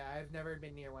life, yeah, I've never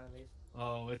been near one of these.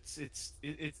 Oh, it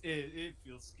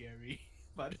feels scary,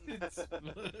 but it's.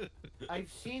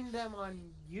 I've seen them on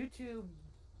YouTube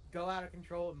go out of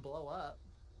control and blow up.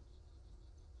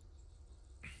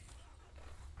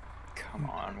 Come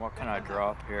on, what can I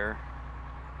drop here?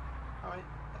 Alright,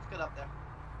 let's get up there.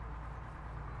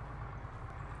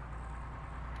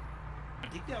 I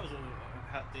think that was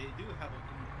they do have a.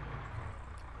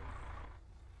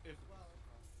 If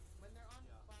When they're on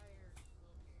fire,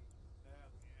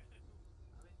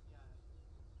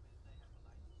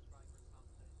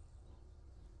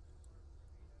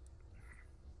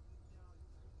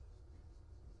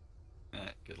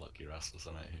 Good luck, you rascals.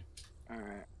 I'm out here.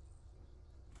 Alright.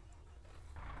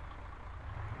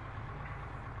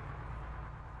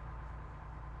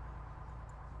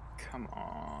 Come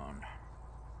on.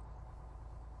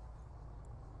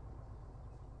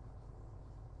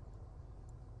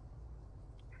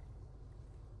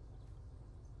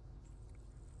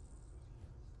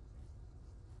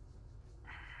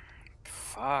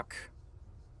 Fuck.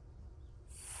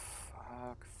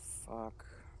 Fuck. Fuck.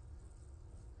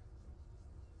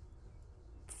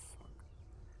 Fuck.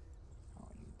 Oh,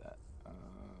 I need that.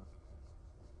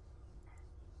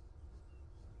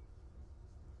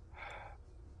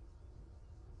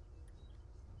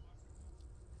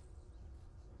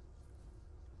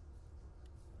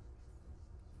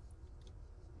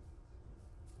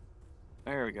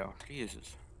 There we go.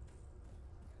 Jesus.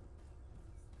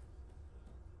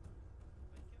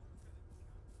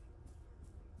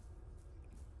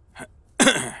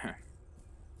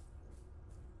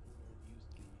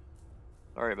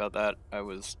 Sorry about that. I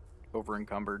was over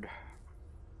encumbered.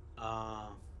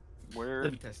 Where?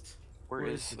 let me test. Where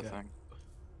is is the the guy? thing?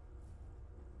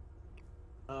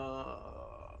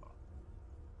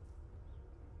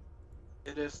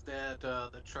 It is that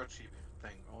the churchy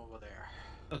thing over there.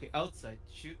 Okay, outside.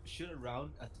 Shoot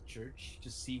around at the church to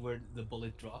see where the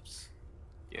bullet drops.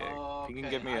 Yeah. If you can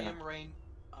Okay, give me I a. am range.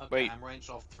 Okay, Wait. I'm range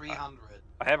of 300.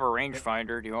 I have a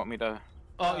rangefinder. Do you want me to?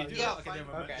 Oh, you do? Yeah, Okay, fine.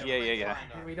 never mind. Okay. Yeah.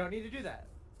 And we don't need to do that.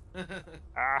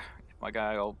 Ah, my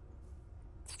guy will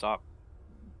stop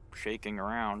shaking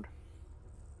around.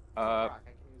 Rock,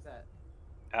 I can use that.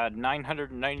 At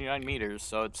 999 meters,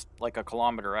 so it's like a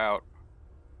kilometer out.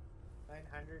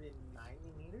 990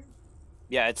 meters?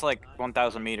 Yeah, it's like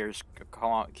 1,000 meters,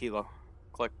 kilo,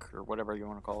 click, or whatever you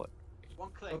want to call it. One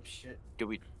click. Oh shit. Do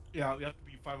we? Yeah, we have to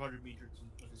be 500 meters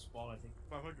in the spawn, I think.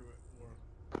 500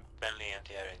 or. Friendly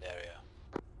anti-air in the area.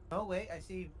 Oh wait, I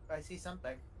see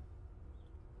something.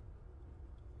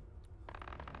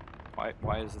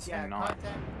 Why is this Yeah, thing not?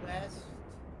 contact west.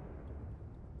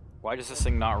 Why does this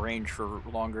thing not range for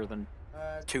longer than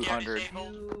 200?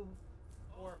 2,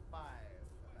 4, 5.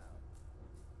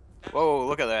 About. Whoa,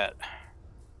 look at that.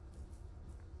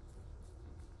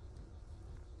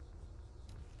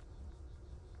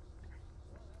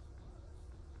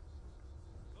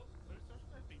 Oh, better start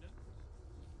sniping then.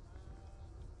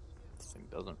 This thing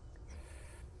doesn't.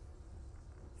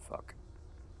 Fuck.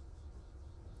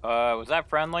 Was that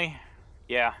friendly?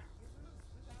 Yeah.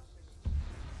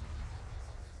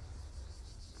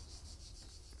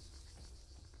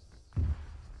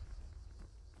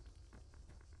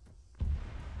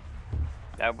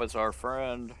 That was our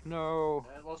friend. No.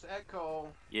 That was Echo.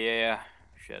 Yeah.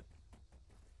 Shit.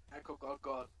 Echo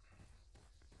got.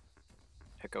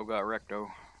 Echo got recto.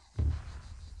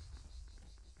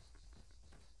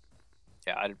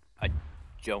 Yeah, I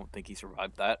don't think he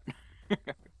survived that.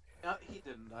 Yeah, he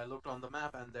didn't. I looked on the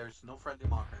map and there's no friendly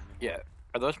marker anymore. Yeah.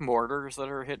 Are those mortars that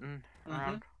are hitting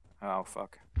around? Oh,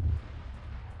 fuck.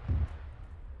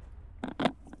 We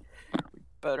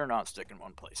better not stick in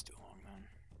one place too long, then.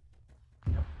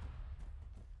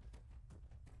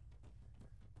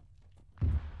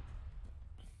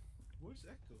 Where's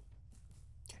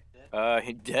Echo?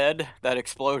 He dead. That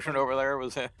explosion over there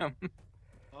was him.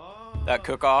 Oh, That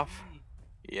cook-off?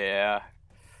 Yeah.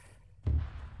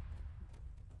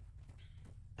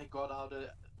 I got out of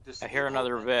this. I hear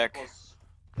another Vic.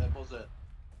 That was it.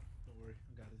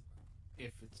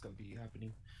 if it's gonna be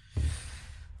happening.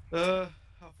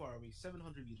 How far are we?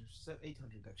 700 meters.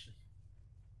 800 actually.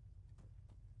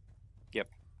 Yep.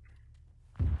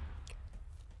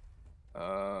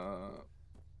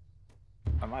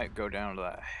 I might go down to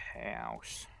that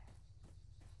house.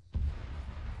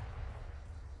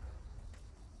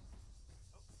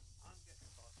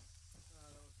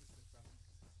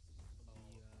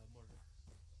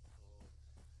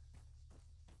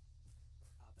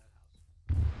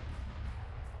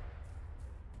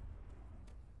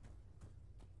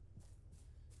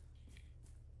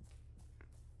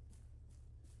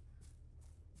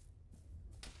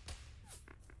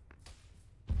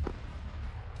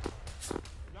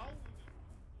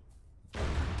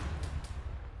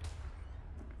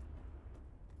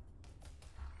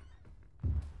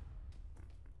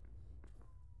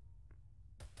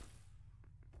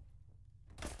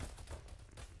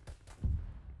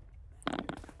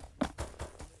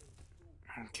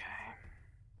 Okay.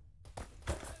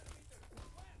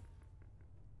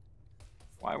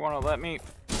 Why won't it let me?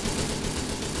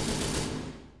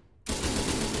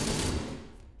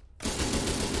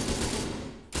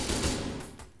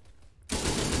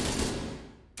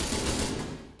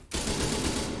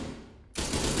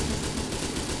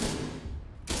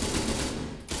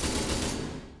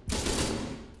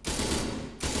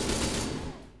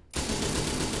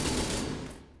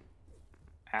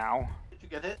 Ow. Did you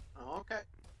get hit? Oh, okay.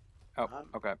 Oh,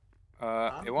 okay.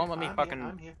 It won't let me fucking.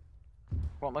 I'm here.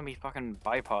 Won't let me fucking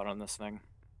bipod on this thing.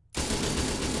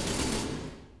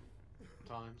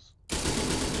 Times.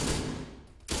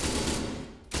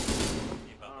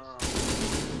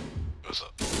 What's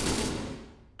up?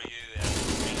 Were you at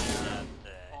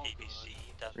ABC?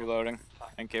 Reloading.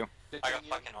 Thank you. I got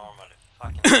fucking armor.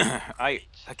 Fucking.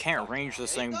 I can't range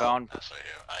this thing beyond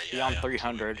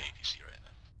 300.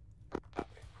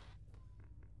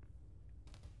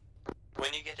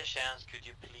 When you get a chance, could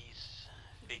you please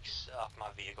fix up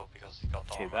my vehicle because it got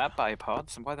Okay, armor? that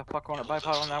bipod. So why the fuck won't it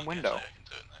bipod on that window?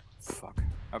 Fuck.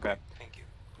 Okay. Thank you.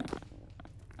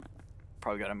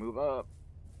 Probably gotta move up.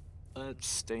 Let's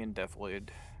stay in Death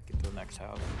Lid. Get to the next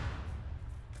house.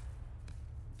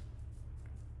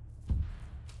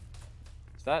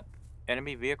 Is that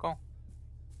enemy vehicle?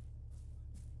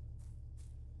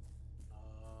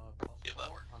 Yeah, that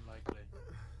worked. Unlikely.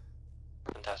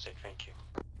 Fantastic, thank you.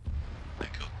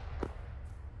 Thank you.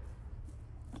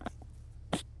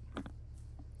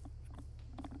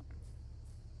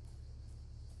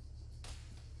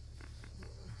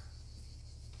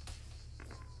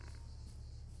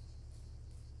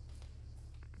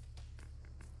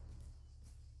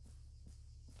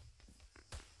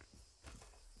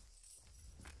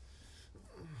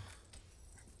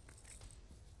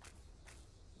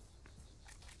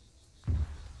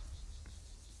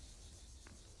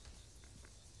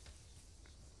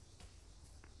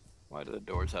 Why do the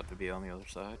doors have to be on the other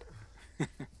side?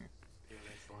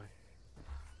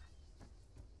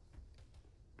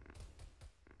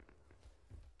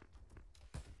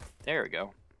 There we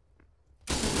go.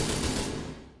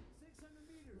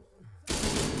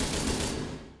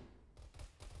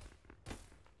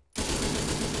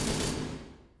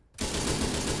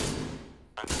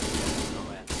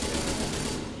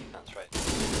 Defense, right?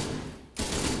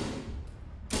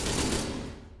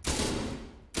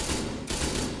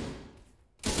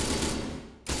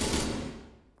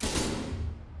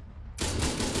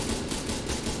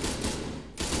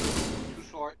 Too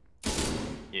short.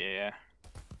 Yeah.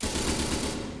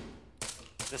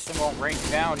 This thing won't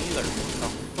range down either. What the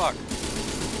fuck?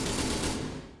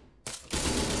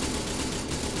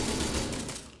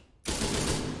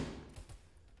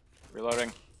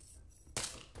 Reloading.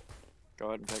 Go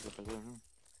ahead and take a position.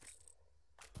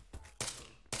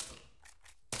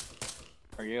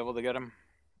 Are you able to get him?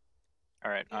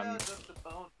 Alright, Yeah, just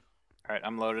about. Alright,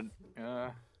 I'm loaded.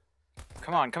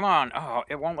 Come on, come on! Oh,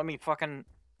 it won't let me fucking...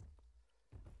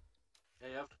 Yeah,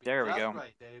 you have to be There we just go.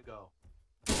 right. There you go.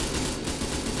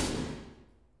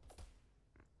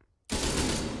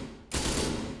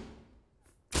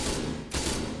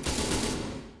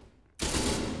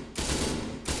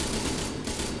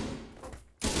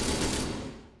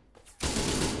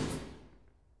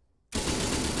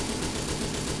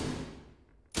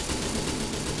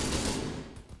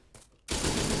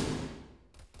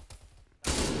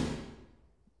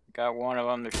 Got one of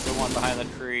them. There's still one behind the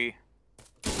tree.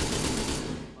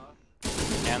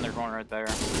 And there's one right there.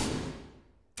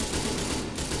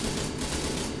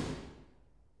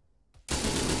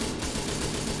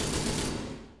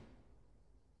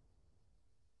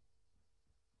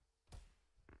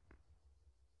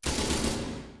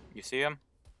 You see him?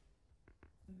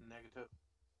 Negative.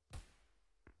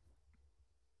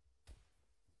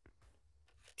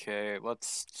 Okay,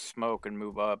 let's smoke and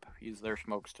move up. Use their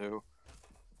smokes too.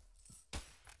 Yeah,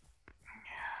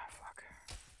 fuck.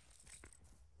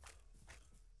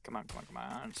 Come on, come on, come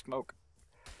on. Smoke.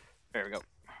 There we go.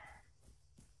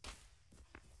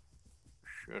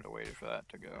 Should have waited for that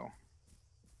to go.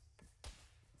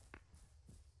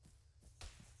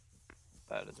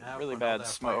 That is a really bad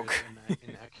smoke.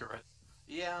 Inaccurate.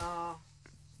 Yeah.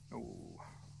 Ooh.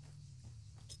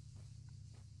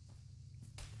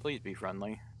 Please be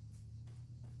friendly.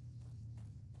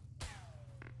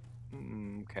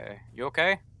 Okay. You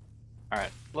okay?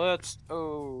 Alright, let's...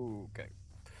 Oh, okay.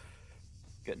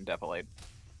 Getting depilated.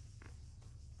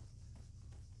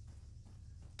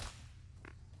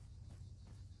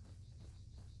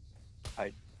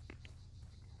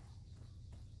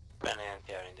 Banana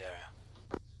there in there.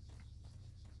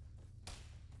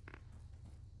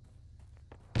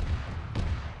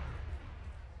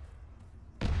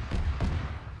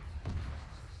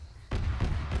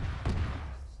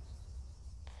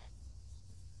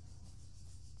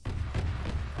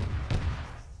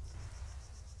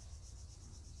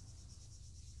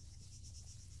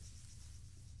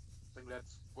 I think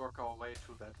let's work our way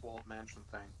to that walled mansion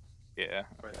thing. Yeah.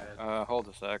 Right Okay. ahead. Hold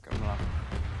a sec. I'm gonna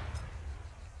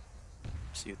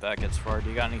see if that gets far. Do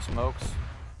you got any smokes?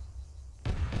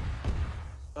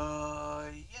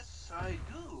 Yes, I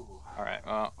do. Alright,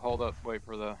 hold up. Wait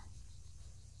for the...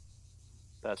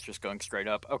 That's just going straight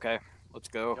up. Okay, let's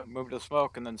go. Yep. Move to the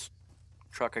smoke and then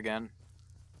truck again.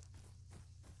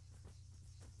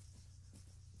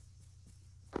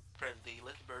 Friendly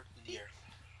little bird in the air.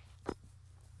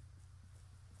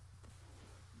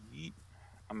 Yeet.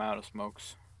 I'm out of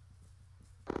smokes.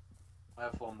 I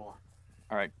have one more.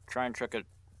 Alright, try and truck it,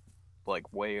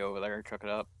 like, way over there. Truck it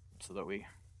up so that we...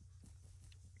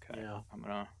 Okay, Yeah. I'm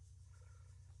gonna...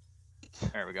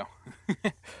 There we go.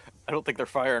 I don't think they're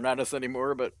firing at us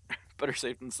anymore, but better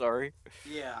safe than sorry.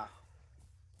 Yeah.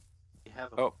 You have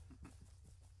Oh.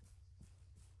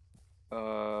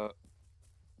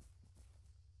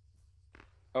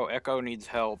 Oh, Echo needs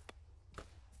help.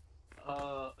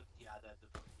 Yeah,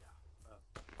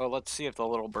 Oh, let's see if the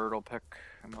little bird will pick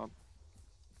him up.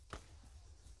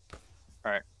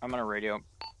 Alright, I'm gonna radio.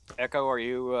 Echo, are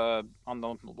you, on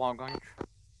the long range?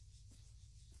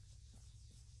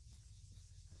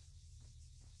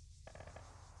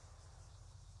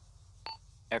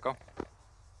 Echo?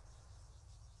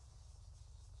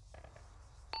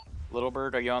 Little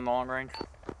bird, are you on the long range?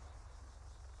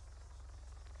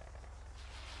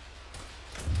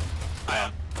 I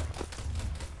am.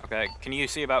 Okay, can you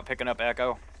see about picking up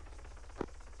Echo?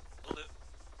 Will do.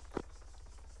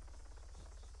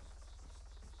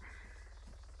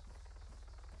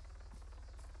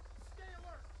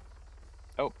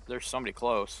 Oh, there's somebody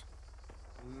close.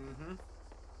 Mm-hmm.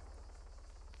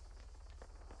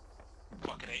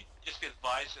 Fucking A. Just be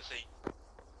advised there's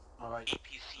a Alright.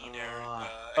 APC there.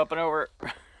 Up and over.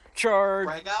 Charge!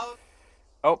 Drag out?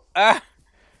 Oh, ah!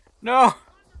 No!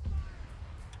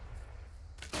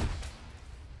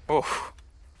 Oh,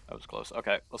 that was close.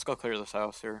 Okay, let's go clear this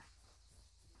house here.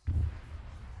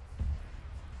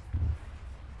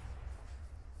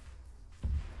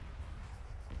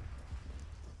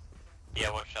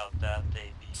 Yeah, watch out. That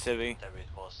APC Civvy. there it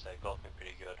was got me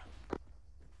pretty good.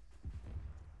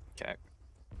 Okay.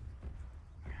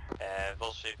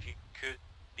 Also, if you could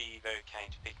be very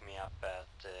kind to pick me up at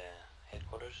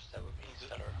headquarters, that would be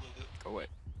stellar. Go away.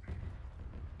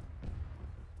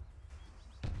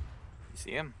 You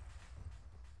see him?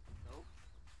 Nope.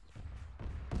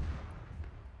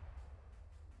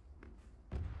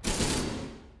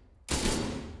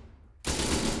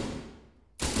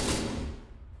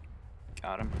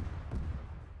 Got him.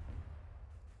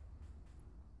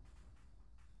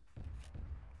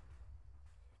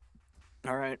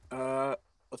 Alright,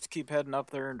 let's keep heading up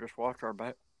there and just watch our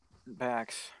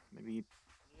backs. Maybe...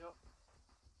 Yep.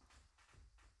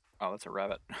 Oh, that's a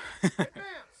rabbit.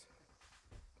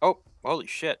 Oh, holy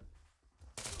shit.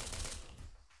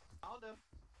 Found him.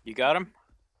 You got him?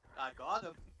 I got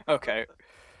him. Okay.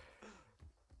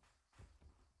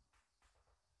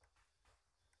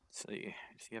 Let's see.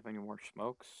 Does he have any more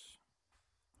smokes?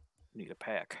 Need a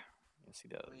pack. Yes, he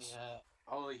does.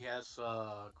 Oh, he has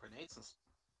grenades and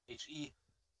HE.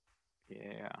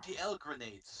 Yeah. GL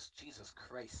grenades. Jesus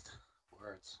Christ.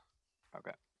 Words.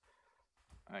 Okay.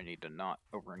 I need to not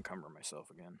over encumber myself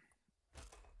again.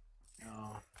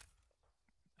 Oh.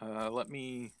 Let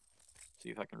me see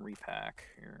if I can repack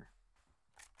here.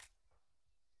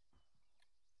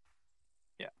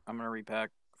 Yeah, I'm gonna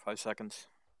repack. 5 seconds.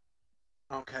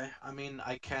 Okay, I mean,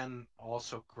 I can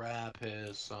also grab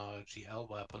his GL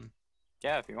weapon.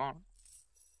 Yeah, if you want.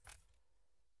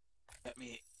 Let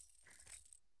me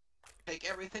take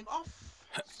everything off.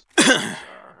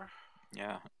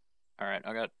 Yeah. All right,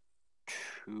 I got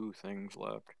 2 things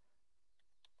left.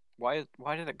 Why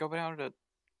did it go down to?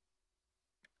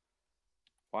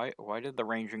 Why did the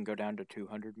ranging go down to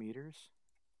 200 meters?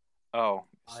 Oh,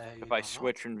 if I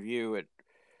switch in view, it.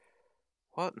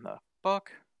 What in the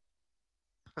fuck?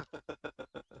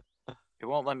 It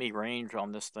won't let me range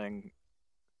on this thing.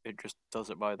 It just does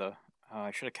it by the.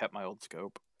 I should have kept my old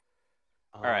scope.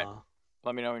 All right,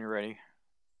 let me know when you're ready.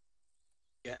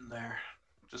 Getting there.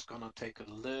 I'm just gonna take a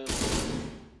little.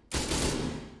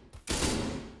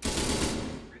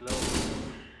 Reload.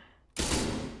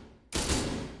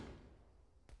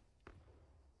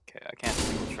 Okay, I can't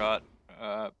single shot.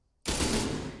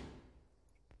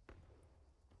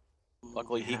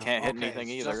 Luckily, he can't hit anything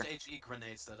either. Just HE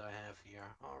grenades that I have here.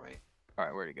 All right. All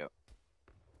right, where'd he go?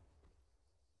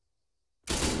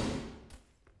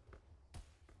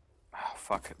 Oh,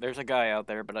 fuck. There's a guy out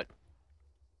there, but I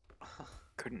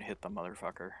couldn't hit the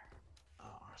motherfucker.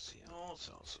 RCO,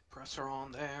 so suppressor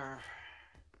on there.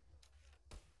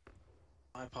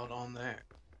 Bipod on there.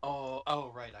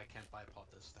 Oh, right, I can't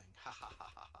bipod this thing. Ha ha ha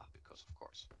ha ha, because of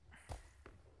course.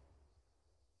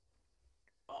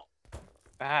 Oh.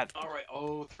 Alright,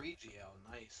 3GL,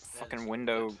 nice. Fucking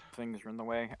window things are in the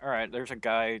way. Alright, there's a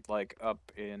guy, like, up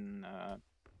in,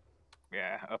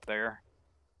 yeah, up there.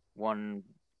 One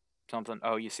something.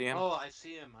 Oh, you see him? Oh, I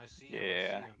see him,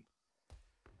 Yeah.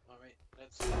 Alright,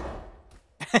 let's see.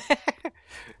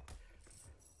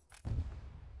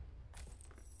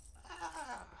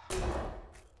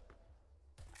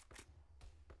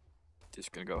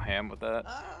 Just gonna go ham with that.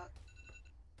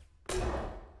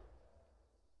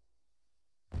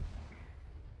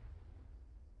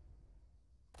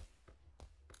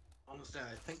 Honestly,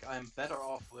 I think I'm better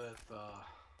off with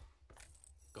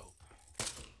Scope.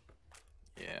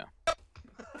 Yeah.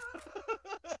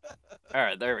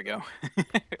 Alright, there we go.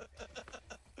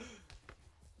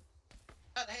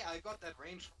 And hey, I got that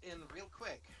range in real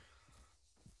quick.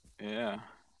 Yeah.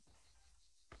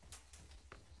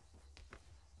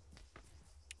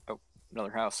 Oh,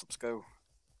 another house. Let's go.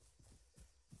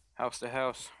 House to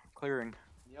house. Clearing.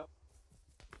 Yep.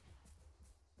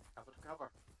 Cover to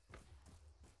cover.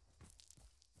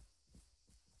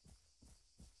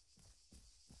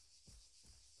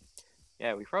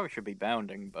 Yeah, we probably should be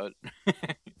bounding, but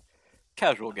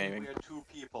casual gaming. We're 2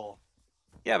 people.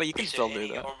 Yeah, but you can still do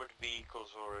any that. armored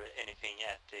vehicles or anything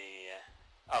at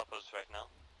the outpost right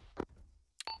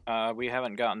now? We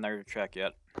haven't gotten there to check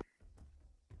yet.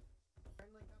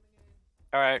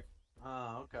 Alright.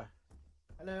 Okay.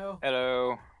 Hello.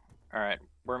 Hello. Alright,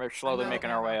 we're slowly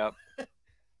making our way up.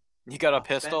 You got a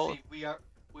pistol? Fancy, we are,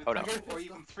 with oh, no. 2 or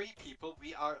even 3 people,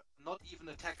 we are not even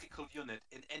a tactical unit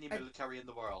in any military in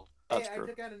the world. That's hey, true. I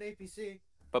took out an APC.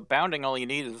 But bounding, all you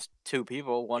need is 2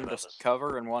 people, one to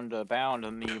cover and one to bound,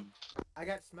 and you... I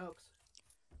got smokes.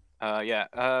 Yeah.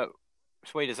 So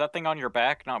wait, is that thing on your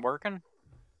back not working?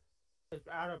 It's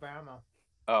out of ammo.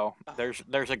 Oh,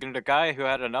 there's a guy who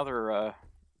had another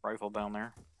rifle down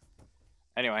there.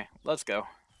 Anyway, let's go.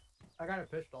 I got a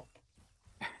pistol.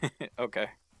 Okay.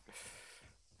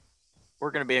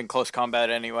 We're gonna be in close combat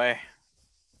anyway.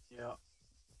 Yeah.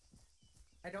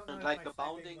 I don't know if like my the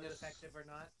bounding was is effective or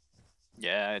not.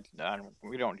 Yeah,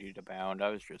 we don't need to bound. I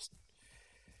was just...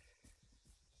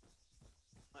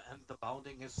 And the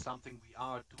bounding is something we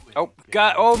are doing. Oh,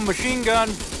 God! Oh, machine gun!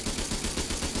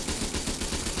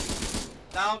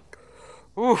 Down!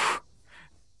 Oof!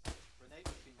 Grenade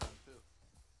machine gun,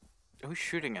 too. Who's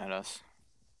shooting at us?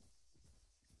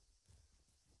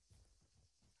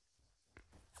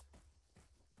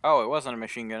 Oh, it wasn't a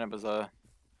machine gun, it was a...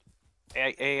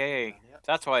 AA. Yep.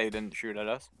 That's why he didn't shoot at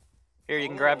us. Here, you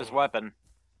can grab his weapon.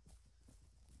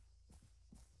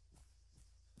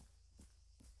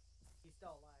 He's still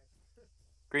alive.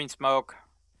 Green smoke.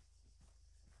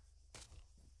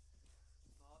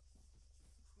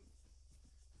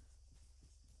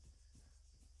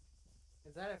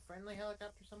 Is that a friendly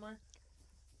helicopter somewhere?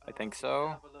 I think We so.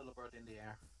 have a little bird in the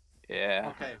air.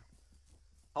 Yeah. Okay.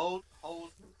 Hold.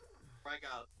 Frag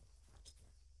out.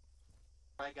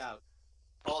 Frag out.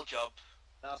 All job.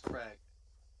 Last frag.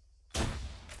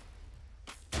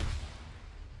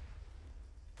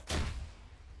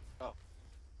 Go.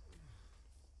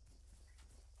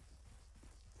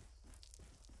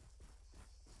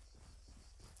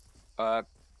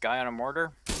 Guy on a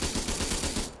mortar.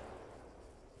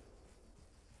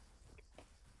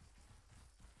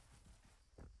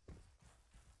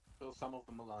 Still some of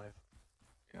them alive.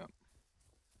 Yep.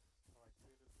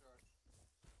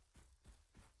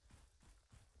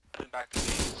 Back to the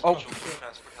Oh.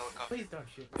 transport helicopter. Please don't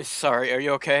shoot me. Sorry, are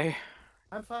you okay?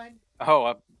 I'm fine.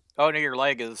 Oh, oh no, your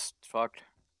leg is fucked.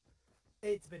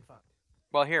 It's been fucked.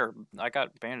 Well, here, I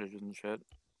got bandages and shit.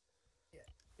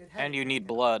 Yeah. And you need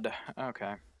blood.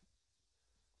 Okay.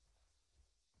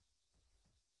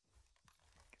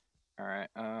 Alright,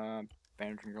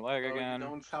 bandaging your leg again. You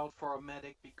don't shout for a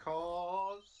medic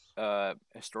because...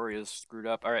 Astoria's screwed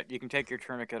up. Alright, you can take your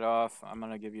tourniquet off. I'm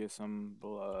gonna give you some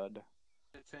blood.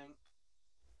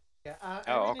 Yeah, I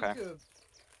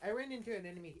ran into an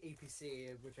enemy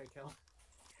APC, which I killed.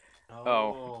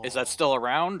 Oh, is that still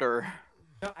around, or...?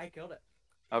 No, I killed it.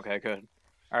 Okay, good.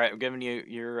 Alright, I'm giving you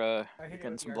you're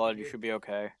getting some blood. You should be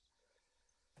okay.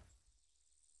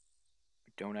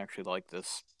 I don't actually like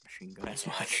this machine gun as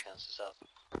much.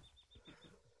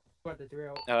 What,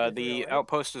 the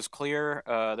outpost is clear.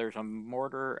 There's a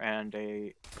mortar and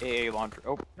a AA launcher.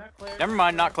 Oh, not clear. Never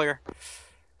mind, not clear.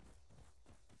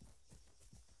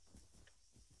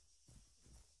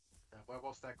 Where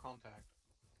was that contact?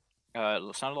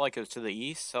 It sounded like it was to the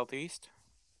east, southeast.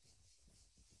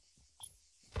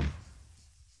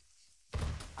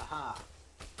 Aha.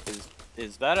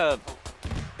 Is that a?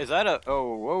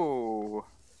 Oh, whoa.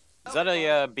 Is that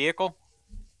a vehicle?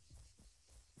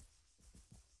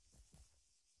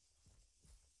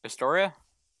 Astoria?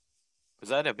 Was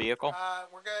that a vehicle?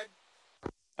 We're good.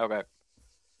 Okay.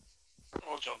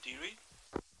 Oh, John, do you read?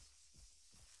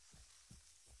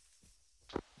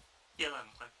 Yeah, I'm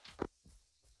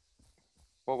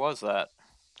What was that?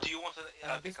 Do you want to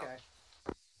this guy.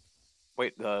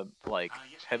 Wait, the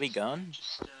yes, heavy please. gun?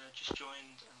 Just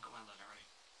joined and got my letter ready.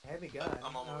 Heavy gun?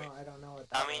 I'm on my way. I don't know what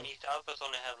that I mean, is. if the outpost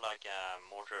only have like a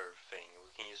mortar thing, we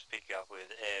can just pick it up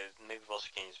with, maybe boss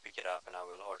can just pick it up and I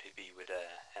will RTB with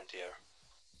anti-air.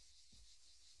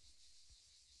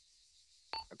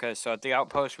 Okay, so at the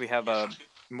outpost we have a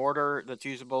mortar that's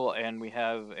usable, and we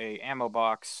have a ammo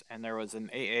box, and there was an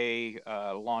AA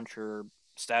launcher,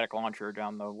 static launcher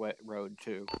down the wet road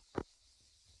too.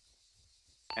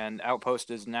 And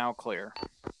outpost is now clear.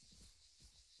 I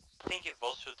think if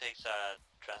boss takes a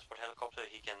transport helicopter,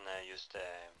 he can just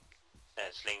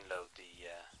sling load the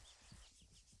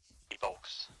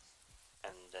box,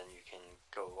 and then you can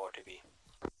go RTB.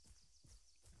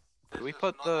 Do we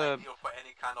put the... ideal for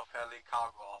any kind of heli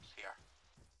cargo ops here.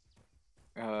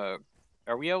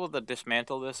 Are we able to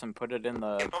dismantle this and put it in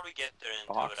the You can probably get there and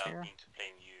box do it here? out into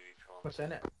plain view if you want. What's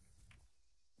in it?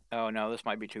 Oh no, this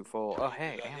might be too full. Oh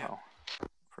hey, ammo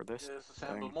for this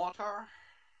Disassemble thing. mortar.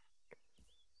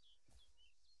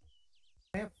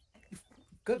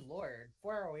 Good lord,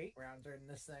 408 rounds are in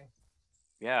this thing.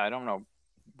 Yeah, I don't know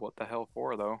what the hell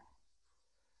for though.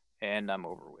 And I'm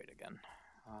overweight again.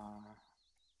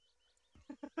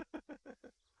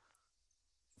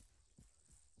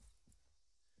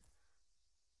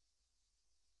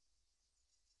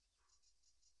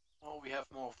 Oh, we have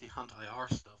more of the Hunt IR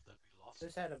stuff that we lost.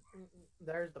 This had a...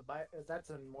 There's the... That's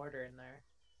a mortar in there.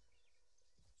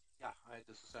 Yeah, I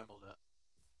disassembled it.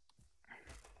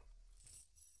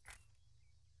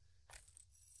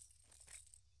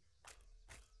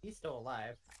 He's still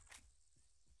alive.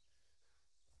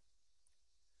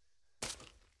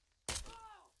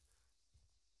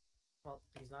 Well,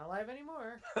 he's not alive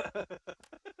anymore.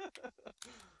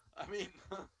 I mean,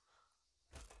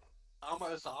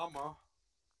 ArmA is ArmA.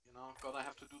 You know, gonna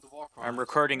have to do the war crimes. I'm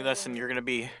recording this, and you're gonna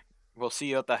be. We'll see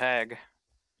you at the Hag.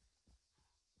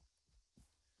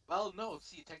 Well, no.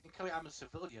 See, technically, I'm a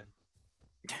civilian.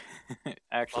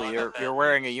 Actually, you're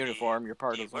wearing a uniform. You're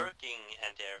part the of the working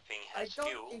anti-air thing has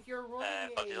fuel, if you're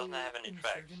rolling but it doesn't have any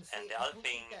tracks, and the I other don't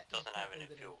thing think that doesn't have any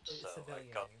is fuel. a So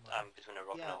civilian I'm between a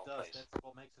rock and a Yeah, it hard does. place. That's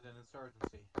what makes it an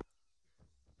insurgency.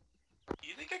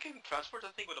 You think I can transport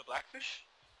that thing with a blackfish?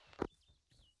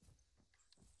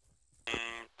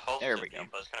 Possibly, There we go.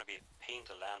 but it's gonna be a pain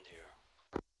to land here.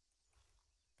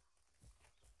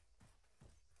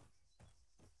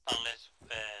 Unless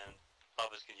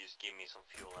Bubba's can just give me some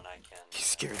fuel and I can... You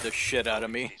scared the shit out of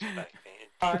me.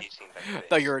 I I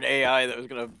thought you were an AI that was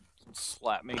gonna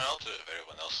slap me. I'll do it if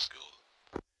everyone else is cool.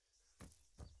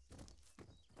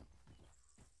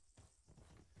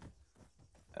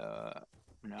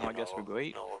 Now I guess we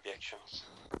wait. No objections.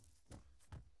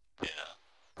 Yeah.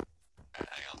 Alright,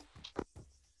 hang on.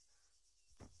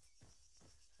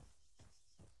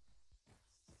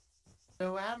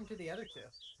 So what happened to the other two?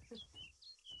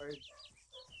 Or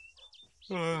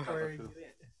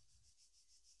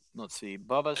Let's see.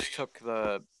 Bubba's took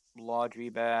the Logi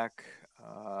back.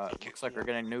 Looks like we're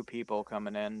getting new people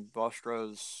coming in.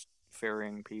 Vostro's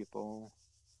ferrying people.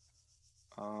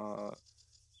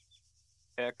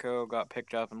 Echo got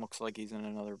picked up and looks like he's in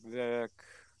another Vic.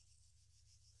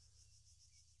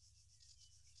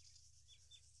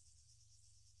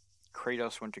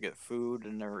 Kratos went to get food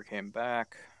and never came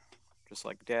back, just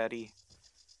like Daddy.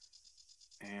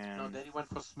 And No, Daddy went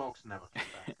for smokes and never came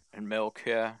back. and milk,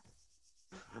 yeah.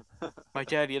 My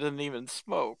daddy doesn't even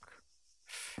smoke.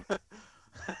 Can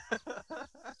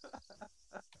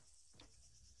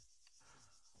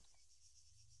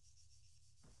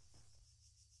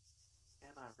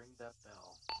I ring that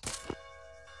bell?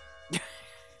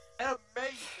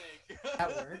 Amazing!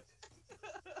 That worked.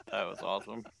 That was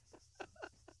awesome.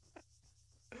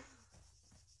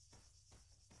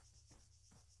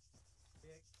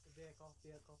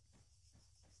 Vehicle.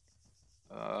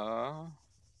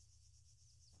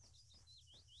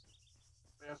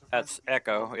 That's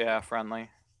Echo, yeah, friendly.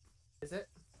 Is it?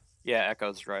 Yeah,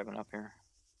 Echo's driving up here.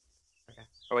 Okay.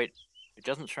 Oh wait, it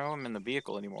doesn't show him in the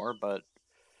vehicle anymore, but...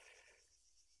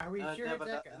 Are we sure it's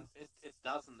Echo? It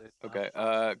doesn't. Okay,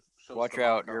 shows watch the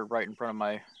out, marker. you're right in front of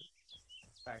my...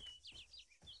 Back.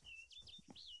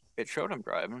 It showed him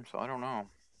driving, so I don't know.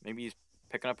 Maybe he's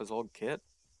picking up his old kit?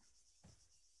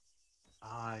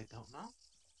 I don't know.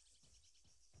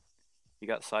 You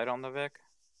got sight on the Vic?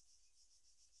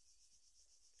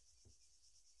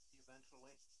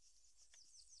 Eventually.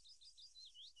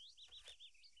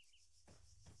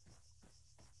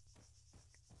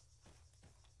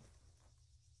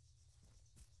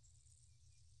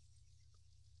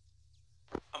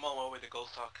 I'm on my way to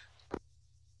Ghost Talk.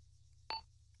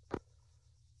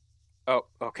 Oh,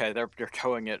 okay, they're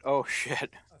towing it. Oh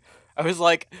shit. I was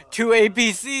like, 2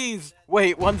 APCs!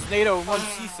 Wait, one's NATO and one's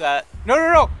CSAT.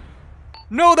 No!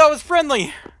 No, that was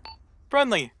friendly!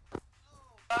 Friendly!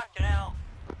 Fucking hell.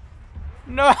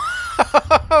 No!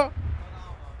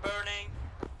 Burning.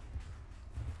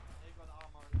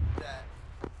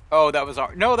 Oh, that was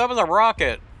our... No, that was a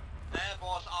rocket! That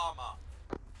was ArmA.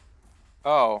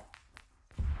 Oh.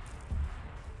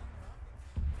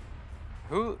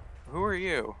 Who are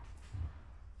you?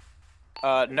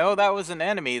 No, that was an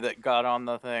enemy that got on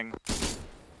the thing.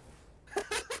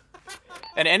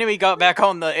 An enemy got back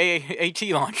on the AT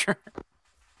launcher.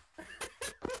 No,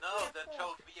 that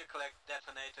told vehicle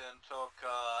detonator and took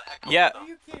Echo. Yeah. Are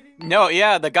you kidding me? No,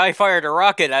 yeah, the guy fired a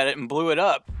rocket at it and blew it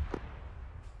up.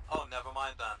 Oh, never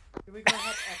mind then. Can we go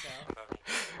help Echo?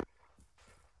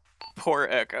 Poor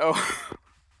Echo.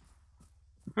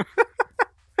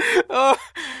 Oh,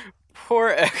 poor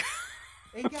Echo.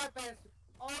 It got past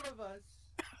all of us.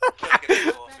 Can't get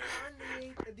it off Back here.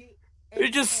 underneath the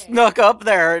It just AK, snuck up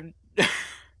there. And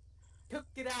took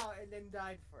it out, and then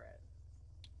died for it.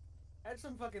 That's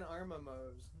some fucking ArmA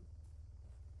moves.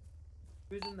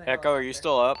 Who's in the Echo, are you helicopter?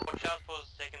 still up? Watch out for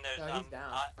secondaries. No, he's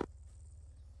down.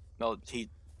 No, he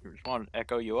wanted to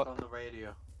Echo you It's up. on the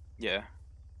radio. Yeah.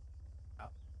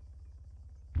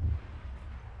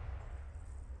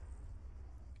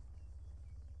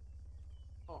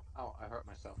 Oh, I hurt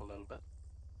myself a little bit.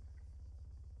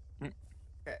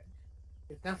 Okay.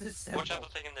 It's not this Watch simple.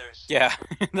 out for secondaries. Yeah.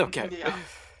 Okay. Yeah.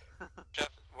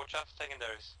 Watch out for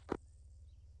secondaries.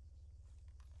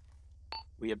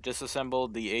 We have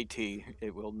disassembled the AT.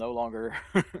 It will no longer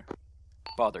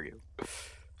bother you.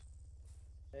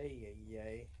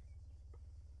 Ay.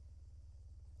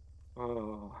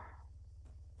 Oh.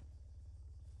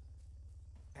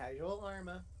 Casual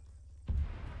ArmA.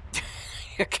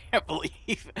 I can't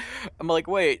believe. I'm like,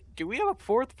 wait, do we have a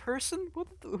fourth person?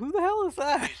 Who the hell is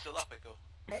Are that? you still up, Echo?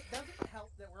 It doesn't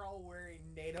help that we're all wearing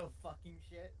NATO fucking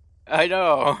shit. I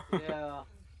know. Yeah.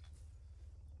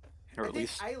 Or I at think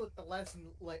least, I look the less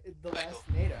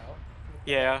NATO.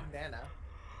 yeah. Bandana.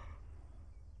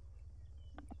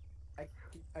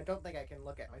 I don't think I can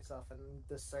look at myself in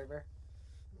this server.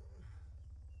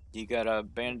 You got a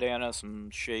bandana, some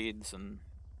shades, and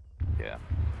yeah,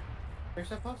 There's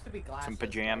supposed to be glasses. some but I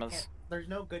pajamas. can't- There's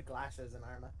no good glasses in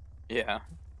ArmA. Yeah.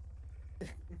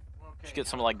 Just get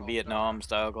some like Vietnam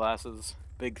style glasses,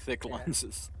 big thick Yeah.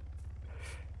 lenses.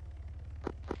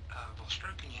 What's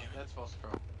stroking you? That's for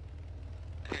strong.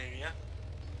 Hey, yeah.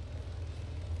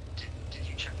 Did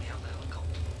you check me out the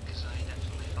helicopter? Because I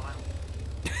definitely fell out.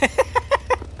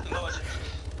 No, I didn't.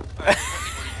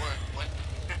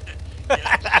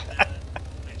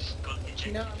 I just got ejected.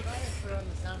 You know, I'm glad I threw on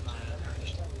the sound mod. That was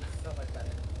so much better.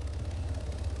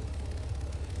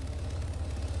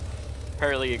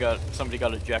 Apparently, somebody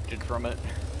got ejected from it.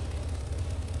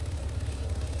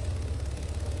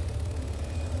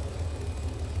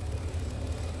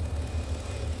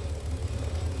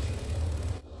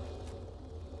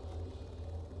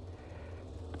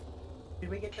 Did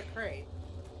we get the crate?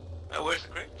 Where's the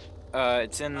crate?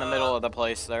 It's in the middle of the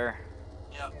place there.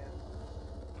 Yeah,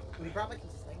 We probably can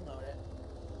sling load it.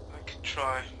 I could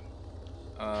try.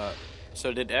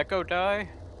 So did Echo die?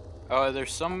 Oh,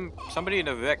 there's somebody in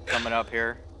a Vic coming up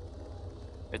here.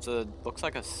 Looks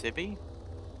like a Civi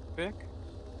Vic?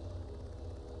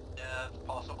 Yeah, it's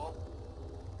possible.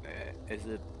 Is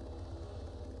it?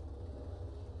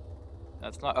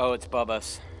 That's not, oh, it's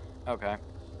Bubba's. Okay.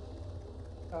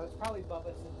 Oh, it's probably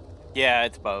Bubba's. Yeah,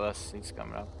 it's Bubba's. He's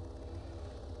coming up.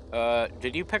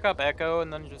 Did you pick up Echo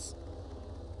and then just...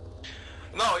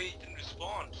 No, he didn't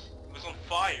respond. He was on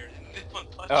fire. He didn't want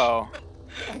to touch. Oh.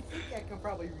 I think Echo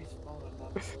probably respawned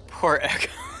on that. Poor Echo.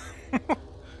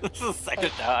 This is the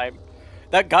second time.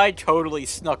 That guy totally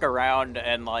snuck around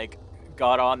and, like,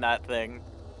 got on that thing.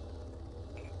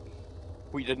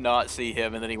 We did not see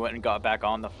him, and then he went and got back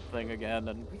on the thing again,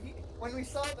 and... When we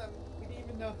saw them, we didn't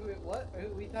even know who it was.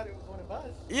 We thought it was one of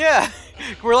us. Yeah!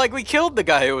 We're like, we killed the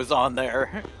guy who was on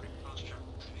there.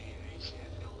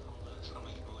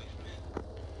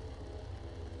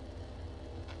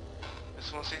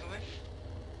 Someone say something?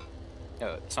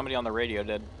 Somebody on the radio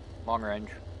did. Long range.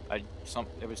 It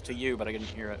was to you, but I didn't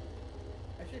hear it.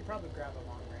 I should probably grab a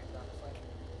long range, honestly.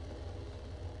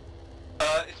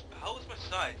 How is my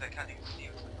side? I can't even see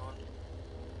what's going on.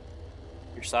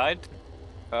 Your side?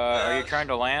 Are you trying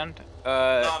to land? No,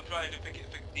 I'm trying to pick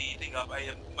the thing up. My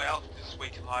altitude is way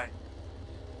too high.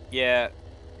 Yeah.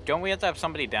 Don't we have to have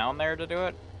somebody down there to do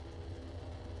it?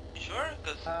 You sure?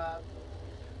 Cause I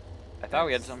thought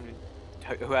we had somebody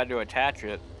who had to attach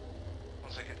it.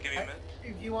 1 second, give me a minute.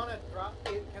 If you want to drop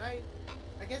it, can I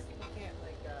guess you can't,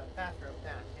 like, fast rope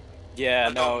down, can we? Yeah,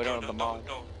 no, we don't have the mod.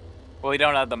 No. Well, we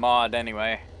don't have the mod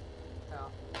anyway.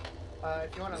 No.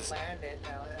 If you want to land it,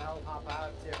 I'll hop out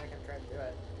and see if I can try to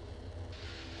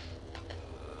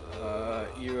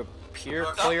do it. You appear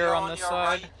clear on this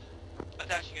side? Right.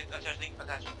 Attaching.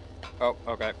 Oh,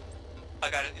 okay. I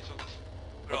got it, it's okay.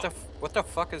 What the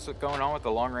fuck is going on with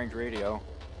the long range radio?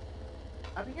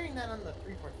 I've been hearing that on the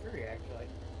 343, actually.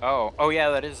 Oh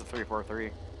yeah, that is the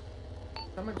 343.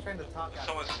 Someone's trying to talk out.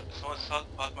 Someone's talking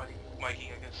about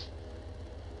miking, I guess.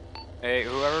 Hey,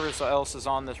 whoever else is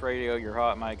on this radio, you're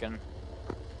hot micing.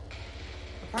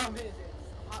 The problem is, it's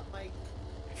hot mic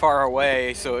Far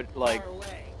away, so it, like... far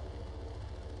away.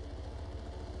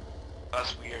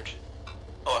 That's weird.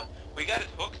 Oh, we got it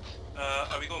hooked.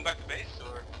 Are we going back to base,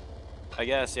 or...? I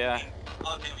guess, yeah.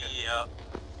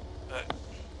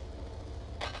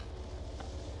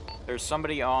 There's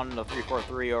somebody on the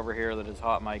 343 over here that is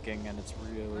hot micing, and it's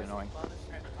really annoying.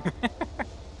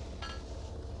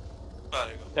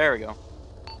 There we go.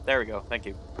 There we go. Thank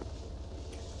you.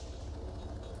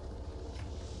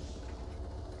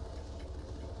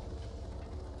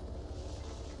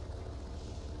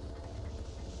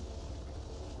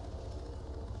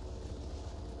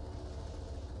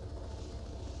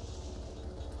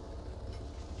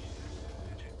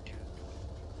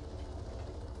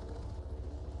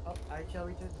 Oh, I shall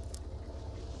return.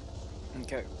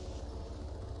 Okay.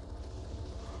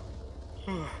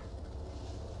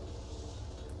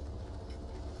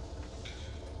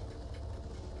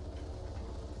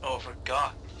 Oh, I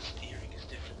forgot. The steering is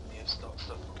different when you have stuff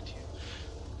hooked to you.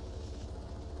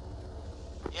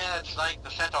 Yeah, it's like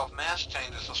the center of mass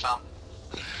changes or something.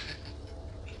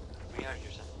 We heard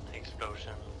just an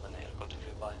explosion when the helicopter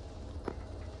flew by.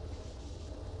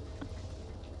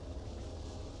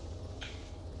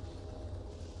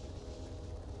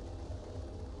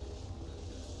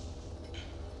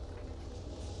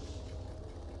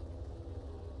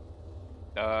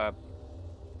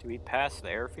 Do we pass the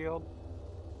airfield?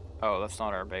 Oh, that's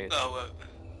not our base. No,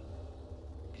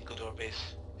 you go to our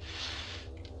base.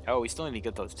 Oh, we still need to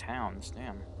get those towns,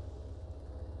 damn.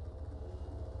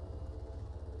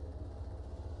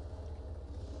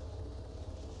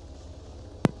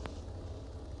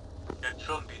 It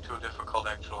shouldn't be too difficult,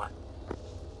 actually.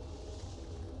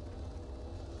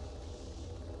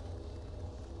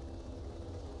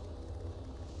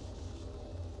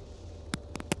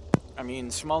 I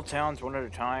mean, small towns one at a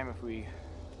time if we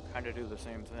kind of do the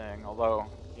same thing. Although,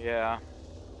 yeah.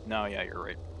 No, yeah, you're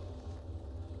right.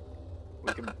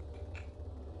 We can...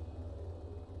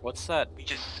 What's that?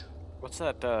 What's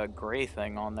that gray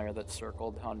thing on there that's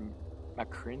circled on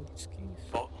Makrinsky's?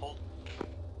 Hold.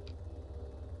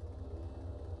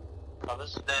 That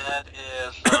is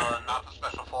not the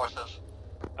special forces.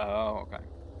 Oh, okay.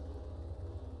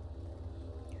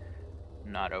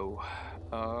 NATO.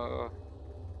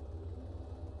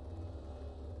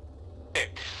 Hey.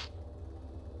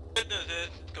 Good news is,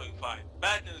 it's going fine.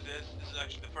 Bad news is, this is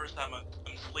actually the first time I'm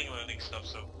sling-loading stuff,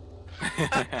 so...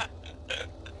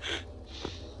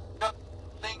 Good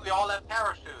thing we all have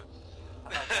parachutes.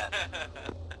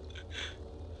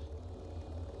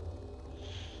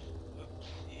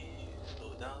 Oopsie,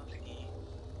 slow down, Ziggy.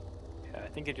 Yeah,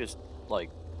 think you just, like,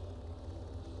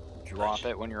 drop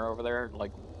it when you're over there,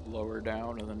 like, lower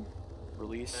down and then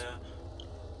release. Yeah.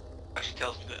 Actually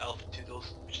tells me the alpha 2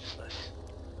 goes, which is nice.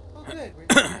 Oh good, we're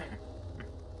doing it.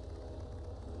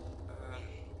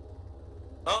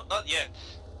 No, not yet.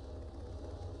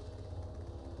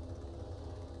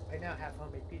 I now have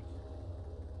homemade pizza.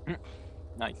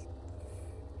 Nice.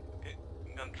 Okay,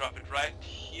 I'm gonna drop it right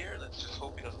here. Let's just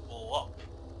hope it doesn't blow up.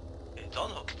 It's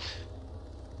unhooked.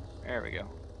 There we go.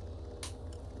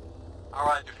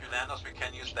 Alright, if you land us, we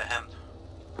can use the hand.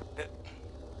 Yep.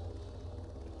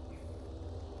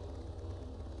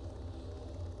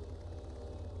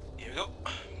 Here we go.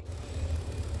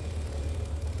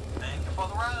 Thank you for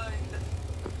the ride.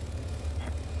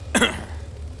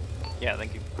 Yeah,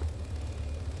 thank you.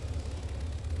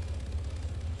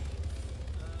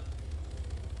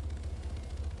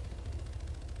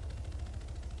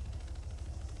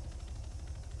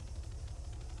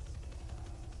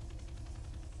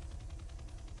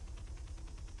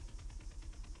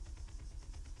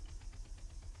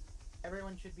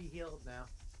 Everyone should be healed now.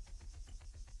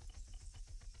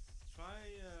 Try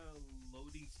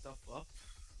loading stuff up,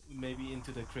 maybe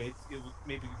into the crate.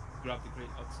 Maybe grab the crate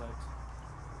outside.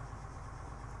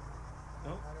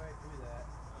 No? How do I do that?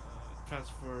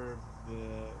 Transfer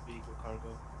the vehicle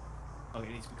cargo. Okay,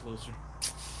 it needs to be closer.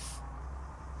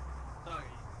 Okay.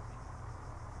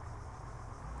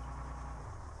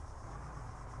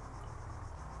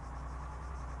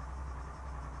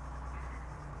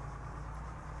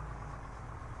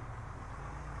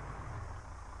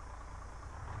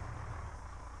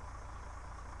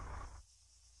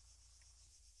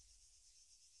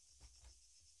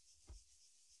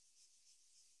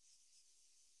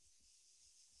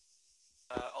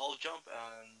 I'll jump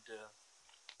and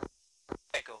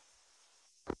echo.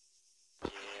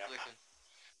 Yeah.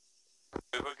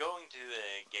 We were going to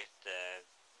get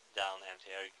down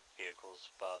anti-air vehicles,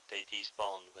 but they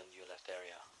despawned when you left the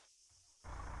area.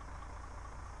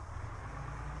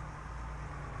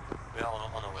 We're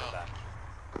on our way back.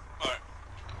 Alright.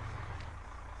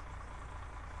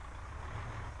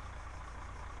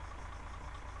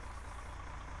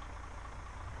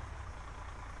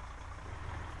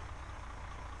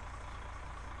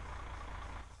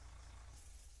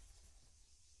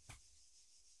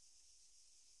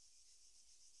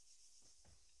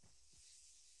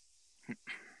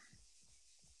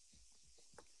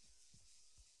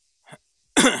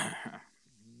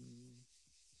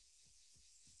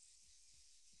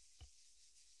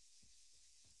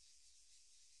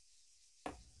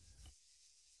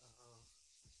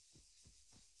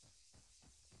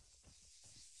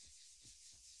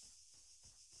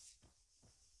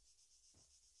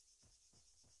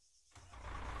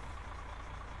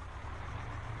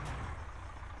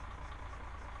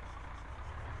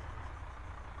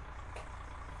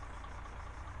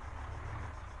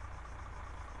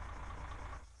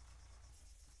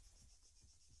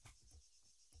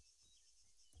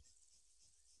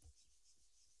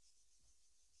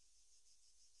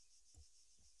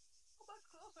 How much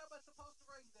closer am I supposed to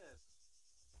bring this?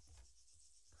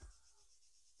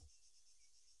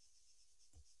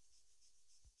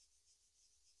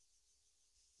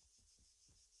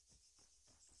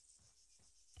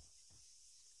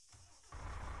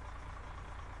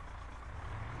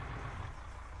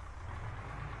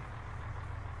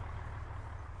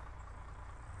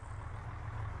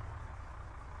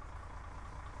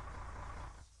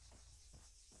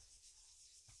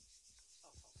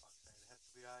 Oh, for fuck's sake, it has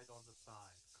to be right on the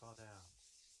side. Calm down.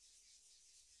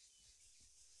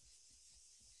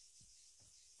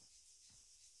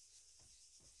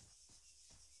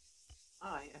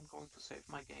 I am going to save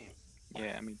my game.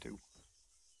 Yeah, me too.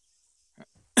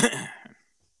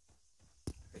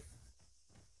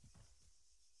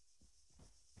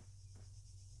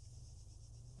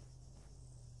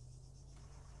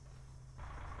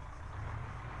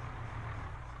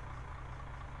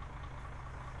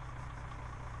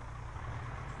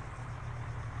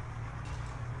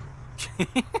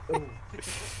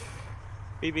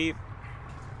 Beep beep.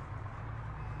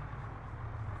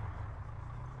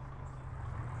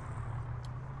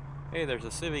 Hey, there's a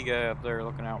civvy guy up there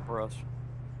looking out for us.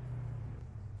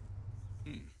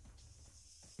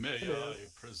 May I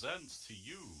present to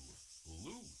you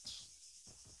loot?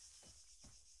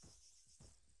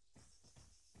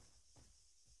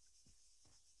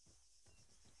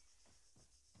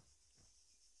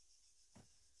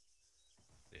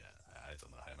 Yeah, I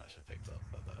don't know how much I picked up,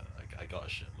 but I got a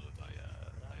shitload.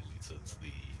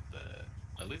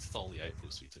 I looted all the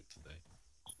outposts we took today.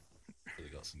 Really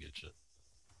got some good shit.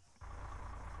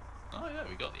 Oh yeah,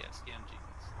 we got the SKMG.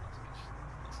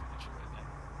 That's some good shit right there.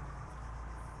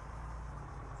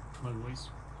 Hello, boys.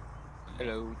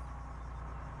 Hello.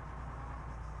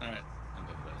 Alright, I'm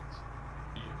going to bed.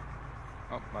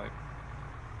 Oh, bye.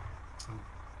 Oh,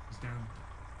 he's down.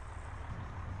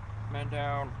 Man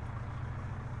down.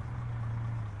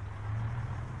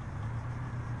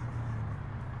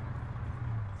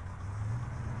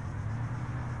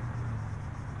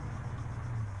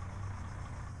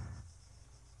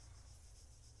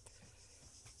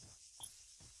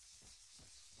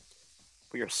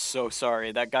 We are so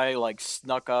sorry. That guy like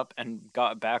snuck up and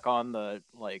got back on the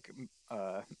like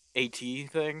AT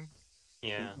thing.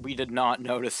 Yeah. We did not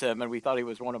notice him, and we thought he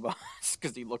was one of us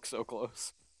because he looked so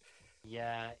close.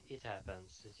 Yeah, it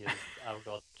happens. It's just I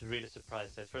got really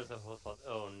surprised. At first I thought,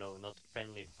 oh no, not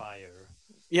friendly fire.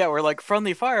 Yeah, we're like,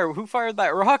 friendly fire? Who fired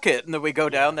that rocket? And then we go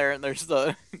down there, and there's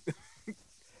the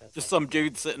just some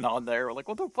dude sitting on there. We're like,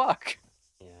 what the fuck?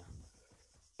 Yeah.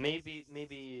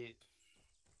 Maybe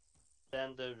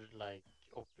standard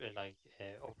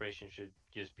operation should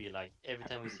just be like every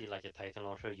time we see like a Titan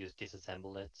launcher, just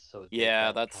disassemble it. So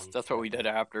Yeah, that's what we did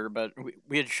after. But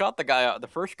we had shot the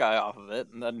first guy off of it,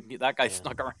 and then that guy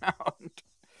snuck around.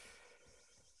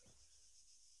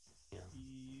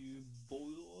 You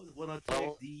boys wanna Well,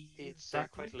 take the it's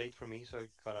quite late for me, so I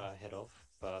gotta head off.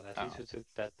 But at least we took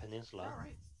that peninsula. All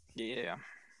right. Yeah.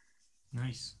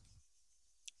 Nice.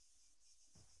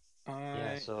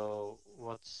 Yeah. So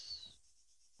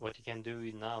what you can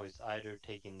do now is either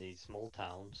taking these small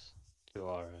towns to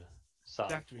our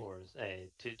south or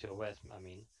to our west. I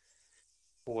mean,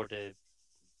 or the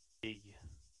big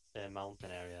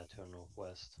mountain area to our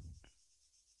northwest.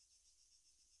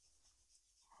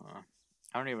 Huh.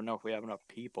 I don't even know if we have enough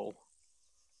people.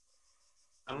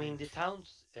 I mean, the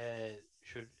towns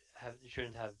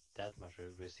shouldn't have that much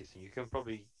resistance. You can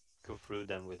probably go through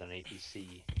them with an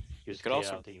APC. Just clear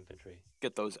out the infantry.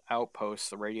 Get those outposts,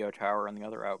 the radio tower and the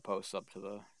other outposts up to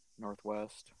the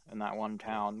northwest in that one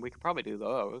town. We could probably do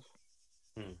those.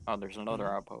 Oh, there's another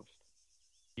outpost.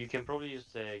 You can probably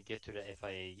just get to the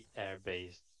FIA air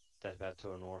base that we have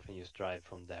to our north and just drive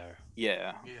from there.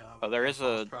 Yeah. Yeah. There is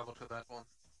travel to that one.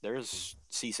 There's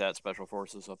CSAT special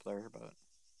forces up there, but.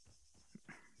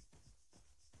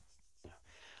 Yeah.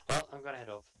 Well, I'm gonna head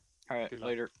off. All right,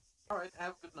 later. All right,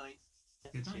 have a good night.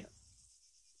 Good night.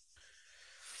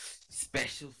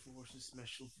 Special forces.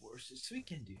 We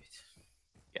can do it.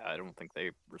 Yeah, I don't think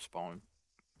they respond,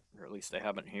 or at least they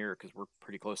haven't here because we're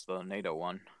pretty close to the NATO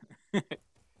one.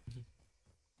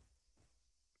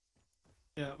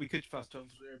 Yeah, we could fast travel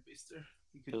to their base there.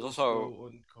 We could There's also also go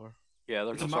on car. Yeah,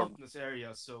 there's it's also a mountainous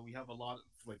area, so we have a lot of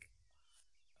like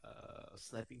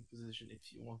sniping position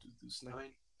if you want to do sniping. I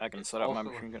mean, I can set up my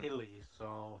machine gun. Hilly,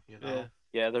 so you know.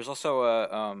 Yeah, there's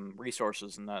also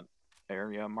resources in that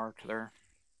area marked there.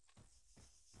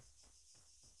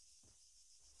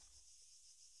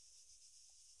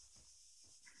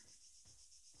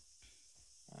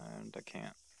 And I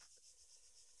can't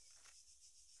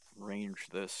range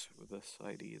this with this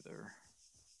side either.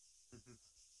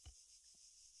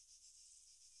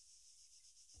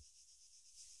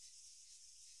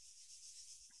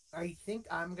 I think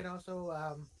I'm gonna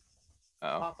also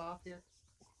pop off here.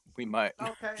 We might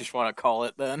Okay. just want to call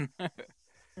it then.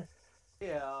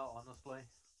 Yeah, honestly.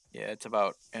 Yeah, it's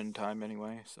about end time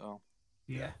anyway, so.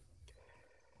 Yeah.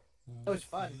 It was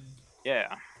fun.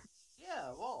 Yeah.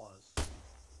 Yeah, it was.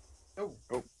 Oh.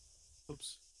 Oh.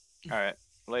 Oops. All right.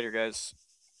 Later, guys.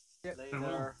 Yep.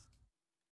 Later.